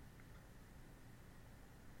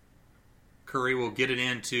 Curry will get it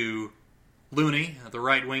into Looney, the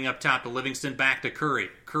right wing up top to Livingston, back to Curry.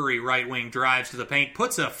 Curry, right wing, drives to the paint,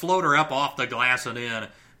 puts a floater up off the glass and in.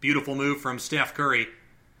 Beautiful move from Steph Curry.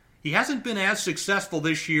 He hasn't been as successful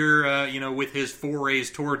this year, with his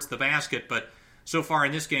forays towards the basket, but so far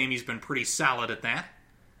in this game he's been pretty solid at that.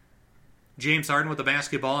 James Harden with the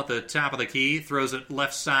basketball at the top of the key, throws it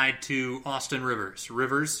left side to Austin Rivers.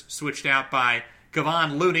 Rivers switched out by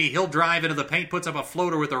Kevon Looney. He'll drive into the paint, puts up a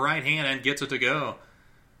floater with the right hand, and gets it to go.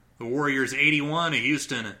 The Warriors 81,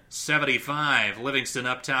 Houston 75. Livingston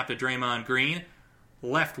up top to Draymond Green.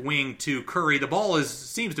 Left wing to Curry. The ball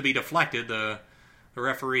seems to be deflected. The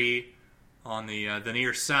referee on the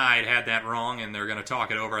near side had that wrong, and they're going to talk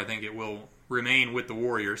it over. I think it will remain with the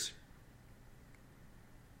Warriors.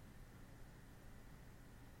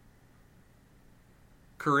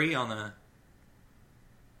 Curry on the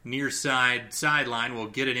near sideline will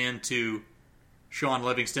get it into Sean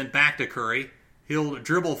Livingston. Back to Curry. He'll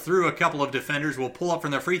dribble through a couple of defenders. Will pull up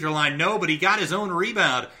from the free throw line. No, but he got his own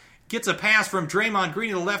rebound. Gets a pass from Draymond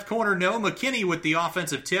Green to the left corner. No, McKinney with the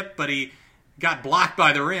offensive tip, but he got blocked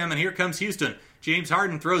by the rim, and here comes Houston. James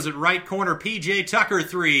Harden throws it right corner. P.J. Tucker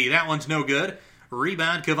three. That one's no good.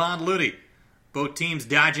 Rebound, Kevon Looney. Both teams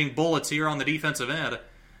dodging bullets here on the defensive end.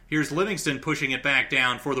 Here's Livingston pushing it back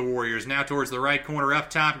down for the Warriors. Now towards the right corner, up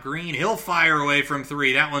top, Green. He'll fire away from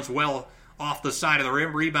three. That one's well off the side of the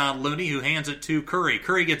rim. Rebound, Looney, who hands it to Curry.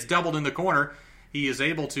 Curry gets doubled in the corner. He is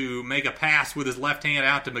able to make a pass with his left hand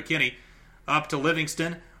out to McKinney. Up to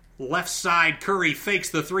Livingston. Left side, Curry fakes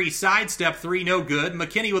the three. Sidestep three, no good.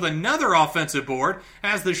 McKinney with another offensive board.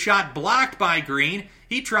 Has the shot blocked by Green.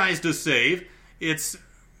 He tries to save. It's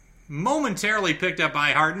momentarily picked up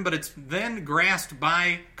by Harden, but it's then grasped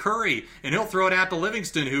by Curry. And he'll throw it out to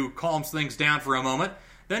Livingston, who calms things down for a moment.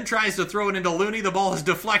 Then tries to throw it into Looney. The ball is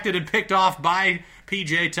deflected and picked off by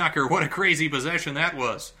P.J. Tucker. What a crazy possession that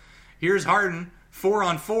was. Here's Harden,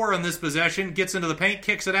 4-on-4 in this possession. Gets into the paint,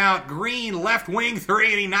 kicks it out. Green, left wing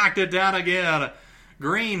three, and he knocked it down again.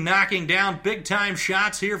 Green knocking down big-time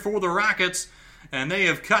shots here for the Rockets. And they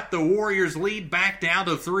have cut the Warriors' lead back down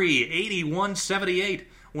to 3, 81-78.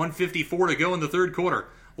 1:54 to go in the third quarter.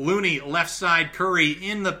 Looney, left side, Curry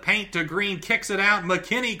in the paint to Green, kicks it out.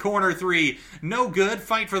 McKinney, corner three. No good.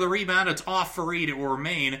 Fight for the rebound. It's off for Reed. It will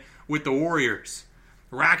remain with the Warriors.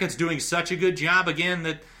 Rockets doing such a good job again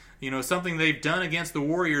that, something they've done against the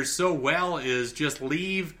Warriors so well is just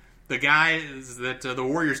leave the guys that the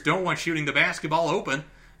Warriors don't want shooting the basketball open.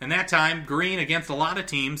 And that time, Green, against a lot of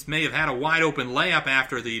teams, may have had a wide open layup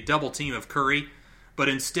after the double team of Curry. But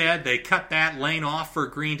instead, they cut that lane off for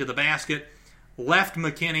Green to the basket. Left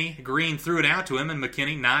McKinney. Green threw it out to him, and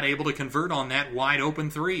McKinney not able to convert on that wide open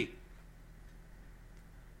three.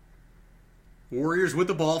 Warriors with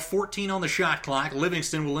the ball, 14 on the shot clock.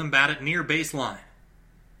 Livingston will inbound it near baseline.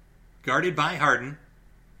 Guarded by Harden.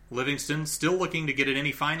 Livingston still looking to get it in.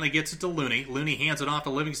 He finally gets it to Looney. Looney hands it off to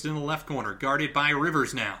Livingston in the left corner. Guarded by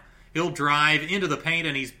Rivers now. He'll drive into the paint,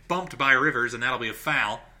 and he's bumped by Rivers, and that'll be a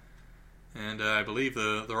foul. And I believe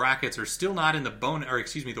the Rockets are still not in the bonus, or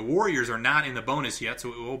the Warriors are not in the bonus yet, so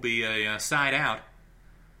it will be a side out.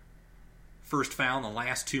 First foul in the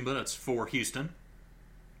last 2 minutes for Houston.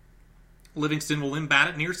 Livingston will inbound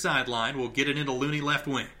it near sideline. Will get it into Looney left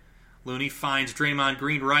wing. Looney finds Draymond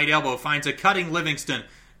Green right elbow. Finds a cutting Livingston.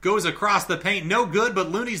 goes across the paint. No good,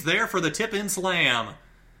 but Looney's there for the tip-in slam.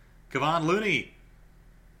 Kevon Looney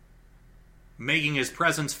making his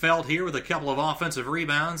presence felt here with a couple of offensive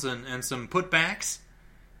rebounds and some putbacks.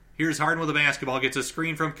 Here's Harden with the basketball. Gets a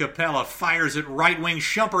screen from Capella. Fires it right wing.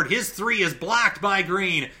 Shumpert. His three is blocked by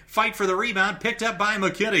Green. Fight for the rebound. Picked up by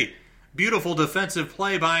McKinney. Beautiful defensive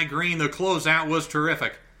play by Green. The closeout was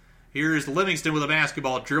terrific. Here's Livingston with the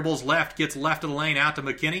basketball. Dribbles left. Gets left of the lane. Out to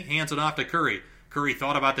McKinney. Hands it off to Curry. Curry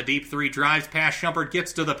thought about the deep three. Drives past Shumpert.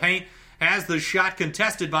 Gets to the paint. Has the shot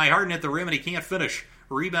contested by Harden at the rim, and he can't finish.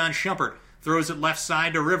 Rebound Shumpert. Throws it left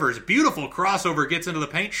side to Rivers. Beautiful crossover. Gets into the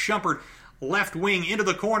paint. Shumpert left wing into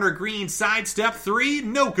the corner. Green sidestep three.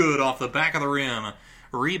 No good off the back of the rim.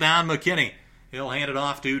 Rebound McKinney. He'll hand it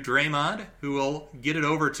off to Draymond, who will get it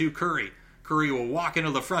over to Curry. Curry will walk into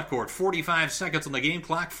the front court. 45 seconds on the game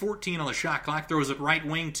clock. 14 on the shot clock. Throws it right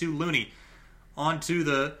wing to Looney. Onto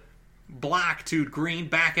the block to Green.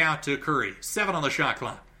 Back out to Curry. 7 on the shot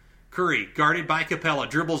clock. Curry, guarded by Capella,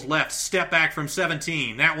 dribbles left, step back from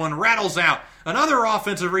 17. That one rattles out. Another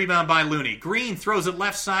offensive rebound by Looney. Green throws it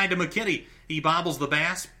left side to McKinney. He bobbles the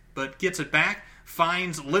pass, but gets it back.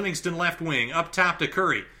 Finds Livingston left wing. Up top to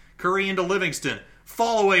Curry. Curry into Livingston.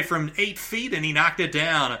 Fall away from 8 feet, and he knocked it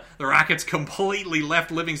down. The Rockets completely left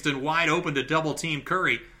Livingston wide open to double-team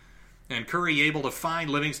Curry. And Curry able to find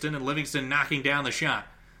Livingston, and Livingston knocking down the shot.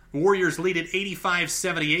 Warriors lead at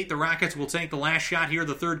 85-78. The Rockets will take the last shot here of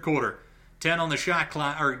the third quarter. 10 on the shot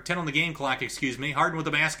clock, or 10 on the game clock, Harden with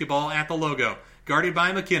the basketball at the logo. Guarded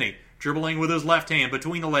by McKinney. Dribbling with his left hand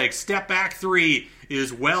between the legs. Step back three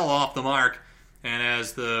is well off the mark. And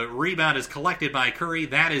as the rebound is collected by Curry,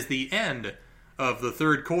 that is the end of the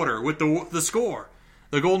third quarter with the score.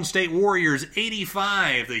 The Golden State Warriors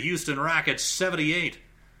 85, the Houston Rockets 78.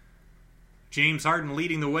 James Harden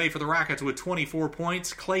leading the way for the Rockets with 24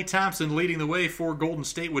 points. Klay Thompson leading the way for Golden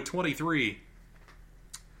State with 23.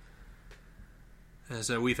 As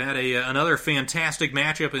we've had another fantastic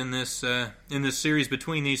matchup in this series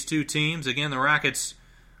between these two teams. Again, the Rockets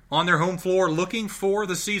on their home floor looking for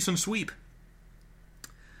the season sweep.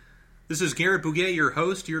 This is Garrett Bouguet, your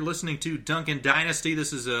host. You're listening to Duncan Dynasty.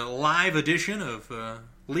 This is a live edition of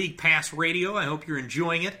League Pass Radio. I hope you're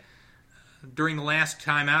enjoying it. During the last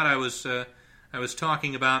time out, I was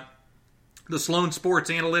talking about the Sloan Sports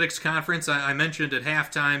Analytics Conference. I mentioned at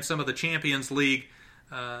halftime some of the Champions League,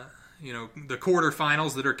 the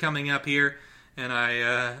quarterfinals that are coming up here.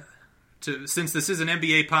 And since this is an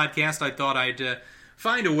NBA podcast, I thought I'd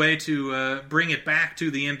find a way to bring it back to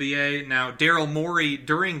the NBA. Now, Daryl Morey,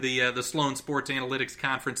 during the Sloan Sports Analytics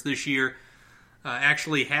Conference this year,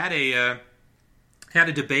 actually had a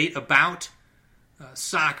debate about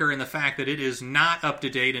soccer and the fact that it is not up to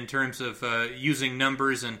date in terms of using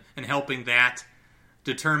numbers and helping that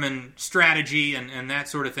determine strategy and that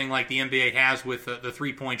sort of thing like the NBA has with the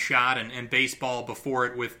 3-point shot and baseball before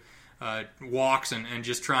it with walks and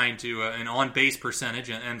just trying to an on-base percentage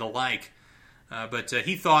and the like. But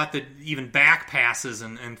he thought that even back passes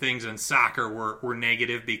and things in soccer were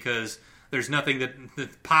negative because there's nothing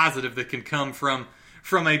that's positive that can come from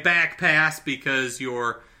a back pass because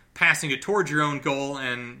you're passing it towards your own goal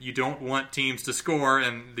and you don't want teams to score,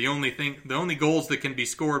 and the only goals that can be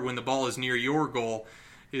scored when the ball is near your goal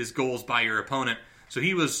is goals by your opponent. So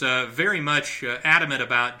he was very much adamant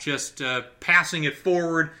about just passing it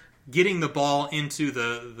forward, getting the ball into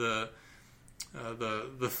the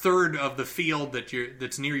third of the field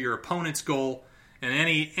that's near your opponent's goal, and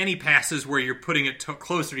any passes where you're putting it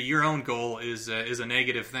closer to your own goal is a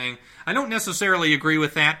negative thing. I don't necessarily agree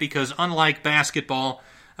with that because unlike basketball,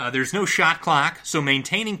 there's no shot clock, so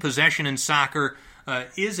maintaining possession in soccer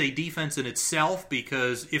is a defense in itself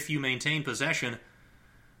because if you maintain possession,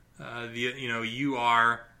 you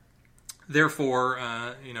are therefore,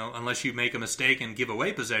 unless you make a mistake and give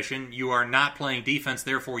away possession, you are not playing defense.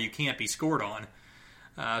 Therefore, you can't be scored on.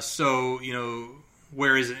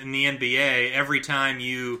 Whereas in the NBA, every time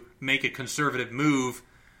you make a conservative move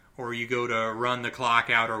or you go to run the clock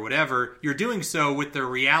out or whatever, you're doing so with the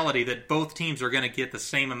reality that both teams are going to get the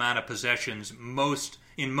same amount of possessions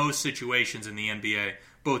in most situations in the NBA.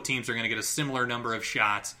 Both teams are going to get a similar number of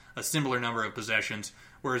shots, a similar number of possessions,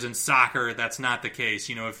 whereas in soccer, that's not the case.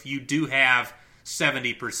 If you do have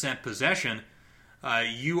 70% possession,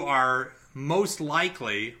 you are most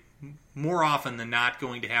likely, more often than not,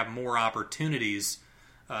 going to have more opportunities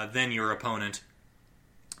than your opponent.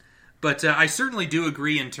 But I certainly do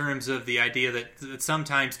agree in terms of the idea that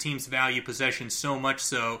sometimes teams value possession so much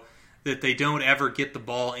so that they don't ever get the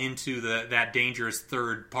ball into that dangerous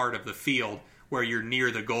third part of the field where you're near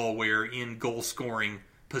the goal, where you're in goal-scoring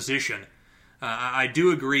position. I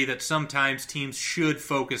do agree that sometimes teams should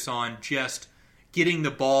focus on just getting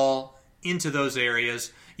the ball into those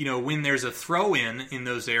areas. When there's a throw-in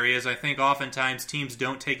those areas, I think oftentimes teams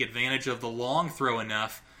don't take advantage of the long throw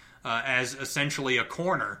enough as essentially a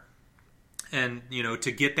corner. And,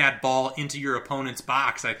 to get that ball into your opponent's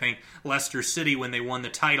box. I think Leicester City, when they won the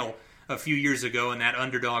title a few years ago in that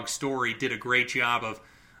underdog story, did a great job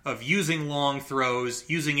of using long throws,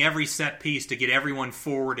 using every set piece to get everyone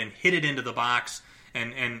forward and hit it into the box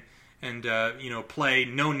and play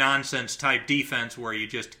no-nonsense type defense where you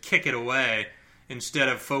just kick it away instead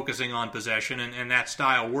of focusing on possession. And that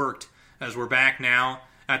style worked. As we're back now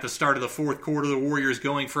at the start of the fourth quarter, the Warriors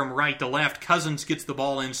going from right to left. Cousins gets the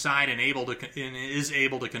ball inside and is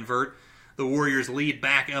able to convert. The Warriors lead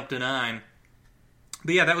back up to 9.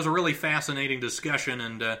 But yeah, that was a really fascinating discussion,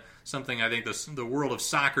 and something I think the world of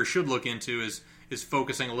soccer should look into is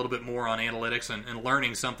focusing a little bit more on analytics and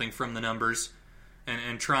learning something from the numbers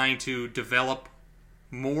and trying to develop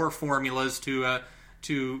more formulas to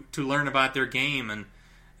learn about their game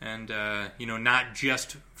and not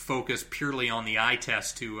just focus purely on the eye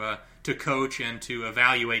test to coach and to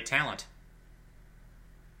evaluate talent.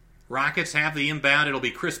 Rockets have the inbound. It'll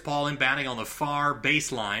be Chris Paul inbounding on the far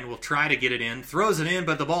baseline. Will try to get it in. Throws it in,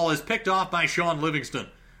 but the ball is picked off by Shaun Livingston.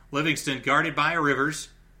 Livingston guarded by Rivers.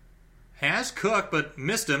 Has Cook, but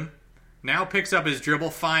missed him. Now picks up his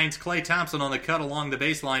dribble. Finds Klay Thompson on the cut along the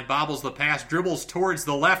baseline. Bobbles the pass. Dribbles towards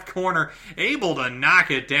the left corner. Able to knock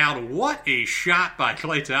it down. What a shot by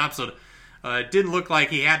Klay Thompson. It didn't look like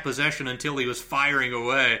he had possession until he was firing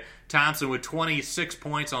away. Thompson with 26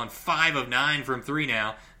 points on 5 of 9 from 3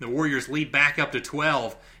 now. The Warriors lead back up to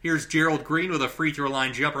 12. Here's Gerald Green with a free throw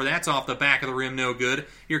line jumper. That's off the back of the rim, no good.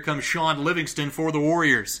 Here comes Shaun Livingston for the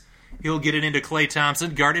Warriors. He'll get it into Klay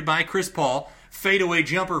Thompson, guarded by Chris Paul. Fadeaway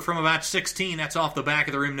jumper from about 16. That's off the back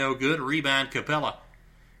of the rim, no good. Rebound, Capella.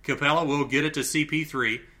 Capella will get it to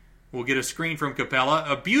CP3. We'll get a screen from Capella.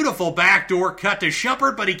 A beautiful backdoor cut to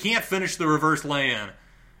Shumpert, but he can't finish the reverse lay-in.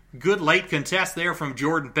 Good late contest there from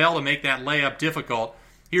Jordan Bell to make that layup difficult.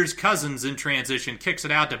 Here's Cousins in transition. Kicks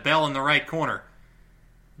it out to Bell in the right corner.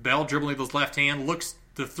 Bell dribbling with his left hand. Looks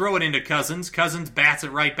to throw it into Cousins. Cousins bats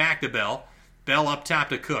it right back to Bell. Bell up top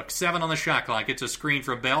to Cook. 7 on the shot clock. Gets a screen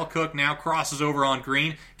from Bell. Cook now crosses over on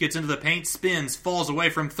Green. Gets into the paint. Spins. Falls away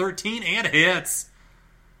from 13 and hits.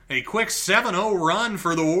 A quick 7-0 run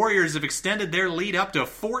for the Warriors have extended their lead up to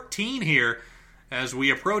 14 here as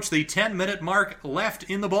we approach the 10-minute mark left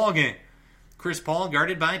in the ballgame. Chris Paul,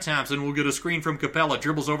 guarded by Thompson, will get a screen from Capella.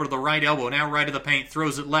 Dribbles over to the right elbow, now right of the paint.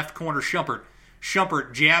 Throws it left corner, Shumpert.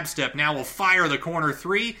 Shumpert, jab step, now will fire the corner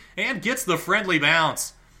 3 and gets the friendly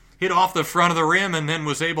bounce. Hit off the front of the rim and then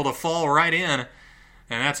was able to fall right in. And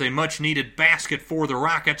that's a much-needed basket for the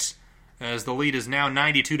Rockets as the lead is now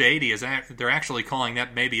 92-80. As they're actually calling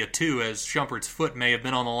that maybe a 2 as Shumpert's foot may have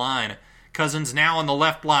been on the line. Cousins now on the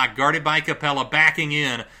left block, guarded by Capella, backing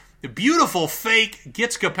in. The beautiful fake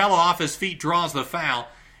gets Capella off his feet, draws the foul.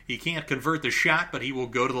 He can't convert the shot, but he will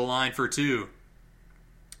go to the line for 2.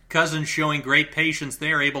 Cousins showing great patience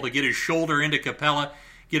there, able to get his shoulder into Capella,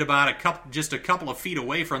 get about just a couple of feet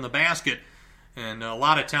away from the basket. And a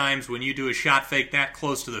lot of times when you do a shot fake that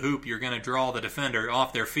close to the hoop, you're going to draw the defender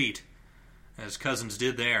off their feet, as Cousins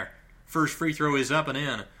did there. First free throw is up and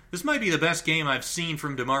in. This might be the best game I've seen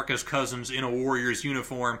from DeMarcus Cousins in a Warriors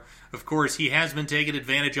uniform. Of course, he has been taken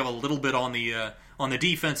advantage of a little bit on the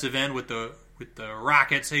defensive end with the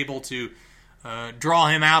Rockets, able to draw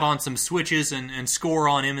him out on some switches and score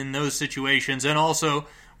on him in those situations. And also,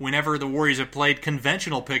 whenever the Warriors have played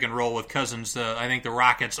conventional pick and roll with Cousins, I think the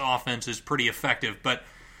Rockets' offense is pretty effective. But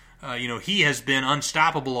he has been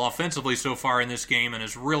unstoppable offensively so far in this game and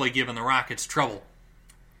has really given the Rockets trouble.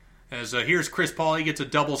 As here's Chris Paul, he gets a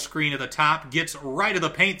double screen at the top, gets right of the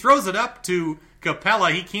paint, throws it up to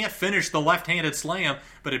Capella. He can't finish the left-handed slam,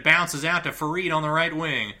 but it bounces out to Fareed on the right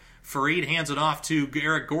wing. Fareed hands it off to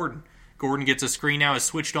Eric Gordon. Gordon gets a screen now, is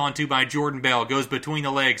switched on to by Jordan Bell. Goes between the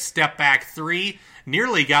legs, step back 3.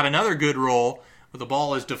 Nearly got another good roll, but the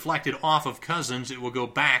ball is deflected off of Cousins. It will go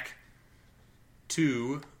back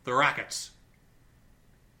to the Rockets.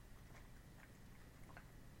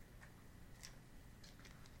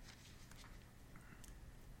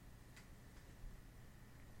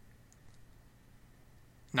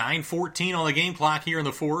 .9:14 on the game clock here in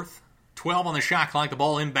the fourth. 12 on the shot clock. The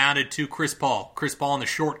ball inbounded to Chris Paul. Chris Paul in the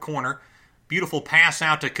short corner. Beautiful pass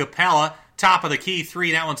out to Capella. Top of the key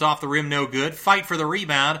 3. That one's off the rim, no good. Fight for the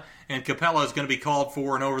rebound, and Capella is going to be called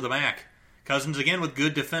for and over the back. Cousins again with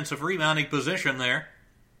good defensive rebounding position there.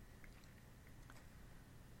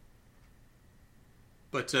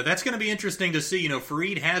 But that's going to be interesting to see.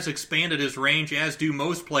 Faried has expanded his range, as do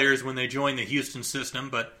most players when they join the Houston system,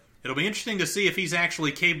 but it'll be interesting to see if he's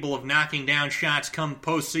actually capable of knocking down shots come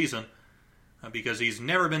postseason, because he's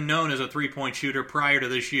never been known as a three-point shooter prior to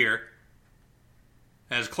this year.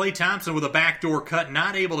 As Klay Thompson with a backdoor cut,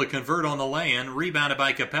 not able to convert on the lay-in, rebounded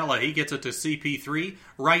by Capella. He gets it to CP3,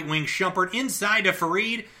 right wing Shumpert inside to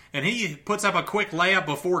Faried, and he puts up a quick layup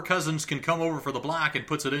before Cousins can come over for the block and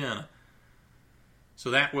puts it in.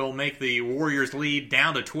 So that will make the Warriors lead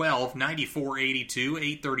down to 12,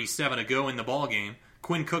 94-82, 8:37 to go in the ballgame.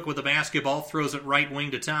 Quinn Cook with the basketball, throws it right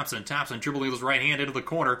wing to Thompson. Thompson dribbling with his right hand into the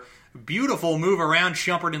corner. Beautiful move around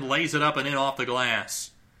Shumpert and lays it up and in off the glass.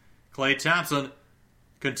 Klay Thompson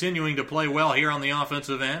continuing to play well here on the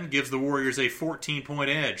offensive end, gives the Warriors a 14-point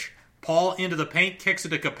edge. Paul into the paint, kicks it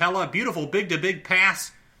to Capella. Beautiful big-to-big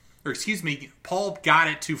pass. Paul got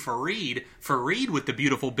it to Faried. Faried with the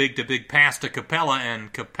beautiful big-to-big pass to Capella,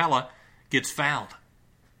 and Capella gets fouled.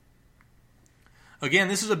 Again,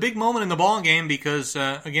 this is a big moment in the ballgame because,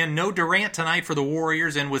 again, no Durant tonight for the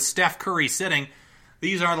Warriors, and with Steph Curry sitting,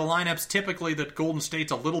 these are the lineups typically that Golden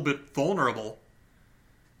State's a little bit vulnerable.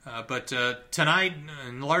 But tonight,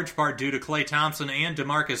 in large part due to Klay Thompson and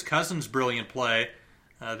DeMarcus Cousins' brilliant play,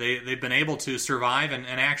 they've been able to survive and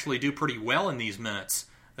actually do pretty well in these minutes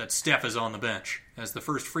that Steph is on the bench, as the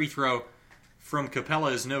first free throw from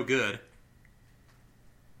Capella is no good.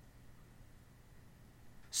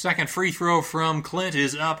 Second free throw from Clint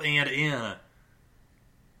is up and in.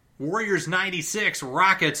 Warriors 96,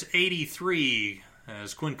 Rockets 83,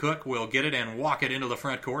 as Quinn Cook will get it and walk it into the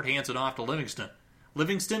front court, hands it off to Livingston.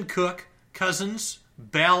 Livingston, Cook, Cousins,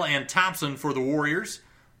 Bell, and Thompson for the Warriors.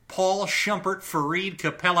 Paul, Shumpert, Faried,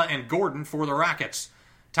 Capella, and Gordon for the Rockets.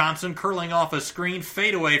 Thompson curling off a screen,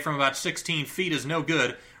 fadeaway from about 16 feet is no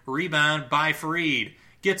good. Rebound by Faried.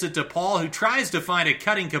 Gets it to Paul, who tries to find a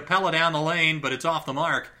cutting Capella down the lane, but it's off the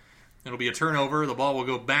mark. It'll be a turnover. The ball will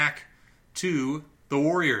go back to the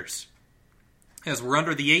Warriors. As we're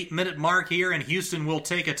under the 8-minute mark here, and Houston will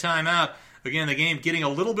take a timeout. Again, the game getting a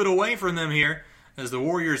little bit away from them here, as the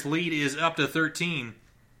Warriors' lead is up to 13.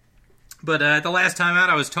 But at the last timeout,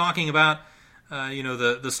 I was talking about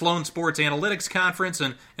the Sloan Sports Analytics Conference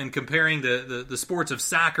and comparing the sports of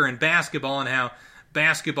soccer and basketball, and how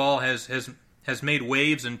basketball has made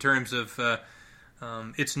waves in terms of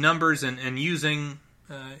its numbers and using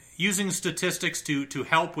statistics to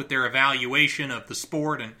help with their evaluation of the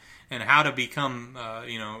sport and how to become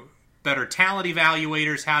better talent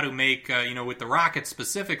evaluators, how to make with the Rockets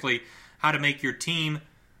specifically, how to make your team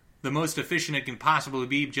the most efficient it can possibly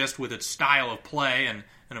be just with its style of play, and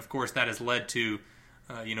of course that has led to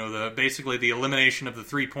basically the elimination of the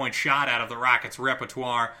three-point shot out of the Rockets'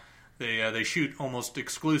 repertoire. They shoot almost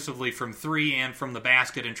exclusively from three and from the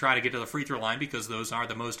basket and try to get to the free throw line because those are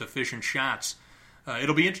the most efficient shots.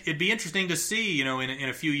 It'd be interesting to see in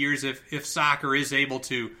a few years if soccer is able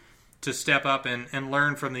to step up and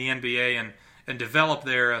learn from the NBA and develop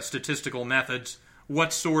their statistical methods,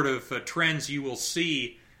 what sort of trends you will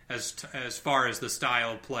see as far as the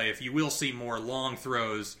style of play. If you will see more long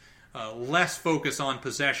throws, less focus on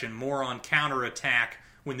possession, more on counterattack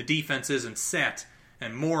when the defense isn't set,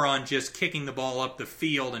 and more on just kicking the ball up the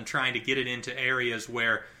field and trying to get it into areas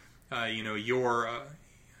where you're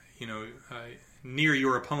near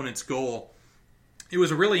your opponent's goal. It was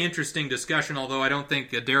a really interesting discussion, although I don't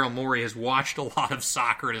think Daryl Morey has watched a lot of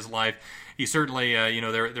soccer in his life. He certainly,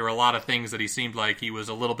 there were a lot of things that he seemed like he was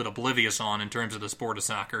a little bit oblivious on in terms of the sport of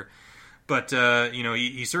soccer. But,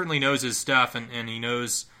 he certainly knows his stuff, and he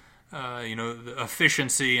knows, the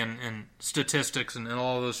efficiency and statistics and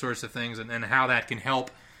all those sorts of things, and how that can help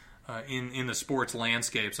in the sports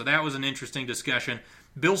landscape. So that was an interesting discussion.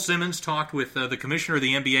 Bill Simmons talked with the commissioner of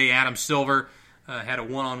the NBA, Adam Silver, had a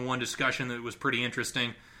one-on-one discussion that was pretty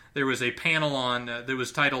interesting. There was a panel on that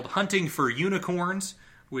was titled Hunting for Unicorns,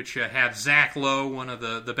 which had Zach Lowe, one of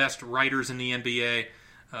the best writers in the NBA,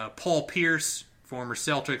 Paul Pierce, former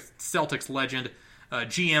Celtics legend,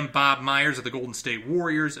 GM Bob Myers of the Golden State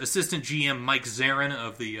Warriors, assistant GM Mike Zarin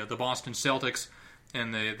of the Boston Celtics,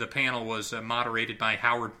 and the panel was moderated by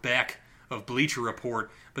Howard Beck of Bleacher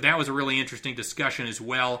Report. But that was a really interesting discussion as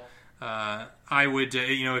well. I would,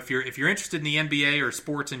 if you're interested in the NBA or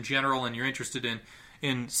sports in general, and you're interested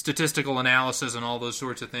in statistical analysis and all those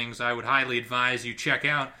sorts of things, I would highly advise you check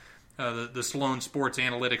out the Sloan Sports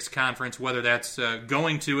Analytics Conference, whether that's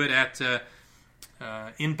going to it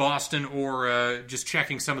in Boston or just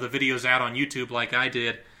checking some of the videos out on YouTube like I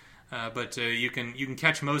did. But you can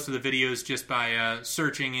catch most of the videos just by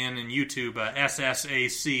searching in YouTube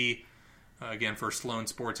SSAC. Again, for Sloan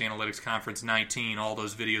Sports Analytics Conference 19, all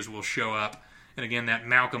those videos will show up. And again, that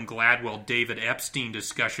Malcolm Gladwell, David Epstein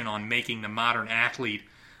discussion on making the modern athlete,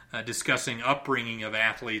 discussing upbringing of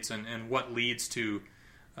athletes and what leads to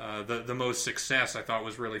the most success, I thought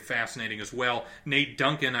was really fascinating as well. Nate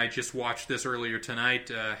Duncan, I just watched this earlier tonight,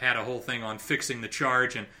 had a whole thing on fixing the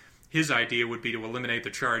charge, and his idea would be to eliminate the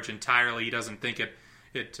charge entirely. He doesn't think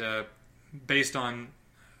it based on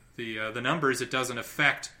the numbers, it doesn't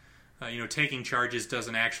affect, taking charges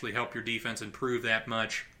doesn't actually help your defense improve that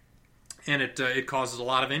much. And it causes a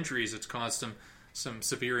lot of injuries. It's caused some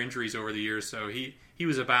severe injuries over the years. So he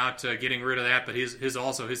was about getting rid of that, but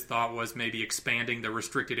his thought was maybe expanding the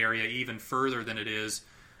restricted area even further than it is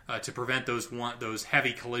to prevent those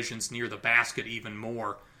heavy collisions near the basket even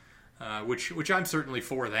more. Which I'm certainly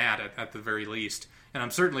for that at the very least, and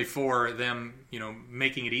I'm certainly for them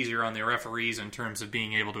making it easier on the referees in terms of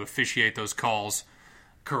being able to officiate those calls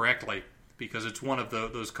correctly, because it's one of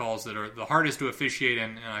those calls that are the hardest to officiate,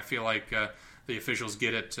 and I feel like the officials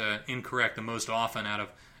get it incorrect the most often out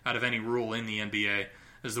of any rule in the NBA.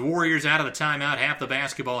 As the Warriors out of the timeout, half the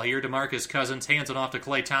basketball here, DeMarcus Cousins hands it off to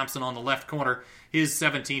Klay Thompson on the left corner. His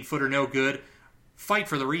 17-footer no good. Fight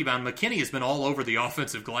for the rebound. McKinney has been all over the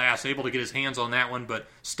offensive glass, able to get his hands on that one, but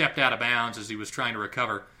stepped out of bounds as he was trying to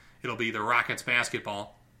recover. It'll be the Rockets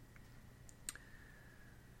basketball.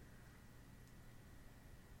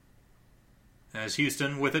 As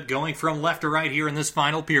Houston with it, going from left to right here in this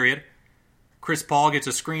final period. Chris Paul gets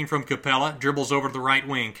a screen from Capella, dribbles over to the right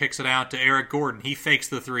wing, kicks it out to Eric Gordon. He fakes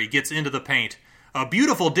the three, gets into the paint. A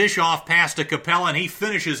beautiful dish-off pass to Capella, and he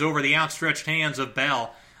finishes over the outstretched hands of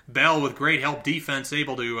Bell. Bell, with great help defense,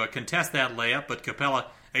 able to contest that layup, but Capella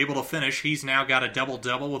able to finish. He's now got a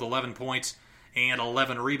double-double with 11 points and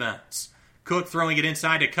 11 rebounds. Cook throwing it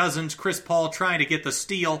inside to Cousins. Chris Paul trying to get the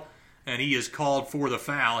steal, and he is called for the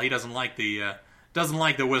foul. He doesn't like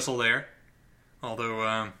the whistle there.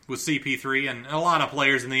 Although with CP3 and a lot of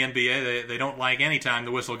players in the NBA, they don't like any time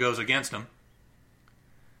the whistle goes against them.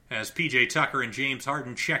 As P.J. Tucker and James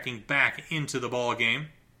Harden checking back into the ball game.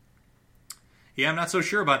 Yeah, I'm not so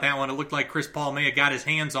sure about that one. It looked like Chris Paul may have got his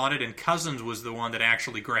hands on it, and Cousins was the one that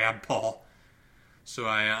actually grabbed Paul. So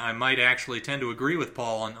I might actually tend to agree with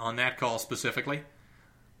Paul on that call specifically.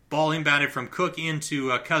 Ball inbounded from Cook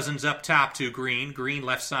into Cousins up top to Green. Green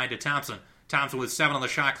left side to Thompson. Thompson with 7 on the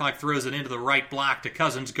shot clock throws it into the right block to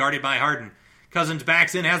Cousins, guarded by Harden. Cousins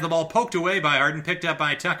backs in, has the ball poked away by Harden, picked up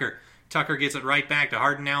by Tucker. Tucker gets it right back to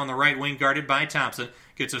Harden, now on the right wing, guarded by Thompson.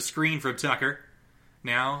 Gets a screen from Tucker.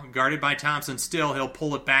 Now, guarded by Thompson still, he'll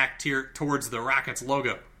pull it back towards the Rockets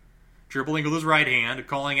logo. Dribbling with his right hand,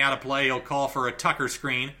 calling out a play, he'll call for a Tucker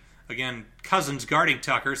screen. Again, Cousins guarding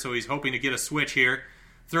Tucker, so he's hoping to get a switch here.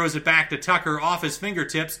 Throws it back to Tucker off his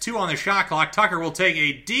fingertips. 2 on the shot clock. Tucker will take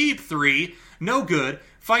a deep 3. No good.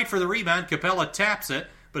 Fight for the rebound. Capella taps it,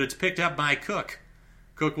 but it's picked up by Cook.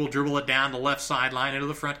 Cook will dribble it down the left sideline into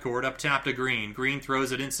the front court, up top to Green. Green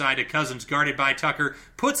throws it inside to Cousins, guarded by Tucker.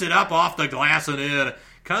 Puts it up off the glass and in.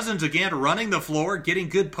 Cousins again running the floor, getting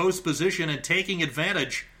good post position and taking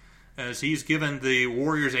advantage as he's given the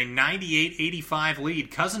Warriors a 98-85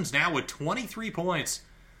 lead. Cousins now with 23 points.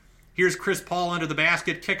 Here's Chris Paul under the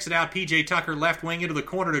basket, kicks it out. P.J. Tucker left wing into the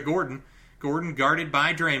corner to Gordon. Gordon guarded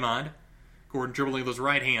by Draymond. Gordon dribbling with his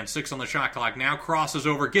right hand, 6 on the shot clock. Now crosses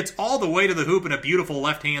over, gets all the way to the hoop in a beautiful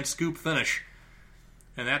left-hand scoop finish.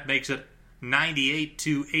 And that makes it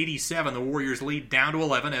 98-87. The Warriors lead down to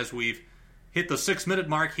 11 as we've hit the 6-minute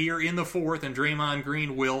mark here in the fourth, and Draymond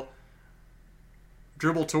Green will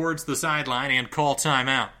dribble towards the sideline and call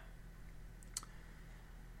timeout.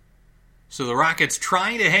 So the Rockets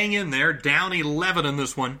trying to hang in there, down 11 in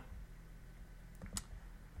this one.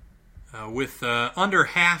 With under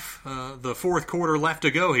half the fourth quarter left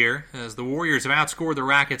to go here, as the Warriors have outscored the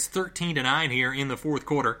Rockets 13-9 here in the fourth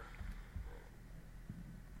quarter.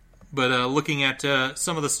 But looking at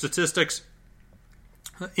some of the statistics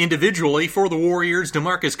individually for the Warriors,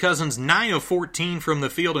 DeMarcus Cousins 9 of 14 from the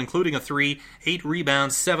field, including a 3, 8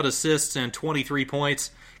 rebounds, 7 assists, and 23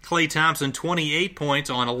 points. Klay Thompson 28 points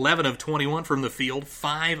on 11 of 21 from the field,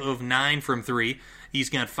 5 of 9 from 3. He's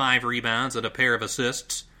got 5 rebounds and a pair of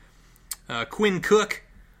assists. Quinn Cook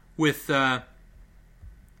with 7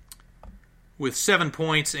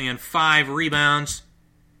 points and 5 rebounds.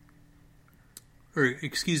 Or,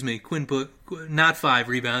 excuse me, Quinn Cook, not 5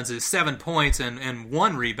 rebounds, is 7 points and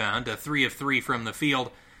 1 rebound, 3 of 3 from the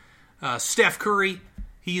field. Steph Curry,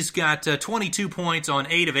 he's got 22 points on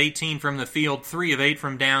 8 of 18 from the field, 3 of 8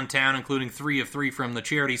 from downtown, including 3 of 3 from the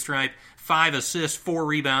charity stripe, 5 assists, 4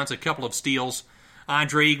 rebounds, a couple of steals.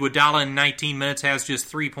 Andre Iguodala in 19 minutes has just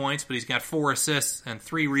 3 points, but he's got 4 assists and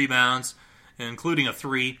 3 rebounds, including a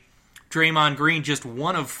 3. Draymond Green just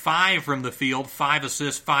 1 of 5 from the field, 5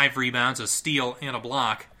 assists, 5 rebounds, a steal, and a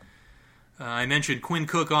block. I mentioned Quinn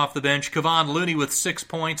Cook off the bench. Kevon Looney with 6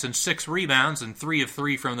 points and 6 rebounds and 3 of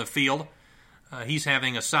 3 from the field. He's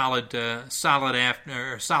having a solid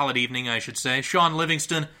evening, I should say. Sean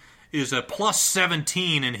Livingston is a plus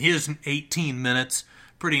 17 in his 18 minutes.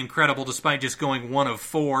 Pretty incredible despite just going 1 of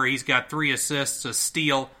 4. He's got 3 assists, a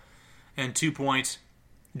steal, and 2 points.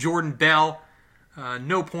 Jordan Bell,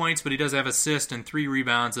 no points, but he does have assists and 3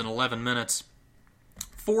 rebounds in 11 minutes.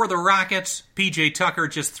 For the Rockets, P.J. Tucker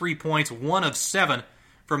just 3 points, 1 of 7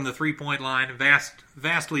 from the three-point line.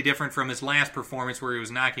 Vastly different from his last performance where he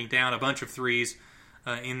was knocking down a bunch of threes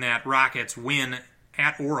in that Rockets win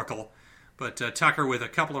at Oracle. But Tucker with a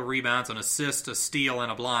couple of rebounds, an assist, a steal,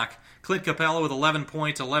 and a block. Clint Capella with 11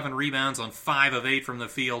 points, 11 rebounds on 5 of 8 from the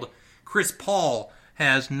field. Chris Paul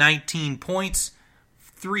has 19 points,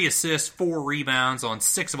 3 assists, 4 rebounds on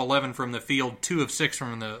 6 of 11 from the field, 2 of 6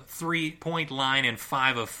 from the three-point line, and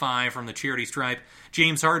 5 of 5 from the charity stripe.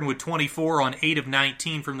 James Harden with 24 on 8 of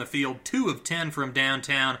 19 from the field, 2 of 10 from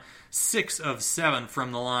downtown, 6 of 7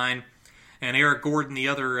 from the line. And Eric Gordon, the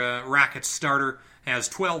other Rockets starter, has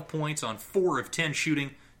 12 points on 4 of 10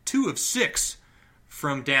 shooting, 2 of 6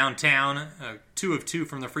 from downtown, 2 of 2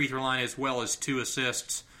 from the free throw line, as well as 2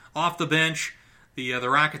 assists. Off the bench, the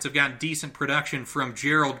Rockets have gotten decent production from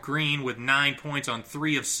Gerald Green with 9 points on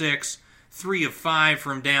 3 of 6, 3 of 5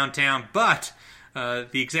 from downtown, but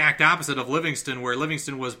the exact opposite of Livingston, where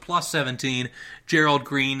Livingston was plus 17, Gerald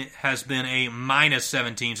Green has been a minus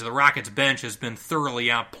 17, so the Rockets bench has been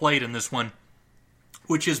thoroughly outplayed in this one,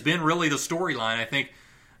 which has been really the storyline, I think,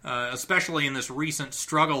 especially in this recent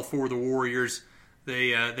struggle for the Warriors.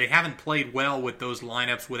 They haven't played well with those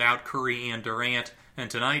lineups without Curry and Durant. And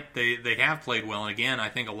tonight, they have played well. And again, I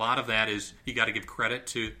think a lot of that is, you got to give credit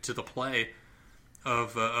to the play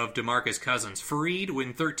of DeMarcus Cousins. Fareed,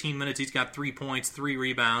 in 13 minutes, he's got 3 points, 3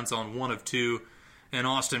 rebounds on 1 of 2. And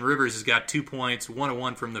Austin Rivers has got 2 points, 1 of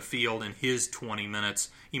 1 from the field in his 20 minutes.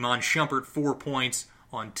 Iman Shumpert, 4 points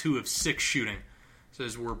on 2 of 6 shooting.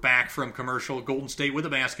 Says we're back from commercial. Golden State with the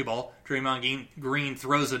basketball. Draymond Green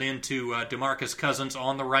throws it into DeMarcus Cousins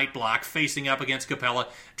on the right block, facing up against Capella.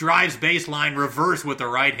 Drives baseline, reverse with the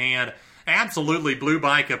right hand. Absolutely blew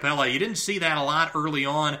by Capella. You didn't see that a lot early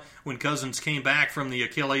on when Cousins came back from the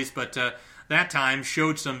Achilles, but that time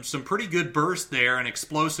showed some pretty good burst there, an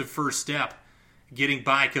explosive first step getting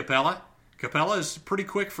by Capella. Capella is pretty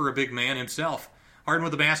quick for a big man himself. Harden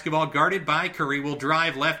with the basketball, guarded by Curry, will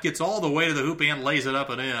drive left, gets all the way to the hoop and lays it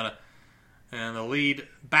up and in. And the lead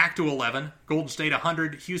back to 11. Golden State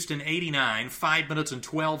 100, Houston 89. 5 minutes and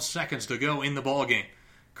 12 seconds to go in the ballgame.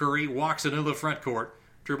 Curry walks it into the front court,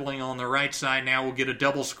 dribbling on the right side. Now will get a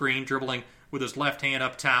double screen, dribbling with his left hand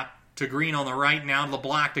up top to Green on the right, now to the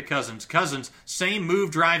block to Cousins. Cousins, same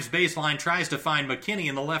move, drives baseline, tries to find McKinney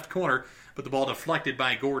in the left corner, but the ball deflected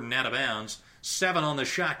by Gordon out of bounds. 7 on the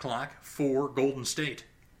shot clock for Golden State.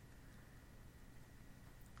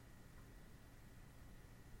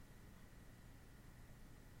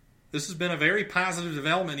 This has been a very positive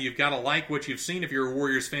development. You've got to like what you've seen if you're a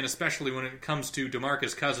Warriors fan, especially when it comes to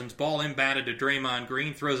DeMarcus Cousins. Ball inbounded to Draymond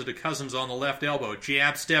Green, throws it to Cousins on the left elbow.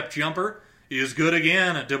 Jab step jumper is good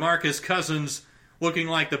again. DeMarcus Cousins looking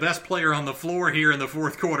like the best player on the floor here in the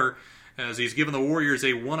fourth quarter as he's given the Warriors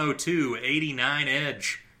a 102-89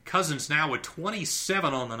 edge. Cousins now with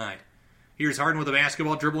 27 on the night. Here's Harden with the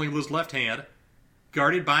basketball, dribbling with his left hand.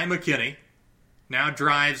 Guarded by McKinney. Now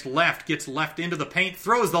drives left, gets left into the paint,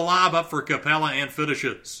 throws the lob up for Capella and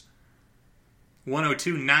finishes.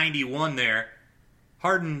 102-91 there.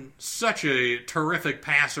 Harden, such a terrific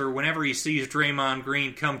passer. Whenever he sees Draymond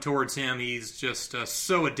Green come towards him, he's just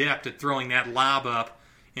so adept at throwing that lob up.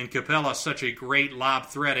 And Capella, such a great lob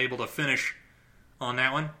threat, able to finish on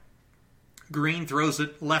that one. Green throws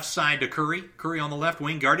it left side to Curry. Curry on the left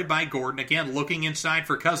wing, guarded by Gordon. Again, looking inside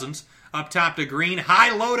for Cousins. Up top to Green.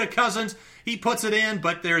 High-low to Cousins. He puts it in,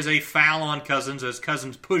 but there's a foul on Cousins as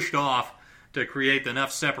Cousins pushed off to create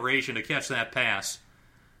enough separation to catch that pass.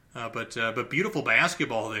 But beautiful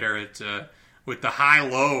basketball there with the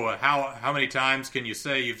high-low. How many times can you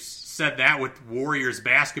say you've said that with Warriors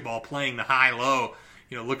basketball, playing the high-low?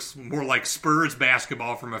 You know, looks more like Spurs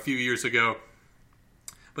basketball from a few years ago.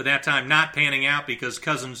 But that time not panning out because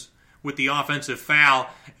Cousins with the offensive foul.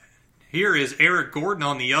 Here is Eric Gordon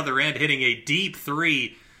on the other end hitting a deep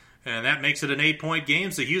three, and that makes it an 8-point game.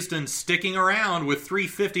 So Houston sticking around with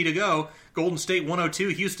 3:50 to go. Golden State 102,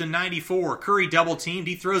 Houston 94. Curry double-teamed.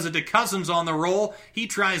 He throws it to Cousins on the roll. He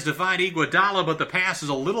tries to find Iguodala, but the pass is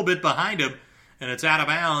a little bit behind him, and it's out of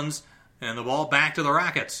bounds, and the ball back to the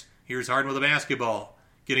Rockets. Here's Harden with the basketball.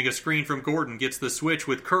 getting a screen from Gordon, gets the switch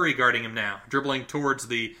with Curry guarding him now. Dribbling towards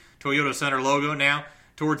the Toyota Center logo now,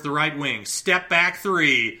 towards the right wing. Step back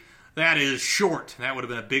three. That is short. That would have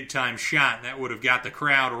been a big-time shot. That would have got the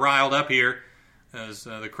crowd riled up here, as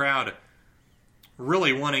the crowd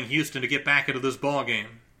really wanting Houston to get back into this ball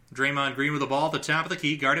game. Draymond Green with the ball at the top of the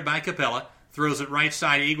key, guarded by Capella. Throws it right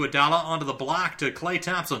side, Iguodala onto the block to Klay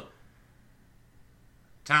Thompson.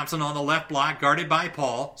 Thompson on the left block, guarded by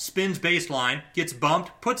Paul. Spins baseline, gets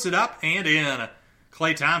bumped, puts it up, and in.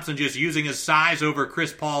 Klay Thompson just using his size over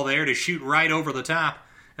Chris Paul there to shoot right over the top.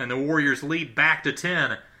 And the Warriors lead back to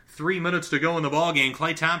 10. 3 minutes to go in the ballgame.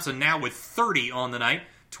 Klay Thompson now with 30 on the night.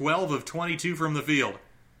 12 of 22 from the field.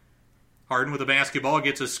 Harden with the basketball,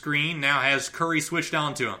 gets a screen, now has Curry switched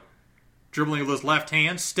on to him. Dribbling with his left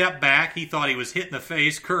hand, step back. He thought he was hit in the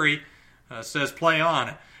face. Curry says play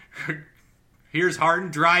on. Here's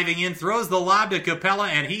Harden driving in, throws the lob to Capella,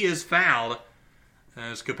 and he is fouled.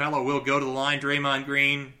 As Capella will go to the line, Draymond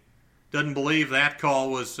Green doesn't believe that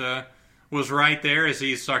call was right there as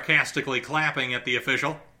he's sarcastically clapping at the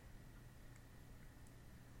official.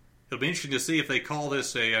 It'll be interesting to see if they call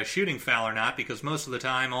this a shooting foul or not, because most of the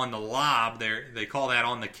time on the lob, they call that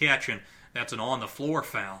on the catch, and that's an on-the-floor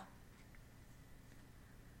foul.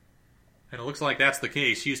 And it looks like that's the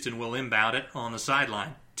case. Houston will inbound it on the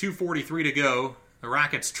sideline. 2:43 to go. The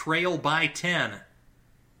Rockets trail by 10.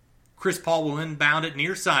 Chris Paul will inbound it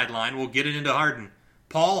near sideline. Will get it into Harden.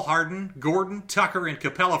 Paul, Harden, Gordon, Tucker, and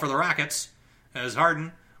Capella for the Rockets. As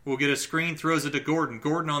Harden will get a screen, throws it to Gordon.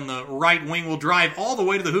 Gordon on the right wing will drive all the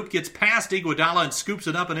way to the hoop, gets past Iguodala, and scoops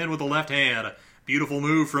it up and in with the left hand. Beautiful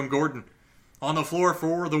move from Gordon. On the floor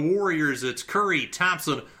for the Warriors, it's Curry,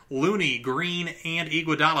 Thompson, Looney, Green, and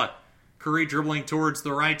Iguodala. Curry dribbling towards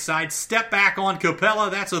the right side. Step back on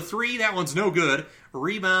Capella. That's a three. That one's no good.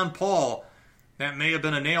 Rebound Paul. That may have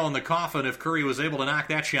been a nail in the coffin if Curry was able to knock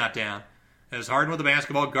that shot down. As Harden with the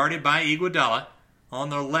basketball, guarded by Iguodala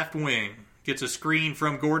on the left wing. Gets a screen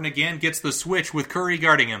from Gordon again. Gets the switch with Curry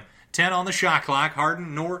guarding him. 10 on the shot clock.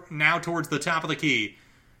 Harden now towards the top of the key.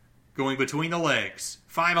 Going between the legs.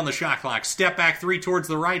 5 on the shot clock. Step back three towards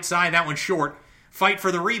the right side. That one's short. Fight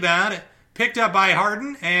for the rebound. Picked up by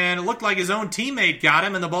Harden, and it looked like his own teammate got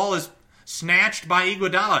him, and the ball is snatched by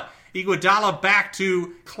Iguodala. Iguodala back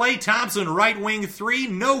to Klay Thompson, right wing three,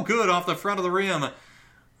 no good off the front of the rim.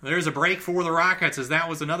 There's a break for the Rockets, as that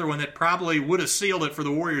was another one that probably would have sealed it for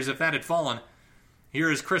the Warriors if that had fallen. Here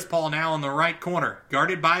is Chris Paul now in the right corner,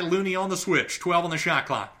 guarded by Looney on the switch, 12 on the shot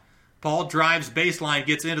clock. Paul drives baseline,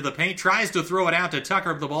 gets into the paint, tries to throw it out to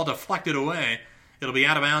Tucker, but the ball deflected away. It'll be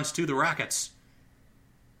out of bounds to the Rockets.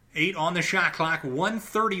 8 on the shot clock,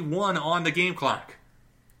 1:31 on the game clock.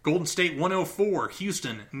 Golden State 104,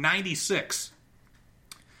 Houston 96.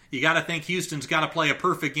 You got to think Houston's got to play a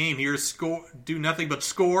perfect game here, do nothing but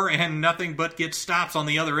score and nothing but get stops on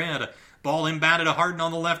the other end. Ball inbounded to Harden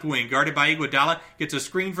on the left wing, guarded by Iguodala, gets a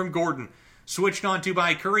screen from Gordon. Switched on to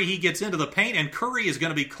by Curry, he gets into the paint, and Curry is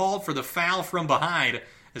going to be called for the foul from behind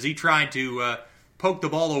as he tried to poke the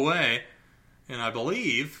ball away. And I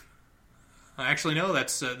believe... Actually, no,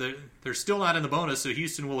 that's they're still not in the bonus, so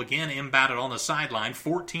Houston will again inbound it on the sideline.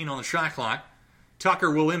 14 on the shot clock.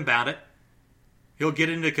 Tucker will inbound it. He'll get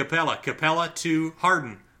into Capella. Capella to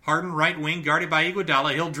Harden. Harden, right wing, guarded by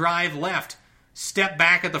Iguodala. He'll drive left. Step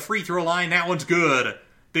back at the free throw line. That one's good.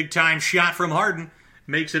 Big-time shot from Harden.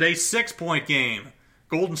 Makes it a 6-point game.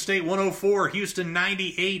 Golden State 104, Houston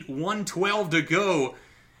 98, 1:12 to go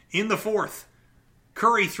in the fourth.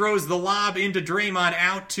 Curry throws the lob into Draymond,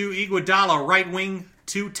 out to Iguodala, right wing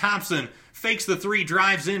to Thompson. Fakes the three,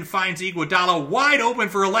 drives in, finds Iguodala wide open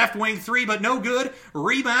for a left wing three, but no good.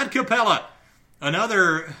 Rebound Capella.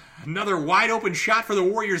 Another wide open shot for the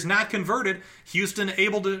Warriors, not converted. Houston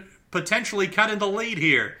able to potentially cut in the lead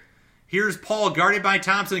here. Here's Paul, guarded by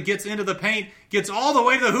Thompson, gets into the paint, gets all the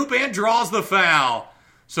way to the hoop and draws the foul.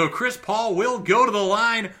 So Chris Paul will go to the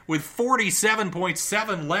line with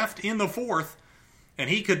 47.7 left in the fourth. And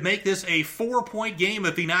he could make this a 4-point game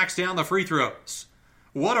if he knocks down the free throws.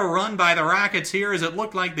 What a run by the Rockets here, as it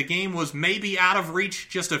looked like the game was maybe out of reach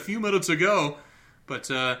just a few minutes ago. But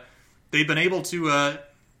they've been able to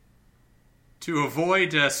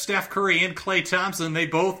avoid Steph Curry and Klay Thompson. They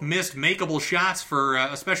both missed makeable shots, for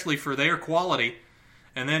especially for their quality.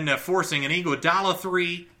 And then forcing an Iguodala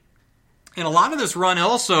three. And a lot of this run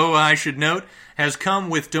also, I should note, has come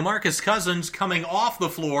with DeMarcus Cousins coming off the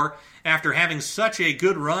floor after having such a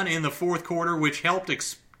good run in the fourth quarter, which helped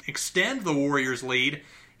extend the Warriors' lead.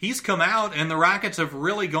 He's come out, and the Rockets have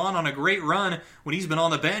really gone on a great run when he's been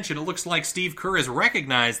on the bench, and it looks like Steve Kerr has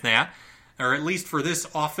recognized that. or at least for this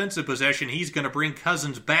offensive possession, he's going to bring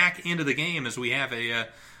Cousins back into the game as we have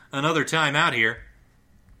another timeout here.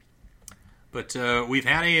 But we've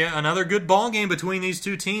had another good ball game between these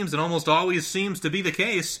two teams. It almost always seems to be the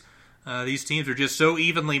case. These teams are just so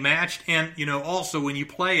evenly matched. And, also when you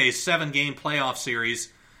play a 7-game playoff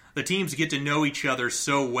series, the teams get to know each other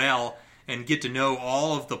so well and get to know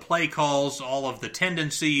all of the play calls, all of the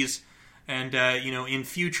tendencies. And, in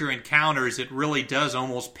future encounters, it really does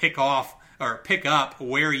almost pick up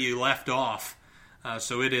where you left off.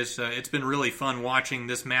 So it's been really fun watching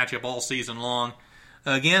this matchup all season long.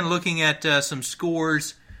 Again, looking at some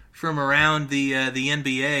scores from around the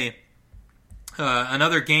NBA.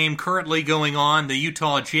 Another game currently going on, the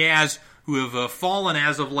Utah Jazz, who have fallen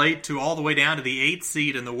as of late to all the way down to the 8th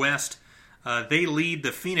seed in the West. They lead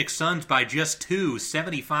the Phoenix Suns by just 2,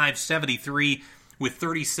 75-73, with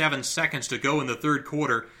 37 seconds to go in the third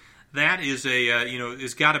quarter. That is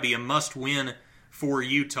is got to be a must-win for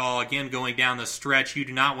Utah. Again, going down the stretch, you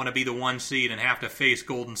do not want to be the 1 seed and have to face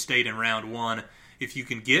Golden State in round 1. If you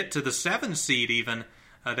can get to the 7 seed even,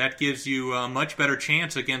 that gives you a much better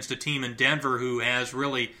chance against a team in Denver who has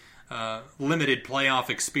really limited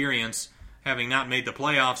playoff experience, having not made the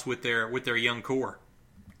playoffs with their young core.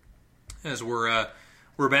 As we're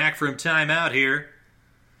back from timeout here,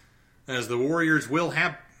 as the Warriors will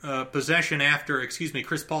have possession after,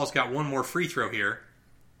 Chris Paul's got one more free throw here,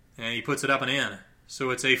 and he puts it up and in.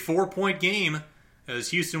 So it's a 4-point game, as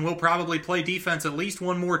Houston will probably play defense at least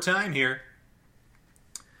one more time here.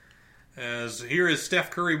 As here is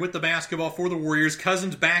Steph Curry with the basketball for the Warriors.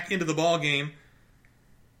 Cousins back into the ball game,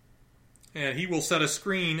 and he will set a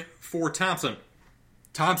screen for Thompson.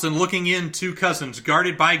 Thompson looking into Cousins,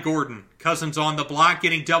 guarded by Gordon. Cousins on the block,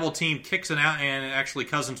 getting double-teamed, kicks it out, and actually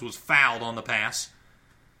Cousins was fouled on the pass.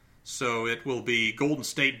 So it will be Golden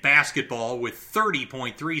State basketball with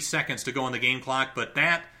 30.3 seconds to go on the game clock, but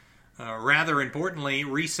that, rather importantly,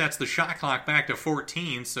 resets the shot clock back to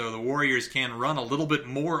 14, so the Warriors can run a little bit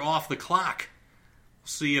more off the clock. We'll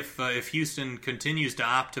see if Houston continues to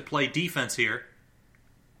opt to play defense here.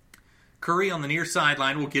 Curry on the near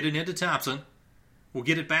sideline will get it into Thompson. We'll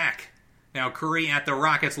get it back. Now Curry at the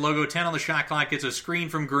Rockets logo, 10 on the shot clock, gets a screen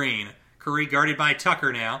from Green. Curry guarded by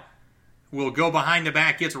Tucker now. Will go behind the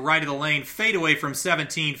back, gets right of the lane, fade away from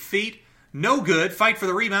 17 feet. No good. Fight for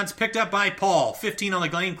the rebounds, picked up by Paul. 15 on the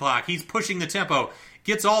game clock. He's pushing the tempo.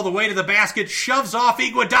 Gets all the way to the basket, shoves off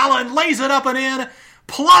Iguodala and lays it up and in.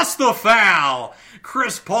 Plus the foul.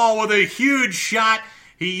 Chris Paul with a huge shot.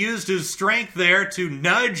 He used his strength there to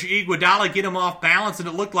nudge Iguodala, get him off balance, and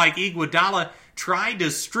it looked like Iguodala tried to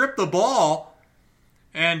strip the ball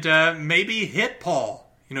and maybe hit Paul.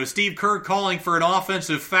 Steve Kerr calling for an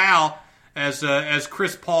offensive foul as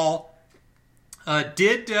Chris Paul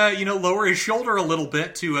did lower his shoulder a little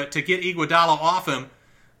bit to get Iguodala off him,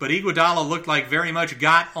 but Iguodala looked like very much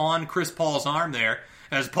got on Chris Paul's arm there.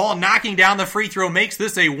 As Paul knocking down the free throw makes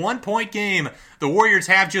this a 1-point game. The Warriors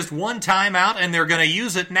have just one timeout, and they're going to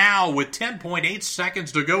use it now with 10.8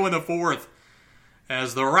 seconds to go in the fourth.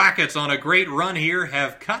 As the Rockets on a great run here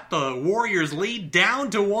have cut the Warriors' lead down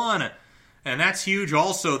to 1. And that's huge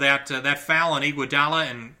also, that foul on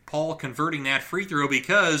Iguodala and Paul converting that free throw,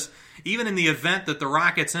 because even in the event that the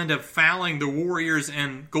Rockets end up fouling the Warriors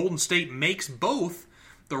and Golden State makes both,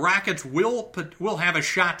 the Rockets will have a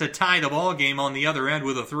shot to tie the ball game on the other end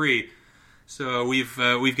with a 3. So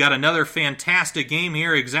we've got another fantastic game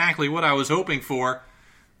here, exactly what I was hoping for,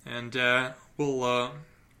 and we'll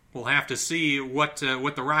have to see what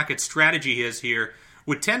the Rockets' strategy is here.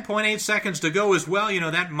 With 10.8 seconds to go as well,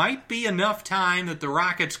 that might be enough time that the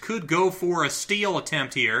Rockets could go for a steal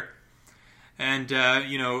attempt here. And,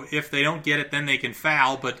 if they don't get it, then they can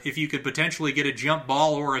foul. But if you could potentially get a jump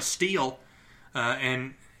ball or a steal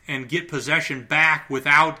and get possession back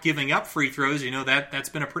without giving up free throws, that's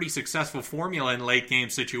been a pretty successful formula in late-game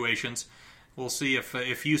situations. We'll see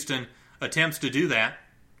if Houston attempts to do that.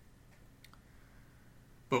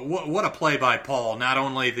 But what a play by Paul. Not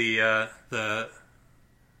only the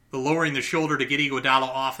lowering the shoulder to get Iguodala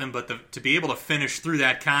off him, but to be able to finish through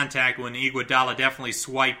that contact when Iguodala definitely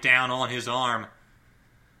swiped down on his arm.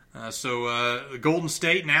 So Golden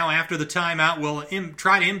State now, after the timeout, will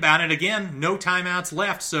try to inbound it again. No timeouts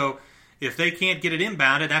left, so if they can't get it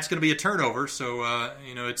inbounded, that's going to be a turnover. So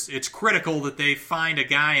it's critical that they find a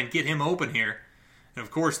guy and get him open here. And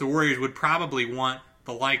of course, the Warriors would probably want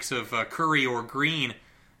the likes of Curry or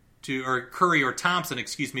Curry or Thompson,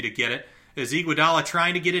 to get it. As Iguodala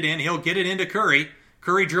trying to get it in, he'll get it into Curry.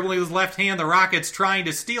 Curry dribbling with his left hand, the Rockets trying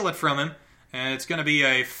to steal it from him. And it's going to be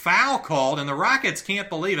a foul called, and the Rockets can't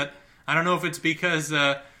believe it. I don't know if it's because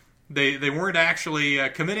They weren't actually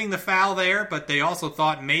committing the foul there, but they also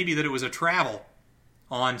thought maybe that it was a travel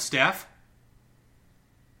on Steph.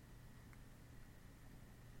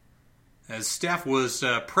 As Steph was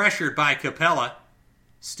pressured by Capella.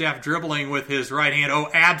 Steph dribbling with his right hand. Oh,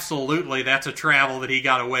 absolutely, that's a travel that he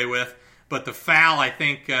got away with. But the foul, I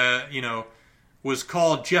think, was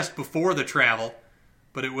called just before the travel.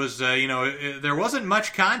 But it was, there wasn't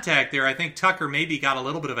much contact there. I think Tucker maybe got a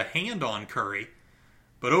little bit of a hand on Curry.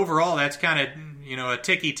 But overall, that's kind of, a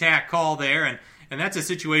ticky-tack call there. And that's a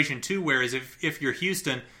situation, too, whereas if you're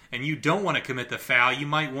Houston and you don't want to commit the foul, you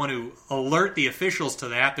might want to alert the officials to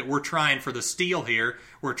that we're trying for the steal here.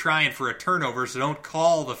 We're trying for a turnover, so don't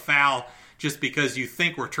call the foul just because you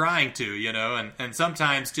think we're trying to, And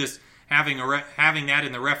sometimes just having that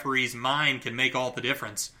in the referee's mind can make all the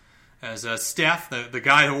difference. As Steph, the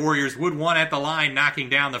guy the Warriors would want at the line, knocking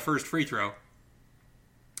down the first free throw.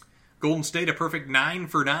 Golden State a perfect 9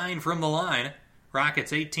 for 9 from the line.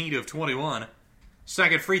 Rockets 18 of 21.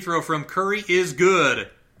 Second free throw from Curry is good.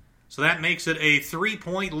 So that makes it a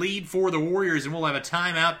 3-point lead for the Warriors, and we'll have a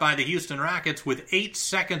timeout by the Houston Rockets with 8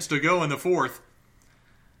 seconds to go in the fourth.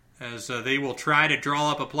 As they will try to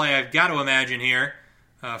draw up a play, I've got to imagine here,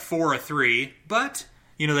 for a three. But,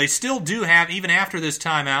 they still do have, even after this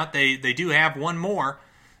timeout, they do have one more.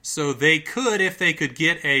 So they could, if they could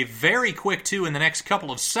get a very quick two in the next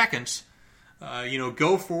couple of seconds,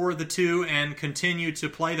 go for the two and continue to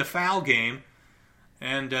play the foul game.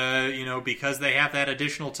 And, because they have that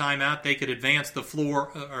additional timeout, they could advance the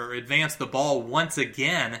floor or advance the ball once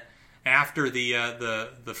again after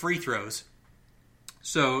the free throws.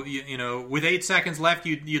 So, with 8 seconds left,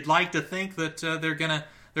 you'd like to think that they're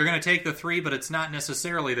gonna take the three, but it's not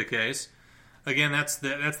necessarily the case. Again, that's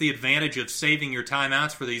the advantage of saving your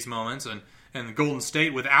timeouts for these moments, and Golden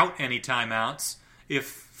State without any timeouts. If,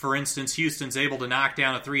 for instance, Houston's able to knock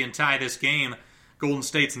down a three and tie this game, Golden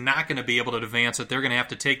State's not going to be able to advance it. They're going to have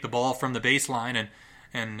to take the ball from the baseline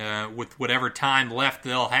and with whatever time left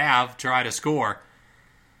they'll have, try to score.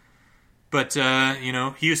 But,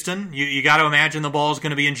 Houston, you got to imagine the ball is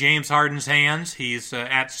going to be in James Harden's hands. He's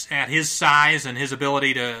at his size and his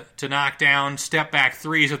ability to knock down step-back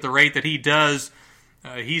threes at the rate that he does.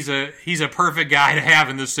 He's a perfect guy to have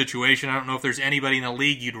in this situation. I don't know if there's anybody in the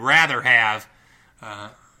league you'd rather have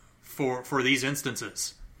for these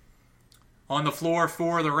instances. On the floor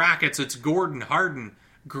for the Rockets, it's Gordon, Harden,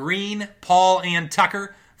 Green, Paul, and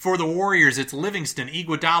Tucker. For the Warriors, it's Livingston,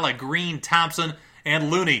 Iguodala, Green, Thompson,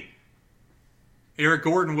 and Looney. Eric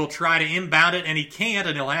Gordon will try to inbound it, and he can't,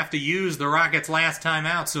 and he'll have to use the Rockets' last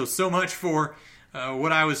timeout. So much for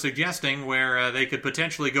what I was suggesting, where they could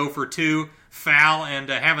potentially go for two, foul, and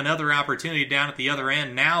have another opportunity down at the other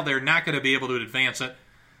end. Now they're not going to be able to advance it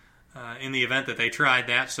in the event that they tried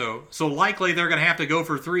that. So likely they're going to have to go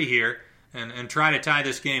for three here and try to tie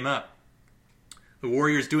this game up. The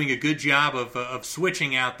Warriors doing a good job of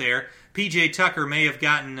switching out there. P.J. Tucker may have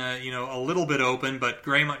gotten a little bit open, but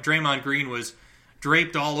Draymond Green was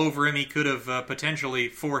draped all over him. He could have potentially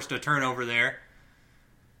forced a turnover there.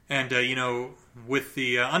 And, with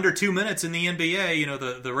the under 2 minutes in the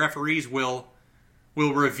NBA, the referees will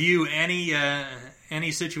review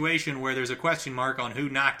any situation where there's a question mark on who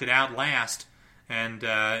knocked it out last. And,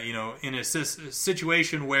 in a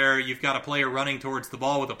situation where you've got a player running towards the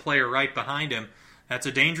ball with a player right behind him, that's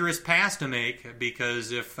a dangerous pass to make,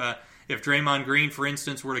 because if Draymond Green, for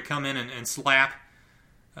instance, were to come in and slap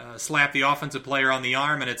the offensive player on the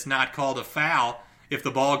arm and it's not called a foul, if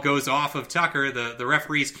the ball goes off of Tucker, the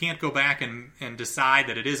referees can't go back and decide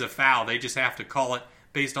that it is a foul. They just have to call it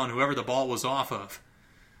based on whoever the ball was off of.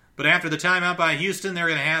 But after the timeout by Houston, they're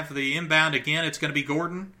going to have the inbound again. It's going to be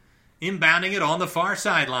Gordon inbounding it on the far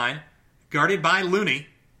sideline, guarded by Looney.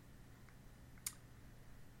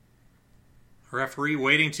 Referee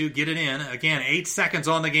waiting to get it in. Again, 8 seconds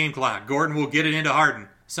on the game clock. Gordon will get it into Harden.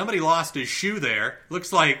 Somebody lost his shoe there.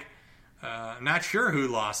 Looks like, not sure who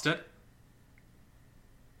lost it.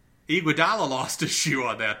 Iguodala lost his shoe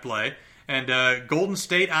on that play. And Golden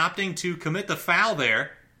State opting to commit the foul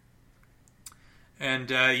there. And,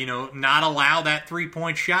 not allow that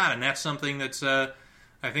three-point shot. And that's something that's, I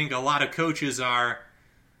think a lot of coaches are,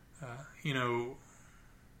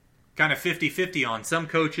 kind of 50-50 on. Some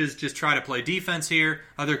coaches just try to play defense here.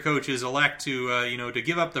 Other coaches elect to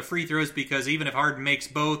give up the free throws, because even if Harden makes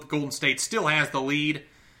both, Golden State still has the lead,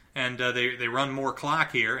 and they run more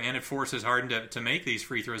clock here, and it forces Harden to make these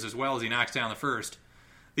free throws as well as he knocks down the first.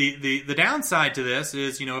 The downside to this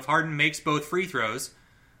is, if Harden makes both free throws,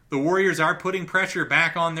 the Warriors are putting pressure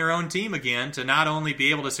back on their own team again to not only be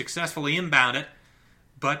able to successfully inbound it,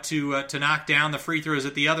 but to knock down the free throws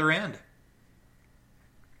at the other end.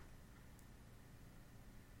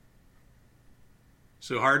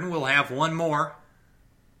 So Harden will have one more.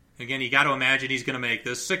 Again, you got to imagine he's going to make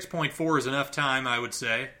this. 6.4 is enough time, I would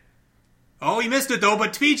say. Oh, he missed it, though,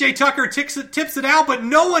 but P.J. Tucker tips it out, but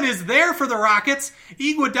no one is there for the Rockets.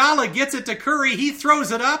 Iguodala gets it to Curry. He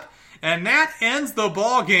throws it up, and that ends the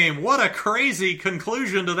ball game. What a crazy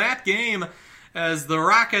conclusion to that game, as the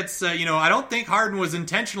Rockets, I don't think Harden was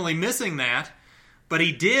intentionally missing that, but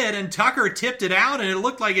he did, and Tucker tipped it out, and it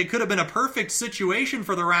looked like it could have been a perfect situation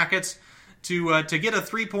for the Rockets to get a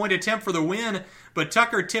three-point attempt for the win, but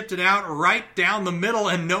Tucker tipped it out right down the middle,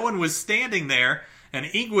 and no one was standing there. And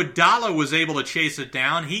Iguodala was able to chase it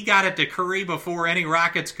down. He got it to Curry before any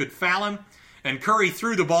Rockets could foul him. And Curry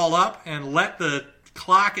threw the ball up and let the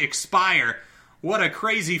clock expire. What a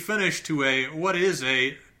crazy finish to what is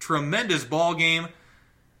a tremendous ball game.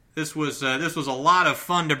 This was a lot of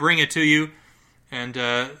fun to bring it to you. And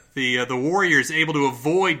the Warriors able to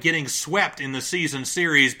avoid getting swept in the season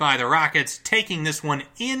series by the Rockets, taking this one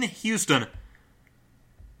in Houston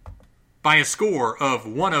by a score of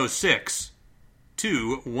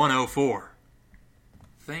 106-104.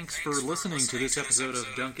 Thanks for listening to this episode of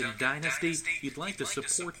Duncan Dynasty. If you'd like to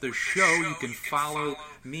support the show, you can follow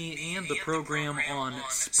me and the program on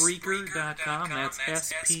Spreaker.com. That's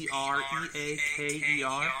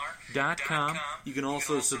Spreaker.com. You can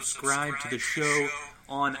also subscribe to the show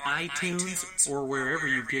on iTunes or wherever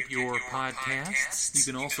you get your podcasts. You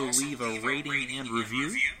can also leave a rating and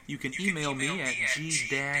review. You can email me at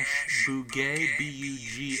g-bugay,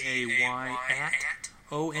 B-U-G-A-Y,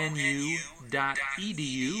 onu.edu.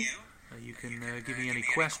 You can give me any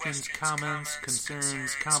questions, comments,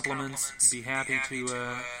 concerns, compliments. I'd be happy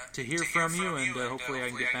to hear from you, and hopefully I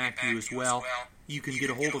can get back to you as well. You can get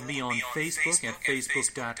a hold of me on Facebook at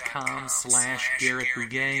facebook.com/Garrett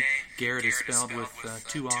Bugay. Garrett is spelled with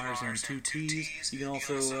 2 R's and 2 T's. You can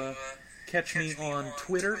also catch me on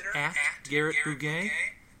Twitter at Garrett Bugay.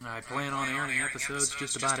 I plan on airing episodes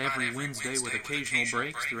just about every Wednesday with occasional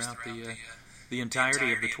breaks throughout the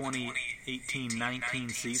entirety of the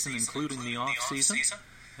 2018-19 season, including the off-season.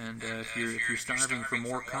 And if you're starving for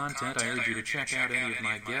more content, I urge you to check out any of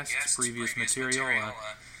my guests' previous material.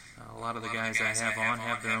 A lot of the guys I have on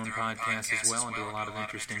have their own podcasts as well and do a lot of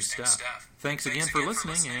interesting stuff. Thanks again for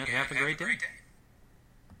listening, and have a great day.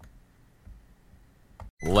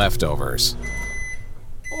 Leftovers.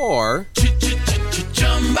 Or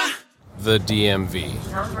the DMV.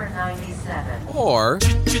 Number 97. Or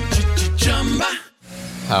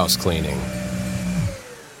house cleaning.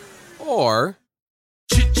 Or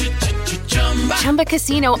Chumba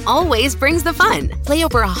Casino always brings the fun. Play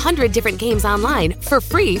over 100 different games online for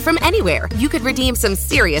free from anywhere. You could redeem some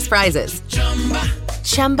serious prizes.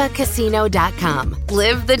 ChumbaCasino.com.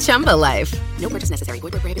 Live the Chumba life. No purchase necessary.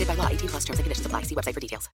 Void where prohibited by law. 18+ terms and conditions apply. See website for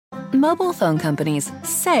details. Mobile phone companies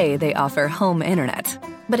say they offer home internet.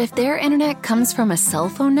 But if their internet comes from a cell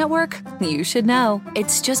phone network, you should know.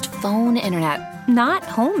 It's just phone internet, not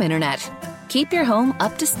home internet. Keep your home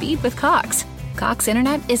up to speed with Cox. Cox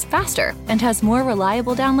Internet is faster and has more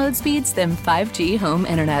reliable download speeds than 5G home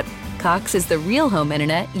internet. Cox is the real home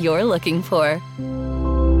internet you're looking for.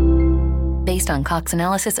 Based on Cox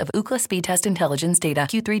analysis of Ookla speed test intelligence data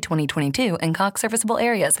Q3 2022 and Cox serviceable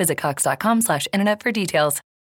areas, visit cox.com/internet for details.